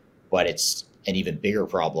retailer, but it's an even bigger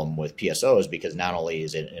problem with PSOs because not only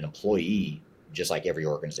is it an employee, just like every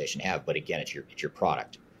organization have, but again, it's your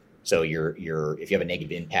product. So if you have a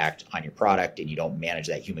negative impact on your product and you don't manage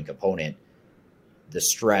that human component, the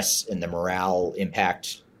stress and the morale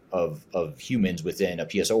impact of humans within a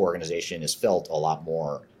PSO organization is felt a lot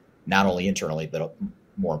more, not only internally, but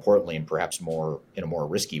more importantly, and perhaps more in a more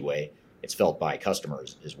risky way, it's felt by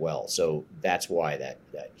customers as well. So that's why that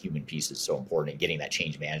human piece is so important and getting that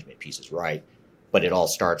change management piece is right. But it all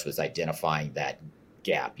starts with identifying that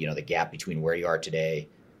gap, the gap between where you are today,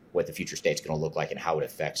 what the future state's going to look like, and how it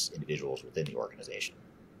affects individuals within the organization.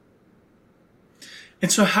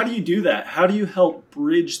 And so how do you do that? How do you help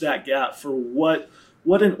bridge that gap for what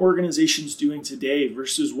an organization's doing today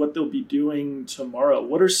versus what they'll be doing tomorrow?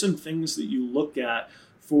 What are some things that you look at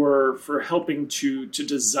for helping to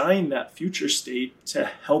design that future state to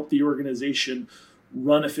help the organization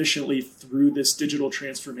run efficiently through this digital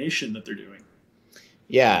transformation that they're doing?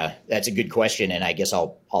 Yeah, that's a good question. And I guess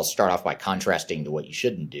I'll start off by contrasting to what you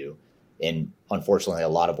shouldn't do. And unfortunately, a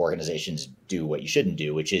lot of organizations do what you shouldn't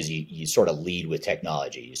do, which is you sort of lead with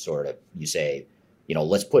technology. You say,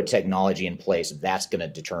 let's put technology in place. That's going to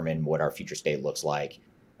determine what our future state looks like.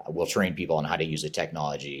 We'll train people on how to use the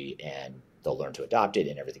technology, and they'll learn to adopt it,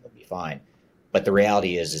 and everything will be fine. But the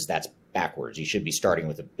reality is that's backwards. You should be starting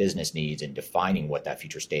with the business needs and defining what that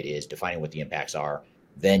future state is, defining what the impacts are.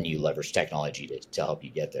 Then you leverage technology to help you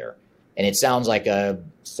get there. And it sounds like a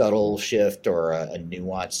subtle shift or a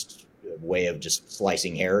nuanced way of just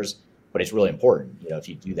slicing hairs, but it's really important. If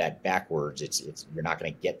you do that backwards, you're not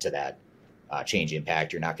going to get to that change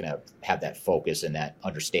impact. You're not going to have that focus and that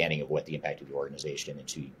understanding of what the impact of the organization and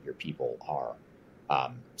to your people are.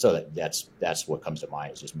 So that's what comes to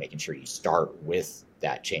mind, is just making sure you start with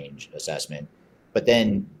that change assessment, but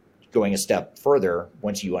then going a step further,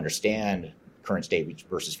 once you understand current state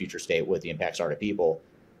versus future state, what the impacts are to people,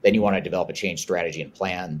 then you want to develop a change strategy and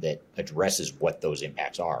plan that addresses what those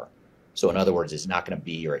impacts are. So in other words, it's not going to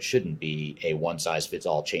be, or it shouldn't be, a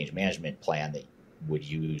one-size-fits-all change management plan that would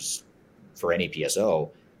use for any PSO.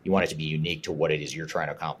 You want it to be unique to what it is you're trying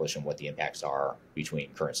to accomplish and what the impacts are between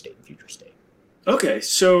current state and future state. Okay,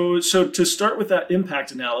 so to start with that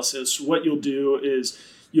impact analysis, what you'll do is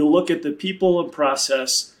you'll look at the people and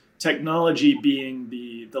process, technology being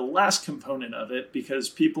the last component of it, because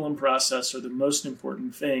people and process are the most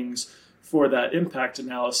important things for that impact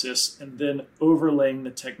analysis, and then overlaying the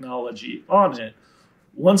technology on it.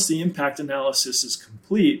 Once the impact analysis is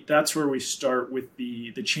complete, that's where we start with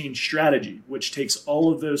the change strategy, which takes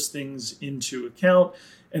all of those things into account.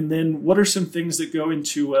 And then what are some things that go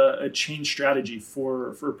into a change strategy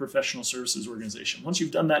for a professional services organization? Once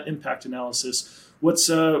you've done that impact analysis, what's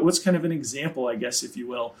kind of an example, I guess, if you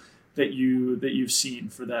will, that you've seen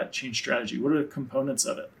for that change strategy? What are the components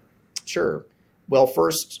of it? Sure. Well,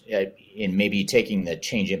 first, in maybe taking the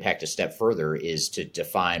change impact a step further, is to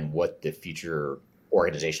define what the future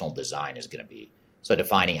organizational design is going to be. So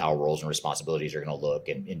defining how roles and responsibilities are going to look,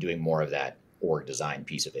 and doing more of that org design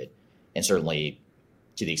piece of it. And certainly,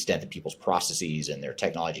 to the extent that people's processes and their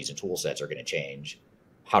technologies and tool sets are going to change,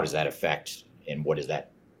 how does that affect, and what does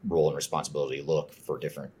that role and responsibility look for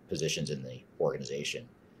different positions in the organization?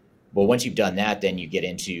 But once you've done that, then you get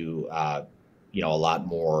into a lot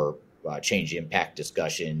more change impact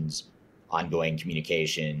discussions, ongoing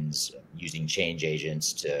communications, using change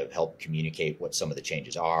agents to help communicate what some of the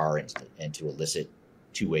changes are, and to elicit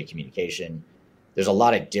two-way communication. There's a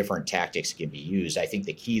lot of different tactics that can be used. I think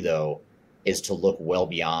the key, though, is to look well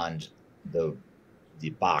beyond the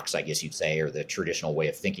box, I guess you'd say, or the traditional way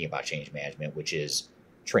of thinking about change management, which is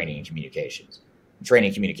training and communications. Training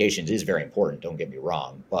and communications is very important, don't get me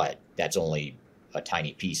wrong, but that's only a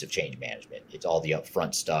tiny piece of change management. It's all the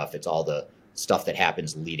upfront stuff. It's all the stuff that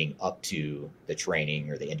happens leading up to the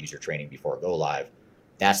training or the end user training before go live.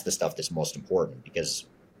 That's the stuff that's most important, because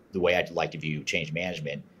the way I'd like to view change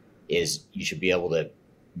management is you should be able to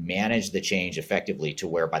manage the change effectively to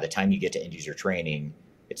where by the time you get to end user training,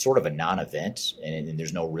 it's sort of a non-event and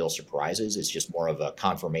there's no real surprises. It's just more of a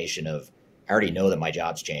confirmation of, I already know that my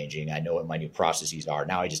job's changing. I know what my new processes are.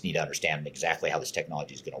 Now I just need to understand exactly how this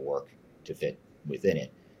technology is going to work to fit within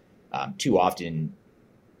it. Too often,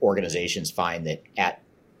 organizations find that at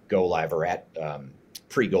go live or at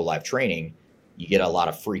pre-go live training, you get a lot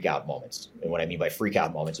of freak out moments. And what I mean by freak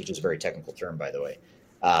out moments, which is a very technical term, by the way,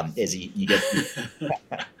 is you get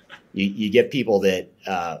you get people that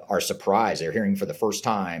are surprised. They're hearing for the first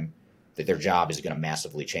time that their job is going to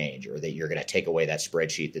massively change, or that you're going to take away that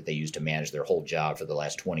spreadsheet that they used to manage their whole job for the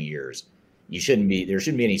last 20 years. There shouldn't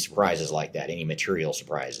be any surprises like that, any material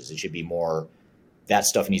surprises. It should be more that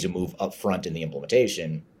stuff needs to move up front in the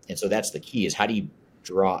implementation. And so that's the key, is how do you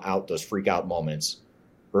draw out those freak out moments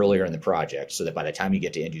earlier in the project so that by the time you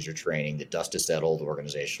get to end user training, the dust is settled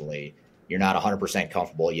organizationally. You're not 100%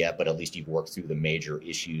 comfortable yet, but at least you've worked through the major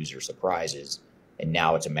issues or surprises. And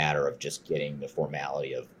now it's a matter of just getting the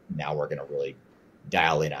formality of, now we're going to really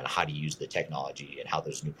dial in on how to use the technology and how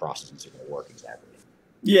those new processes are going to work exactly.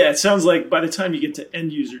 Yeah, it sounds like by the time you get to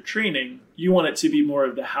end user training, you want it to be more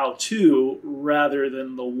of the how-to rather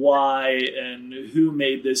than the why and who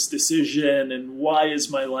made this decision and why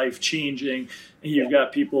is my life changing. And you've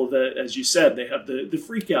got people that, as you said, they have the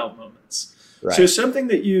freak out moments. Right. So something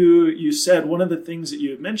that you said, one of the things that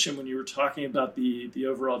you had mentioned when you were talking about the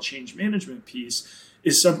overall change management piece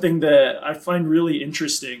is something that I find really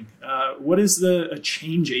interesting. What is a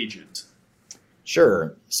change agent?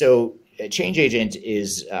 Sure. So a change agent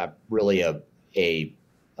is really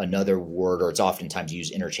another word, or it's oftentimes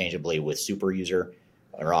used interchangeably with super user,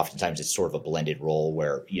 or oftentimes it's sort of a blended role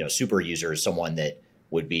where, super user is someone that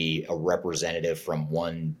would be a representative from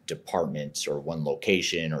one department or one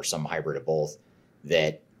location or some hybrid of both,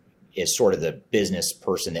 that is sort of the business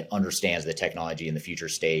person that understands the technology in the future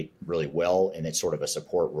state really well. And it's sort of a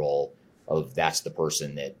support role of, that's the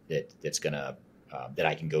person that's going to that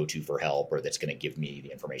I can go to for help, or that's going to give me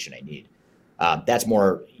the information I need. That's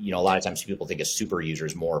more, a lot of times people think a super user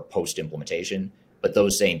is more post-implementation, but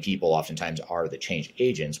those same people oftentimes are the change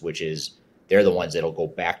agents, which is they're the ones that'll go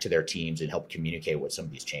back to their teams and help communicate what some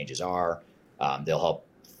of these changes are. They'll help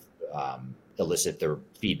elicit their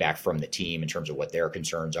feedback from the team in terms of what their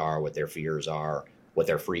concerns are, what their fears are, what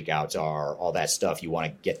their freakouts are, all that stuff. You want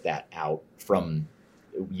to get that out from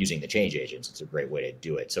using the change agents. It's a great way to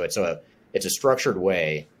do it. So it's a structured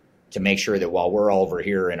way to make sure that while we're all over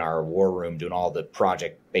here in our war room doing all the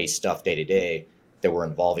project-based stuff day to day, that we're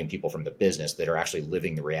involving people from the business that are actually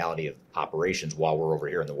living the reality of operations while we're over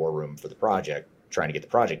here in the war room for the project, trying to get the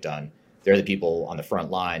project done. They're the people on the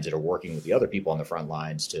front lines that are working with the other people on the front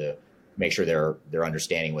lines to make sure they're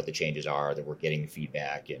understanding what the changes are, that we're getting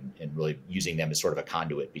feedback, and really using them as sort of a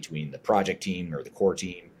conduit between the project team or the core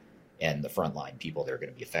team and the frontline people that are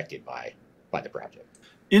going to be affected by the project.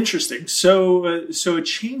 Interesting. So a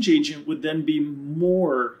change agent would then be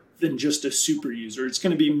more than just a super user. It's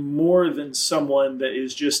going to be more than someone that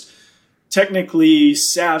is just technically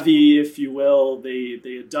savvy, if you will. They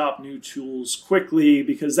adopt new tools quickly,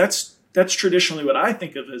 because that's traditionally what I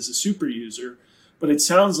think of as a super user. But it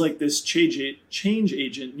sounds like this change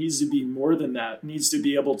agent needs to be more than that. Needs to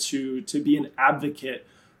be able to be an advocate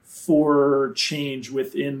for change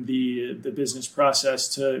within the business process,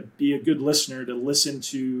 to be a good listener, to listen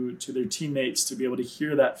to their teammates, to be able to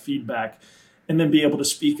hear that feedback, and then be able to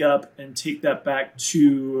speak up and take that back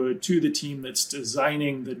to the team that's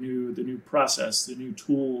designing the new process, the new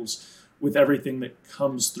tools, with everything that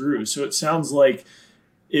comes through. So it sounds like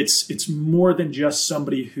it's more than just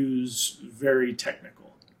somebody who's very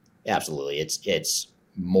technical. Absolutely. It's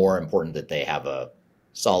more important that they have a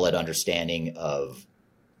solid understanding of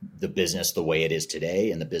the business the way it is today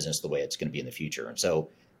and the business the way it's going to be in the future. And so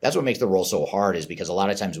that's what makes the role so hard, is because a lot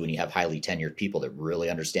of times when you have highly tenured people that really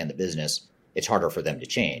understand the business, it's harder for them to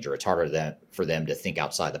change, or it's harder for them to think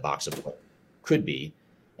outside the box of what could be.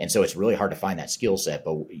 And so it's really hard to find that skill set,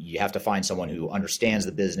 but you have to find someone who understands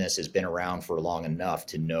the business, has been around for long enough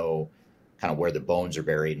to know kind of where the bones are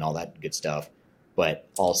buried and all that good stuff, but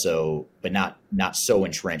not so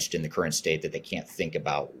entrenched in the current state that they can't think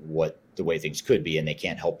about what the way things could be, and they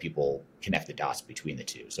can't help people connect the dots between the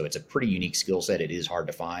two. So it's a pretty unique skill set. It is hard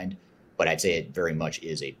to find, but I'd say it very much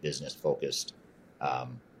is a business focused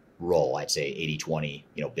role. I'd say 80-20,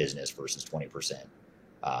 business versus 20%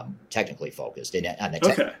 technically focused. And on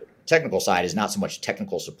the technical side is not so much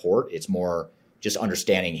technical support. It's more just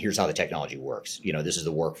understanding, here's how the technology works. This is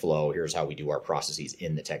the workflow. Here's how we do our processes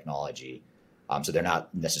in the technology. So they're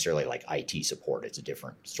not necessarily like IT support. It's a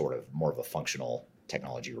different sort of more of a functional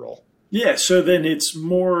technology role. Yeah, so then it's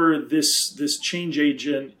more this change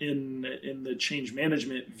agent in the change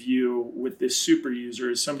management view with this super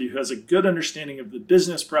user is somebody who has a good understanding of the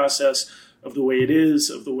business process, of the way it is,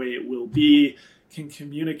 of the way it will be, can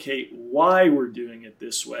communicate why we're doing it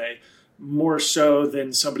this way, more so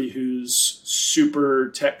than somebody who's super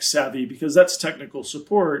tech savvy, because that's technical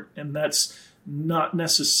support, and that's not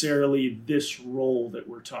necessarily this role that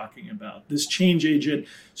we're talking about. This change agent,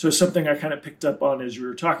 so something I kind of picked up on as you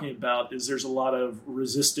were talking about is there's a lot of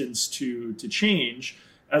resistance to change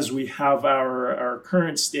as we have our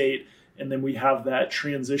current state, and then we have that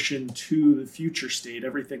transition to the future state,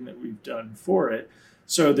 everything that we've done for it.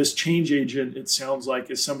 So this change agent, it sounds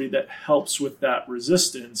like, is somebody that helps with that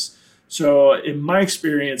resistance. So in my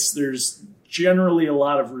experience, there's generally a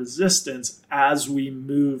lot of resistance as we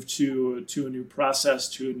move to a new process,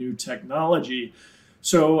 to a new technology.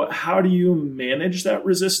 So how do you manage that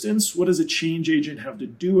resistance? What does a change agent have to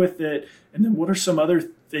do with it? And then what are some other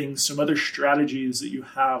things, some other strategies that you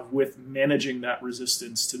have with managing that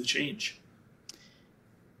resistance to the change?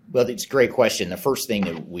 Well, it's a great question. The first thing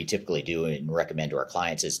that we typically do and recommend to our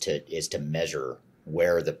clients is to measure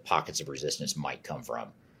where the pockets of resistance might come from.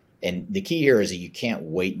 And the key here is that you can't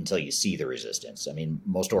wait until you see the resistance. I mean,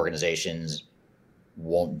 most organizations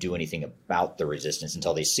won't do anything about the resistance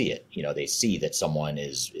until they see it. They see that someone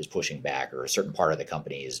is pushing back, or a certain part of the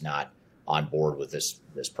company is not on board with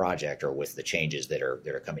this project or with the changes that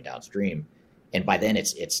are coming downstream. And by then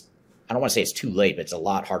it's I don't want to say it's too late, but it's a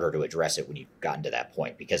lot harder to address it when you've gotten to that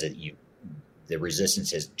point, because the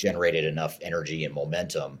resistance has generated enough energy and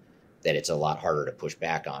momentum that it's a lot harder to push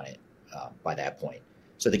back on it by that point.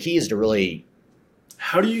 So the key is to really,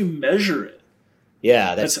 how do you measure it?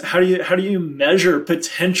 Yeah, that's how do you measure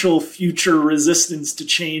potential future resistance to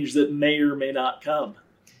change that may or may not come?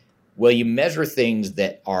 Well, you measure things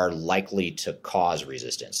that are likely to cause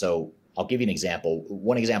resistance. So I'll give you an example.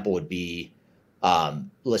 One example would be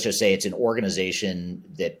let's just say it's an organization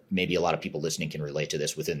that maybe a lot of people listening can relate to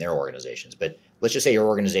this within their organizations. But let's just say your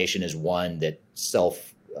organization is one that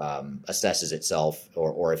assesses itself,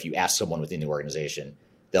 or if you ask someone within the organization,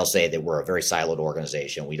 they'll say that we're a very siloed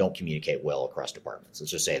organization. We don't communicate well across departments.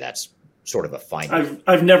 Let's just say that's sort of a finding.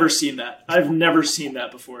 I've never seen that. I've never seen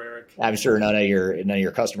that before, Eric. I'm sure none of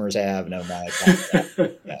your customers have. No,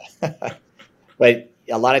 yeah. But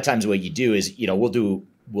a lot of times what you do is,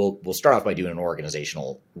 we'll start off by doing an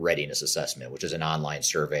organizational readiness assessment, which is an online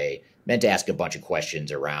survey meant to ask a bunch of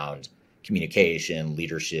questions around communication,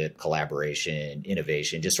 leadership, collaboration,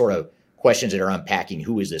 innovation, just sort of questions that are unpacking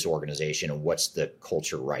who is this organization and what's the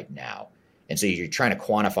culture right now. And so you're trying to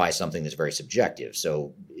quantify something that's very subjective.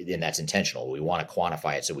 And that's intentional. We want to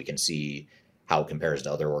quantify it so we can see how it compares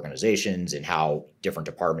to other organizations and how different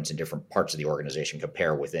departments and different parts of the organization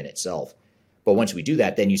compare within itself. But once we do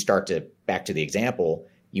that, then you start to, back to the example,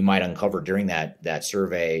 you might uncover during that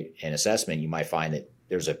survey and assessment, you might find that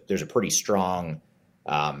there's a pretty strong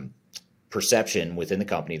perception within the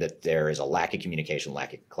company that there is a lack of communication,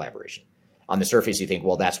 lack of collaboration. On the surface, you think,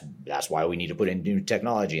 well, that's why we need to put in new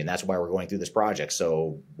technology, and that's why we're going through this project.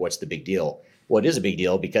 So what's the big deal? Well, it is a big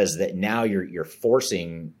deal because that now you're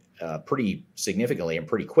forcing pretty significantly and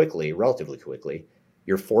pretty quickly, relatively quickly,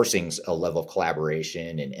 you're forcing a level of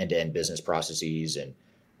collaboration and end-to-end business processes and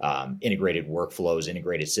integrated workflows,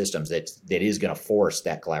 integrated systems that is going to force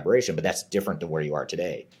that collaboration. But that's different than where you are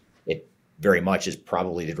today. It very much is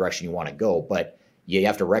probably the direction you want to go, but you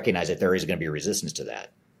have to recognize that there is going to be resistance to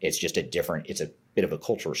that. It's just it's a bit of a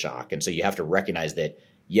cultural shock. And so you have to recognize that,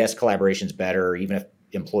 yes, collaboration is better. Even if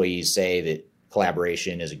employees say that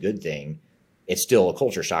collaboration is a good thing, it's still a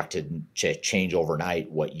culture shock to change overnight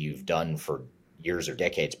what you've done for years or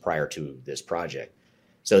decades prior to this project.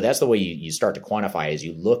 So that's the way you start to quantify, is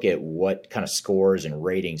you look at what kind of scores and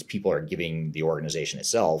ratings people are giving the organization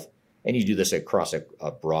itself. And you do this across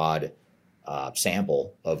a broad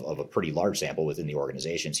sample of a pretty large sample within the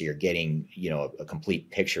organization. So you're getting, a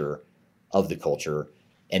complete picture of the culture.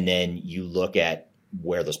 And then you look at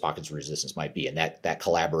where those pockets of resistance might be. And that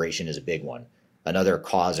collaboration is a big one. Another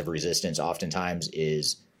cause of resistance oftentimes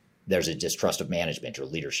is there's a distrust of management or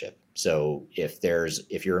leadership. So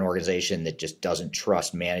if you're an organization that just doesn't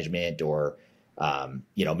trust management, or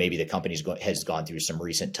maybe the company has gone through some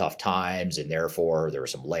recent tough times and therefore there were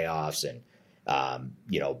some layoffs and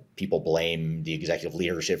people blame the executive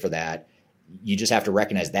leadership for that. You just have to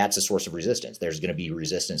recognize that's a source of resistance. There's going to be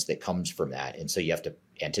resistance that comes from that. And so you have to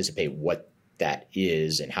anticipate what that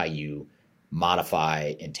is and how you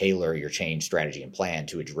modify and tailor your change strategy and plan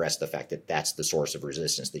to address the fact that that's the source of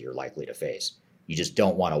resistance that you're likely to face. You just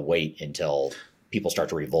don't want to wait until people start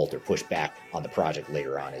to revolt or push back on the project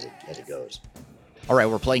later on as it goes. All right,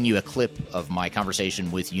 we're playing you a clip of my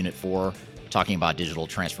conversation with Unit 4, talking about digital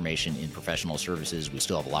transformation in professional services. We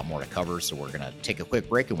still have a lot more to cover, so we're going to take a quick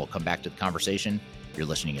break and we'll come back to the conversation. You're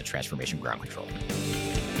listening to Transformation Ground Control.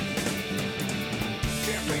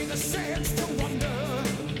 Give me the sense to wonder.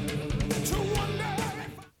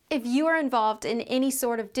 If you are involved in any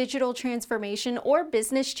sort of digital transformation or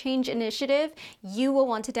business change initiative, you will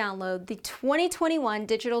want to download the 2021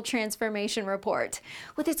 Digital Transformation Report.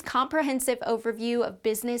 With its comprehensive overview of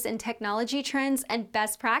business and technology trends and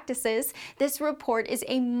best practices, this report is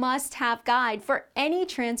a must-have guide for any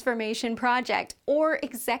transformation project or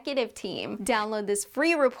executive team. Download this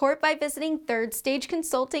free report by visiting Third Stage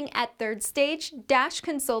Consulting at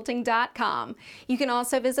thirdstage-consulting.com. You can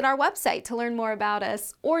also visit our website to learn more about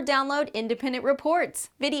us, or download independent reports,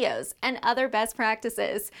 videos, and other best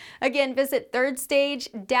practices. Again, visit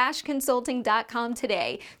thirdstage-consulting.com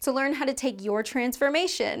today to learn how to take your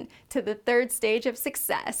transformation to the third stage of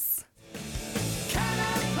success.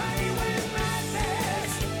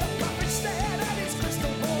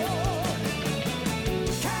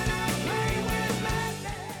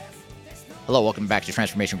 Hello, welcome back to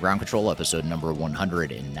Transformation Ground Control, episode number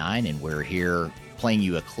 109, and we're here playing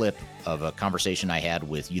you a clip of a conversation I had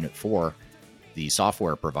with Unit 4, the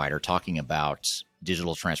software provider, talking about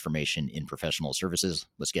digital transformation in professional services.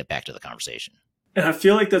 Let's get back to the conversation. And I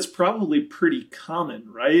feel like that's probably pretty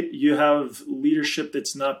common, right? You have leadership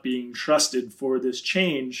that's not being trusted for this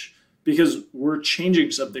change because we're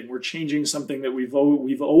changing something. We're changing something that we've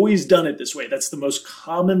always done it this way. That's the most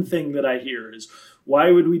common thing that I hear is,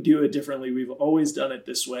 why would we do it differently? We've always done it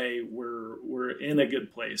this way. We're in a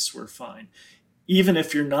good place. We're fine. Even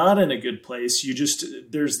if you're not in a good place,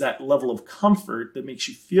 there's that level of comfort that makes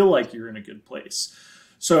you feel like you're in a good place.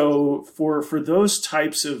 So for those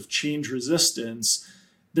types of change resistance,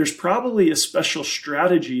 there's probably a special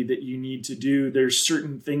strategy that you need to do. There's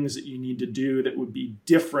certain things that you need to do that would be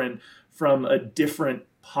different from a different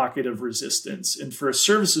pocket of resistance. And for a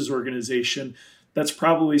services organization, that's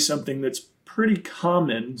probably something that's pretty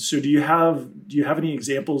common. So do you have any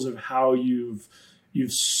examples of how you've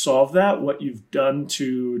solved that, what you've done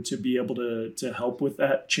to be able to help with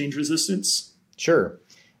that change resistance? Sure.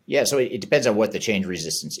 Yeah, so it depends on what the change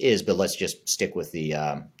resistance is, but let's just stick with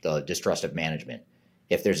the distrust of management.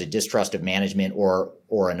 If there's a distrust of management, or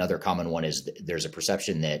another common one is there's a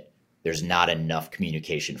perception that there's not enough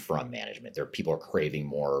communication from management. People are craving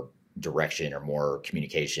more direction or more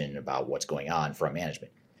communication about what's going on from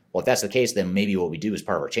management. Well, if that's the case, then maybe what we do as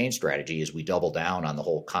part of our change strategy is we double down on the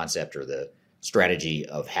whole concept or the strategy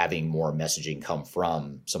of having more messaging come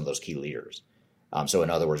from some of those key leaders. So in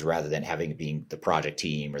other words, rather than having being the project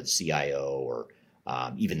team or the CIO or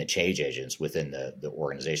even the change agents within the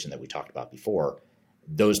organization that we talked about before,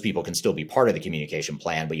 those people can still be part of the communication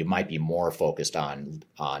plan, but you might be more focused on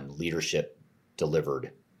leadership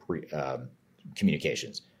delivered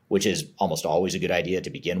communications, which is almost always a good idea to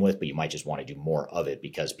begin with, but you might just want to do more of it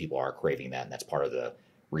because people are craving that, and that's part of the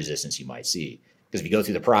resistance you might see. Because if you go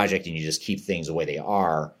through the project and you just keep things the way they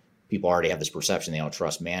are, people already have this perception they don't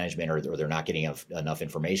trust management, or they're not getting enough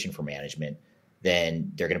information from management,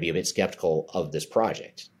 then they're going to be a bit skeptical of this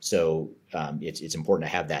project. So it's important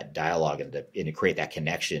to have that dialogue and to create that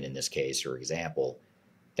connection in this case, or example,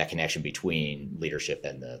 that connection between leadership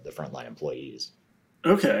and the frontline employees.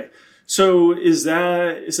 Okay. So is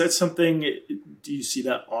that something, do you see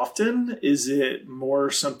that often? Is it more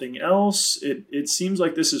something else? It seems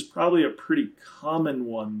like this is probably a pretty common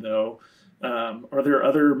one, though. Are there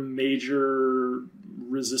other major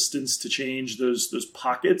resistance to change, those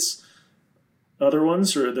pockets, other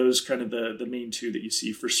ones, or are those kind of the main two that you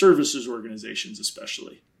see for services organizations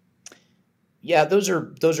especially? Yeah, those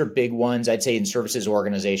are big ones. I'd say in services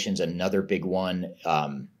organizations, another big one,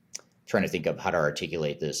 trying to think of how to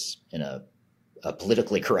articulate this in a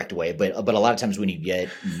politically correct way, but a lot of times when you get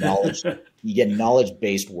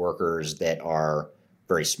knowledge-based workers that are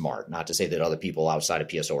very smart, not to say that other people outside of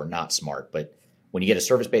PSO are not smart, but when you get a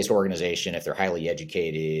service-based organization, if they're highly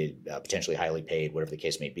educated, potentially highly paid, whatever the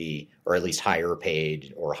case may be, or at least higher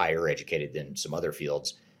paid or higher educated than some other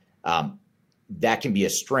fields, that can be a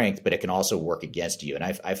strength, but it can also work against you. And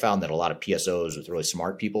I found that a lot of PSOs with really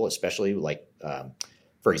smart people, especially like,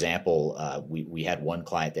 for example, we had one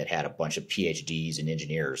client that had a bunch of PhDs and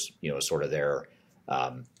engineers, sort of their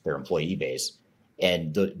employee base.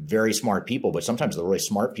 And the very smart people, but sometimes the really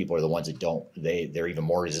smart people are the ones that they're even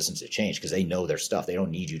more resistant to change because they know their stuff. They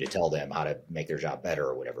don't need you to tell them how to make their job better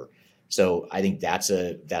or whatever. So I think that's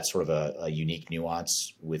sort of a unique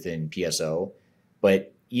nuance within PSO.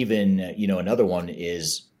 But even, another one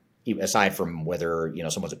is, aside from whether,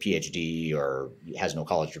 someone's a PhD or has no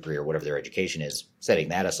college degree or whatever their education is, setting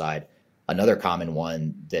that aside, another common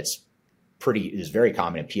one is very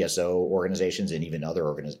common in PSO organizations and even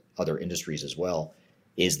other industries as well,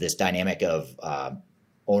 is this dynamic of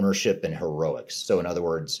ownership and heroics. So in other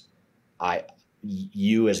words,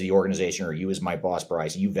 you as the organization, or you as my boss,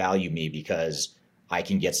 Bryce, you value me because I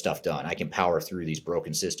can get stuff done. I can power through these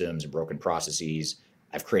broken systems and broken processes.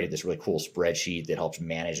 I've created this really cool spreadsheet that helps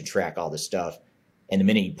manage and track all this stuff. And the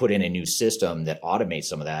minute you put in a new system that automates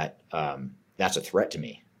some of that, that's a threat to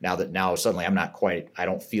me. Now suddenly I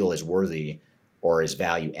don't feel as worthy or as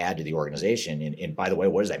value add to the organization. And by the way,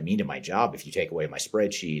 what does that mean to my job if you take away my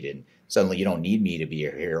spreadsheet and suddenly you don't need me to be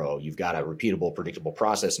a hero? You've got a repeatable, predictable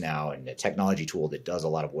process now and a technology tool that does a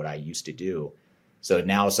lot of what I used to do. So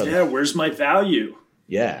now suddenly, where's my value?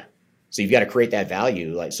 Yeah. So you've got to create that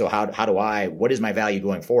value. What is my value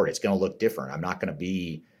going forward? It's going to look different. I'm not going to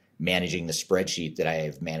be managing the spreadsheet that I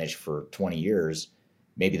have managed for 20 years.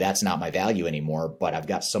 Maybe that's not my value anymore, but I've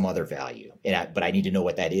got some other value. But I need to know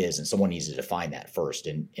what that is, and someone needs to define that first.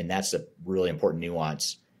 And that's a really important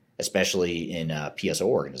nuance, especially in PSO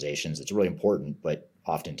organizations. It's really important, but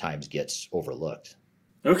oftentimes gets overlooked.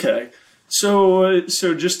 Okay. So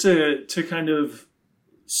just to kind of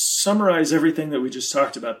summarize everything that we just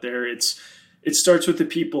talked about there, it starts with the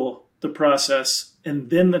people, the process, and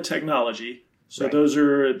then the technology. So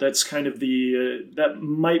right. That's kind of that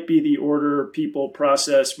might be the order. People,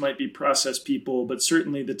 process, might be process, people, but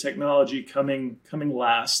certainly the technology coming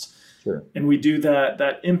last. Sure. And we do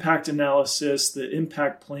that impact analysis, the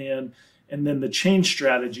impact plan, and then the change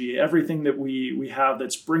strategy, everything that we have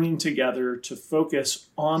that's bringing together to focus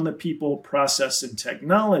on the people, process, and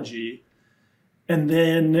technology. And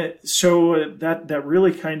then, so that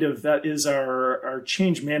really that is our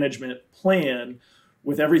change management plan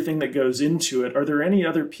with everything that goes into it. Are there any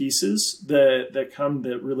other pieces that come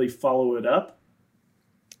that really follow it up?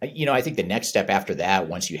 I think the next step after that,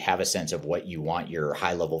 once you have a sense of what you want your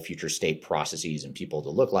high-level future state processes and people to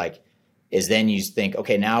look like, is then you think,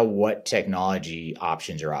 okay, now what technology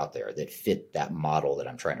options are out there that fit that model that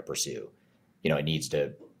I'm trying to pursue? It needs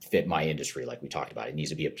to fit my industry, like we talked about. It needs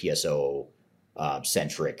to be a PSO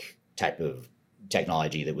centric type of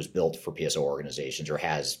technology that was built for PSO organizations or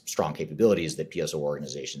has strong capabilities that PSO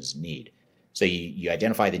organizations need. So you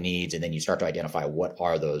identify the needs, and then you start to identify what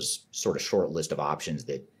are those sort of short list of options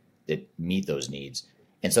that meet those needs.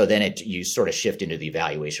 And so then you sort of shift into the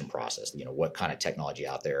evaluation process. What kind of technology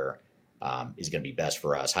out there is going to be best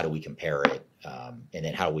for us? How do we compare it? And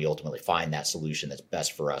then how do we ultimately find that solution that's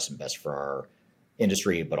best for us and best for our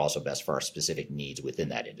industry, but also best for our specific needs within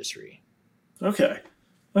that industry? Okay.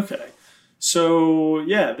 So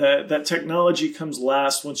yeah, that technology comes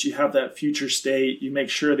last. Once you have that future state, you make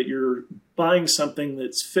sure that you're buying something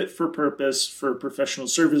that's fit for purpose for a professional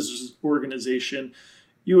services organization.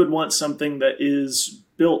 You would want something that is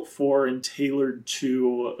built for and tailored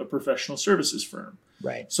to a professional services firm.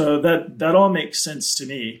 Right. So that all makes sense to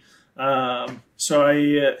me. That's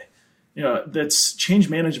change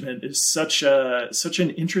management is such an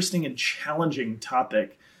interesting and challenging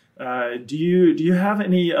topic. Do you have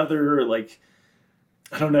any other,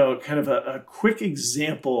 kind of a quick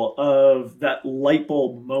example of that light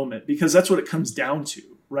bulb moment? Because that's what it comes down to,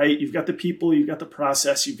 right? You've got the people, you've got the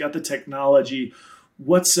process, you've got the technology.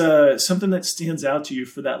 What's something that stands out to you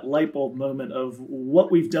for that light bulb moment of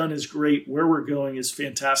what we've done is great, where we're going is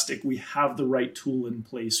fantastic, we have the right tool in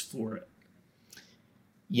place for it?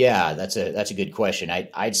 Yeah, that's a good question.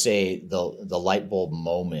 I'd say the light bulb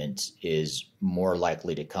moment is more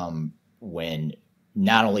likely to come when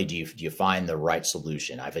not only do you find the right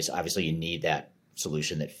solution. Obviously, you need that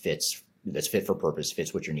solution that's fit for purpose,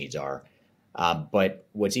 fits what your needs are. But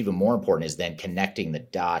what's even more important is then connecting the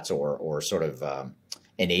dots or sort of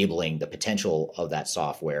enabling the potential of that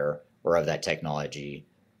software or of that technology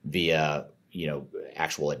via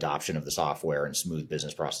actual adoption of the software and smooth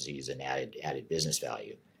business processes and added business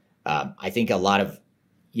value. I think a lot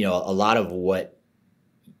of what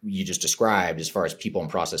you just described as far as people and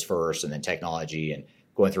process first and then technology and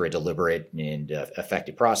going through a deliberate and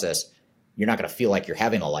effective process, you're not going to feel like you're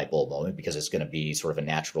having a light bulb moment because it's going to be sort of a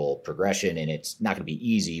natural progression, and it's not going to be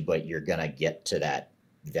easy, but you're going to get to that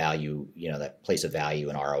value, that place of value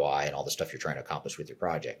and ROI and all the stuff you're trying to accomplish with your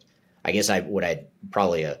project. I guess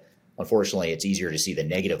unfortunately, it's easier to see the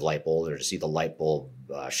negative light bulb or to see the light bulb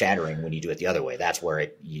shattering when you do it the other way. That's where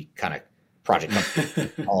you kind of project comes to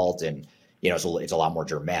a halt, and it's a lot more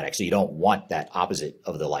dramatic. So you don't want that opposite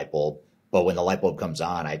of the light bulb. But when the light bulb comes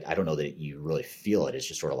on, I don't know that you really feel it. It's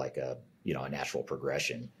just sort of like a natural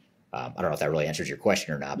progression. I don't know if that really answers your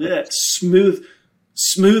question or not. But yeah, smooth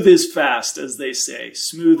is fast, as they say.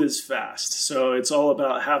 Smooth is fast. So it's all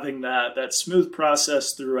about having that smooth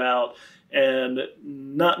process throughout, and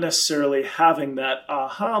not necessarily having that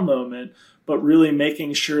aha moment, but really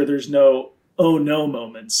making sure there's no oh no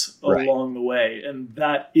moments along the way. And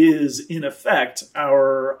that is, in effect,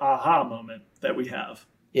 our aha moment that we have.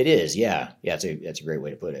 It is, yeah. Yeah, that's a great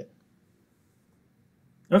way to put it.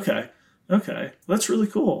 Okay. That's really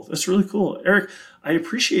cool. Eric, I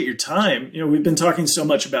appreciate your time. We've been talking so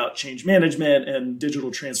much about change management and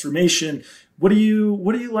digital transformation. What do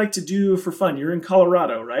you like to do for fun? You're in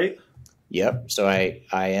Colorado, right? Yep. So I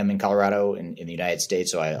am in Colorado in the United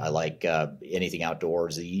States. So I like anything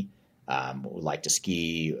outdoorsy. Would like to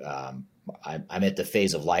ski. I'm at the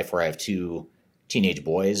phase of life where I have two teenage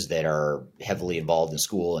boys that are heavily involved in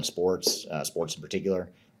school and sports in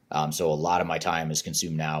particular. So a lot of my time is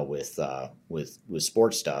consumed now with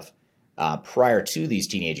sports stuff. Prior to these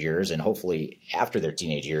teenage years, and hopefully after their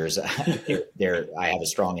teenage years, I have a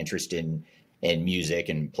strong interest in music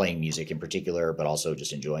and playing music in particular, but also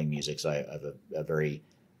just enjoying music. So I have a very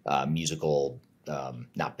musical,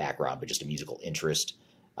 not background, but just a musical interest.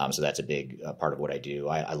 So that's a big part of what I do.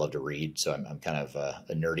 I love to read, so I'm kind of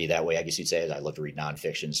a nerdy that way, I guess you'd say. I love to read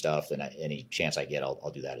nonfiction stuff, and any chance I get,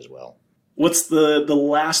 I'll do that as well. What's the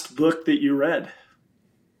last book that you read?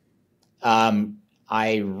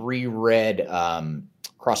 I reread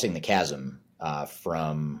Crossing the Chasm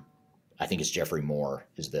from, I think it's Jeffrey Moore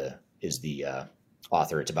is the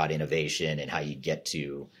author. It's about innovation and how you get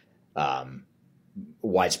to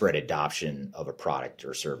widespread adoption of a product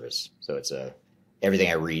or service. So it's everything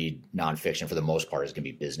I read nonfiction for the most part is going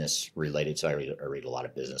to be business related. So I read a lot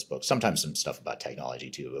of business books, sometimes some stuff about technology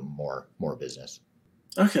too, but more business.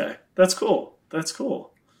 Okay. That's cool.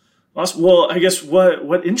 Awesome. Well, I guess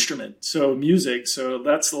what instrument? So music. So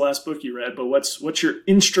that's the last book you read, but what's your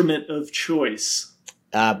instrument of choice?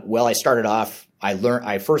 Well, I started off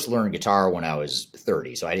I first learned guitar when I was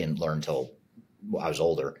 30, so I didn't learn until I was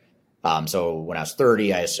older. So when I was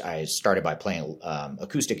 30, I started by playing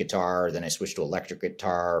acoustic guitar. Then I switched to electric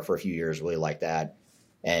guitar for a few years, really liked that.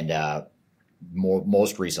 And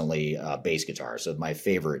most recently, bass guitar. So my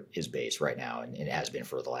favorite is bass right now, and it has been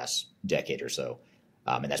for the last decade or so.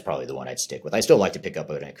 And that's probably the one I'd stick with. I still like to pick up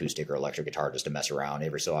an acoustic or electric guitar just to mess around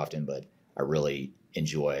every so often, but I really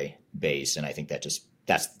enjoy bass. And I think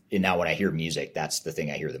and now when I hear music, that's the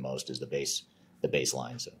thing I hear the most is the bass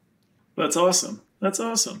line. So that's awesome. That's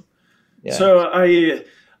awesome. Yeah. So I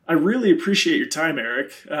really appreciate your time,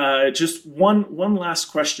 Eric. Just one last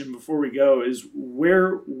question before we go is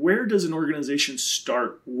where does an organization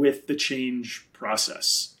start with the change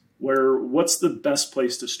process? What's the best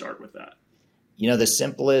place to start with that? The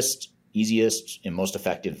simplest, easiest, and most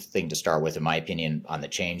effective thing to start with, in my opinion, on the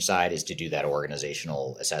change side is to do that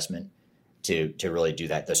organizational assessment, to really do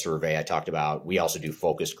the survey I talked about. We also do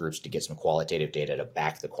focus groups to get some qualitative data to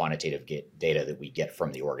back the quantitative data that we get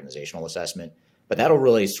from the organizational assessment. But that'll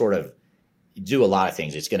really sort of do a lot of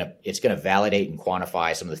things. It's gonna validate and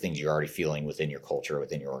quantify some of the things you're already feeling within your culture,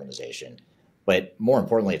 within your organization. But more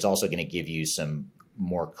importantly, it's also going to give you some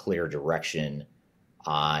more clear direction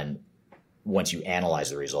on, once you analyze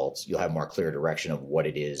the results, you'll have more clear direction of what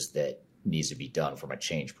it is that needs to be done from a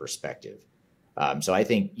change perspective. So I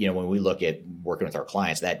think, when we look at working with our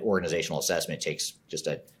clients, that organizational assessment takes just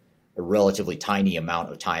a relatively tiny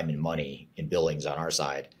amount of time and money in billings on our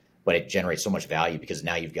side, but it generates so much value because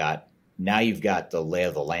now you've got the lay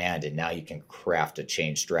of the land, and now you can craft a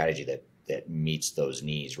change strategy that meets those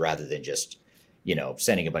needs, rather than just,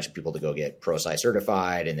 sending a bunch of people to go get ProSci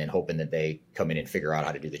certified and then hoping that they come in and figure out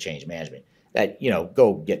how to do the change management. That,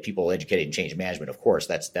 go get people educated in change management. Of course,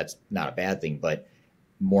 that's not a bad thing, but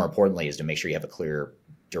more importantly is to make sure you have a clear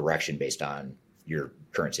direction based on your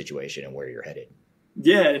current situation and where you're headed.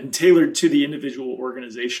 Yeah, and tailored to the individual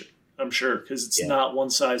organization, I'm sure, because it's not one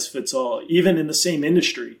size fits all. Even in the same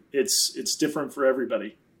industry, it's different for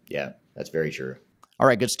everybody. Yeah, that's very true. All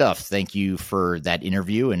right, good stuff. Thank you for that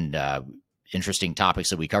interview and interesting topics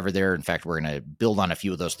that we covered there. In fact, we're going to build on a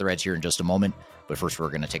few of those threads here in just a moment. But first, we're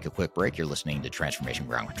going to take a quick break. You're listening to Transformation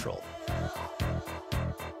Ground Control.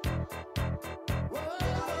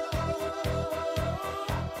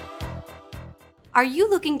 Are you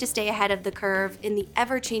looking to stay ahead of the curve in the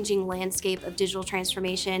ever-changing landscape of digital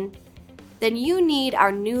transformation? Then you need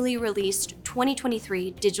our newly released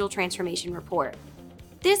 2023 Digital Transformation Report.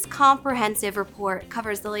 This comprehensive report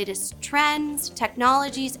covers the latest trends,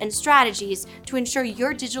 technologies, and strategies to ensure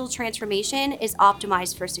your digital transformation is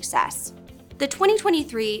optimized for success. The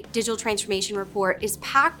 2023 Digital Transformation Report is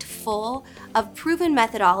packed full of proven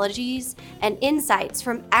methodologies and insights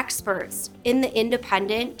from experts in the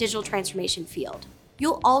independent digital transformation field.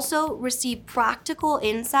 You'll also receive practical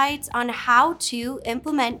insights on how to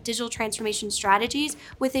implement digital transformation strategies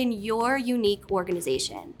within your unique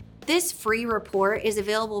organization. This free report is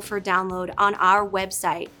available for download on our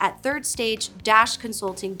website at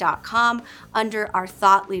thirdstage-consulting.com under our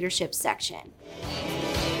Thought Leadership section.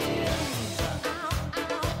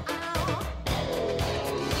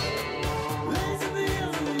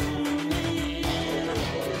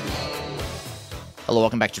 Hello,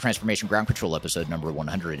 welcome back to Transformation Ground Control, episode number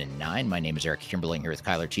 109. My name is Eric Kimberling here with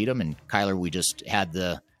Kyler Cheatham. And Kyler, we just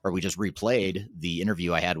replayed the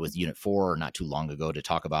interview I had with Unit 4 not too long ago to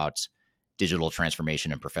talk about digital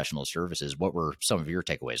transformation and professional services. What were some of your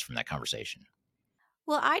takeaways from that conversation?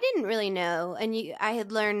 Well, I didn't really know, and I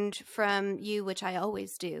had learned from you, which I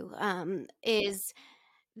always do, is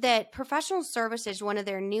that professional services, one of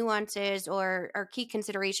their nuances or key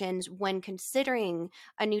considerations when considering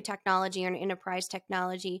a new technology or an enterprise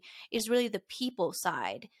technology is really the people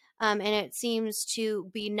side. And it seems to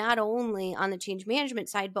be not only on the change management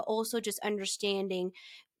side, but also just understanding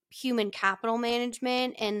human capital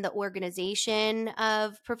management and the organization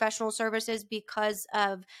of professional services because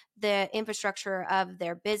of the infrastructure of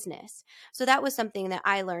their business. So that was something that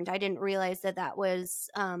I learned. I didn't realize that was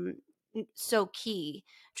so key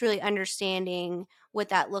to really understanding what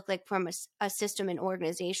that looked like from a system and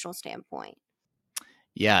organizational standpoint.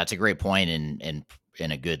 Yeah, it's a great point and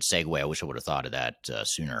a good segue. I wish I would have thought of that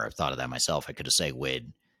sooner. I've thought of that myself. I could have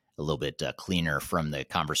segued a little bit cleaner from the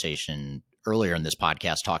conversation earlier in this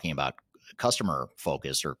podcast talking about customer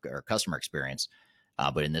focus or customer experience.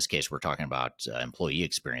 But in this case, we're talking about employee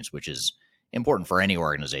experience, which is important for any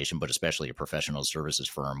organization, but especially a professional services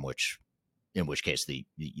firm, in which case the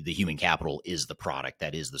human capital is the product,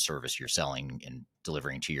 that is the service you're selling and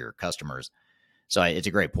delivering to your customers. So it's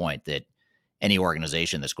a great point that any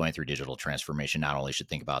organization that's going through digital transformation not only should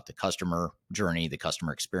think about the customer journey, the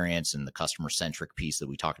customer experience, and the customer-centric piece that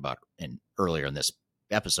we talked about earlier in this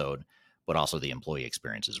episode, but also the employee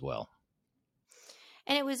experience as well.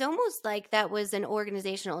 And it was almost like that was an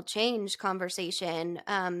organizational change conversation,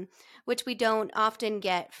 which we don't often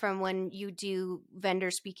get from when you do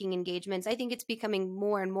vendor speaking engagements. I think it's becoming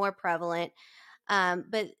more and more prevalent.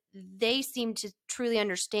 But they seem to truly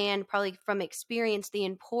understand, probably from experience, the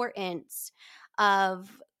importance of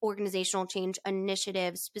organizational change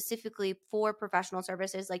initiatives specifically for professional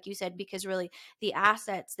services, like you said, because really the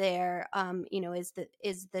assets there,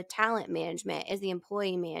 is the talent management, is the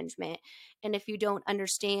employee management. And if you don't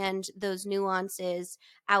understand those nuances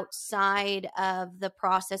outside of the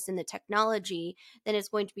process and the technology, then it's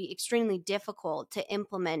going to be extremely difficult to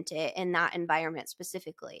implement it in that environment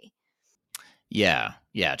specifically. Yeah,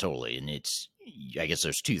 totally. And I guess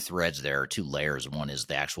there's two threads there, two layers. One is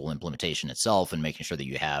the actual implementation itself and making sure that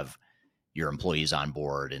you have your employees on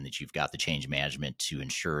board and that you've got the change management to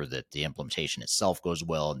ensure that the implementation itself goes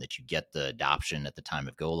well and that you get the adoption at the time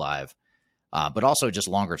of go live. But also just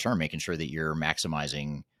longer term, making sure that you're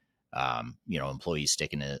maximizing, employee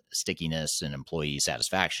stickiness and employee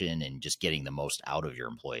satisfaction and just getting the most out of your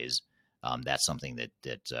employees. That's something that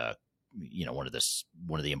one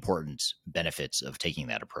of the important benefits of taking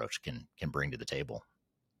that approach can bring to the table.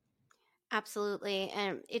 Absolutely.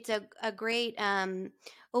 And it's a great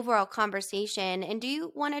overall conversation. And do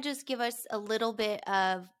you want to just give us a little bit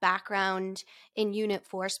of background in Unit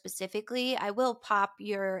 4 specifically? I will pop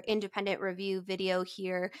your independent review video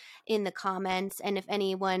here in the comments. And if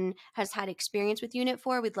anyone has had experience with Unit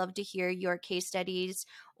 4, we'd love to hear your case studies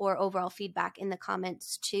or overall feedback in the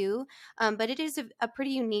comments too. But it is a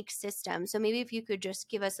pretty unique system. So maybe if you could just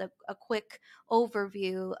give us a quick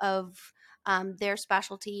overview of their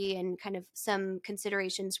specialty and kind of some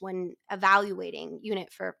considerations when evaluating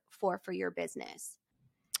Unit 4 for your business.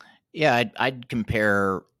 Yeah, I'd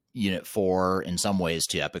compare Unit 4 in some ways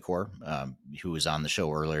to Epicor, who was on the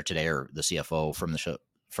show earlier today, or the CFO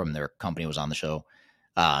from their company was on the show,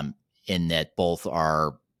 in that both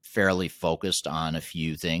are fairly focused on a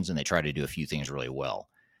few things and they try to do a few things really well.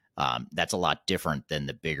 That's a lot different than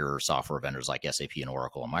the bigger software vendors like SAP and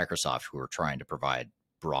Oracle and Microsoft, who are trying to provide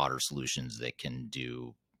broader solutions that can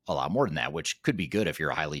do a lot more than that, which could be good if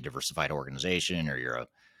you're a highly diversified organization or you're a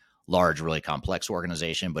large, really complex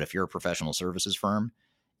organization. But if you're a professional services firm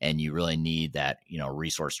and you really need that,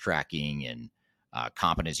 resource tracking and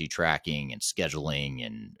competency tracking and scheduling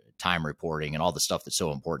and time reporting and all the stuff that's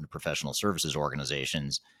so important to professional services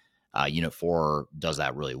organizations, Unit 4 does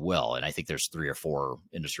that really well. And I think there's 3 or 4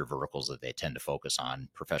 industry verticals that they tend to focus on,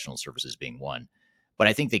 professional services being one. But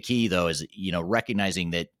I think the key, though, is, recognizing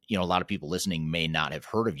that, a lot of people listening may not have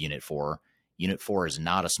heard of Unit 4. Unit 4 is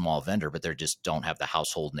not a small vendor, but they just don't have the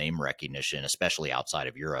household name recognition, especially outside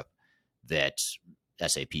of Europe, that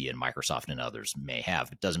SAP and Microsoft and others may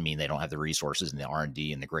have. It doesn't mean they don't have the resources and the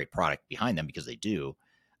R&D and the great product behind them, because they do.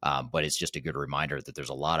 But it's just a good reminder that there's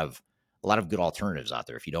a lot of good alternatives out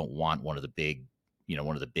there. If you don't want one of the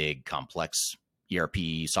big complex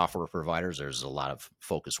ERP software providers, there's a lot of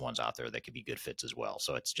focused ones out there that could be good fits as well.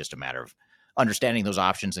 So it's just a matter of understanding those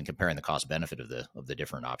options and comparing the cost benefit of the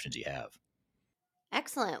different options you have.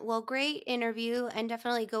 Excellent. Well, great interview, and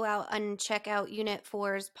definitely go out and check out Unit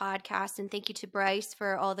 4's podcast. And thank you to Bryce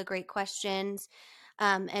for all the great questions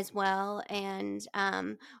as well. And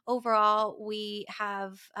overall, we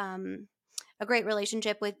have a great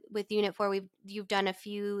relationship with Unit 4. You've done a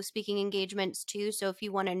few speaking engagements too. So if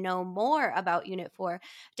you want to know more about Unit 4,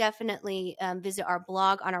 definitely visit our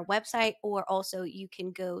blog on our website, or also you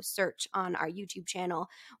can go search on our YouTube channel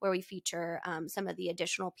where we feature some of the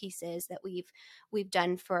additional pieces that we've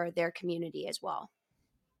done for their community as well.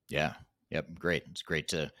 Yeah. Yep. Great. It's great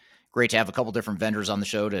to have a couple different vendors on the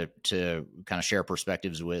show to kind of share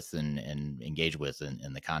perspectives with and engage with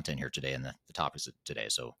in the content here today and the topics today.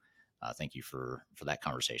 So thank you for that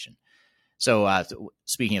conversation. So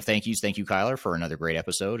speaking of thank yous, thank you, Kyler, for another great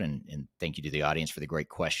episode. And thank you to the audience for the great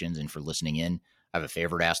questions and for listening in. I have a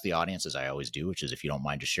favor to ask the audience, as I always do, which is if you don't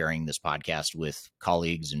mind just sharing this podcast with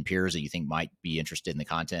colleagues and peers that you think might be interested in the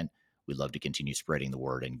content. We'd love to continue spreading the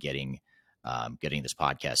word and getting this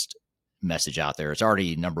podcast message out there. It's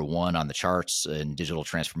already number 1 on the charts in digital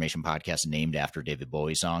transformation podcasts named after David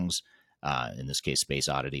Bowie songs. In this case, Space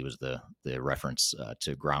Oddity was the reference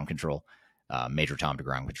to Ground Control, Major Tom to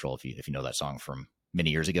Ground Control, if you know that song from many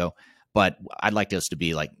years ago. But I'd like this to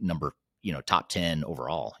be like number, top 10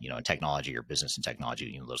 overall, in technology or business and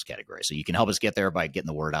technology, those categories. So you can help us get there by getting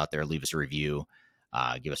the word out there. Leave us a review,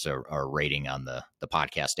 give us a rating on the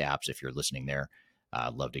podcast apps if you're listening there.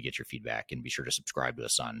 Love to get your feedback, and be sure to subscribe to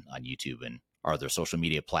us on YouTube and our other social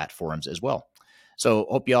media platforms as well. So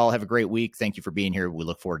hope you all have a great week. Thank you for being here. We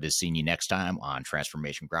look forward to seeing you next time on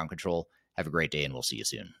Transformation Ground Control. Have a great day, and we'll see you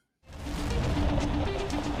soon.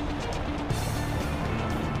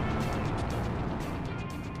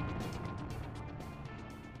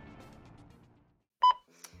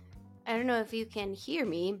 I don't know if you can hear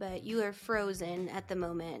me, but you are frozen at the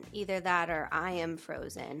moment. Either that or I am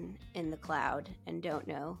frozen in the cloud and don't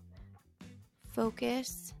know.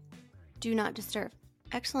 Focus. Do not disturb.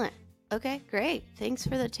 Excellent. Okay, great. Thanks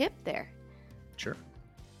for the tip there. Sure.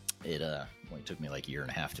 It only took me like a year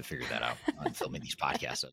and a half to figure that out on filming these podcasts.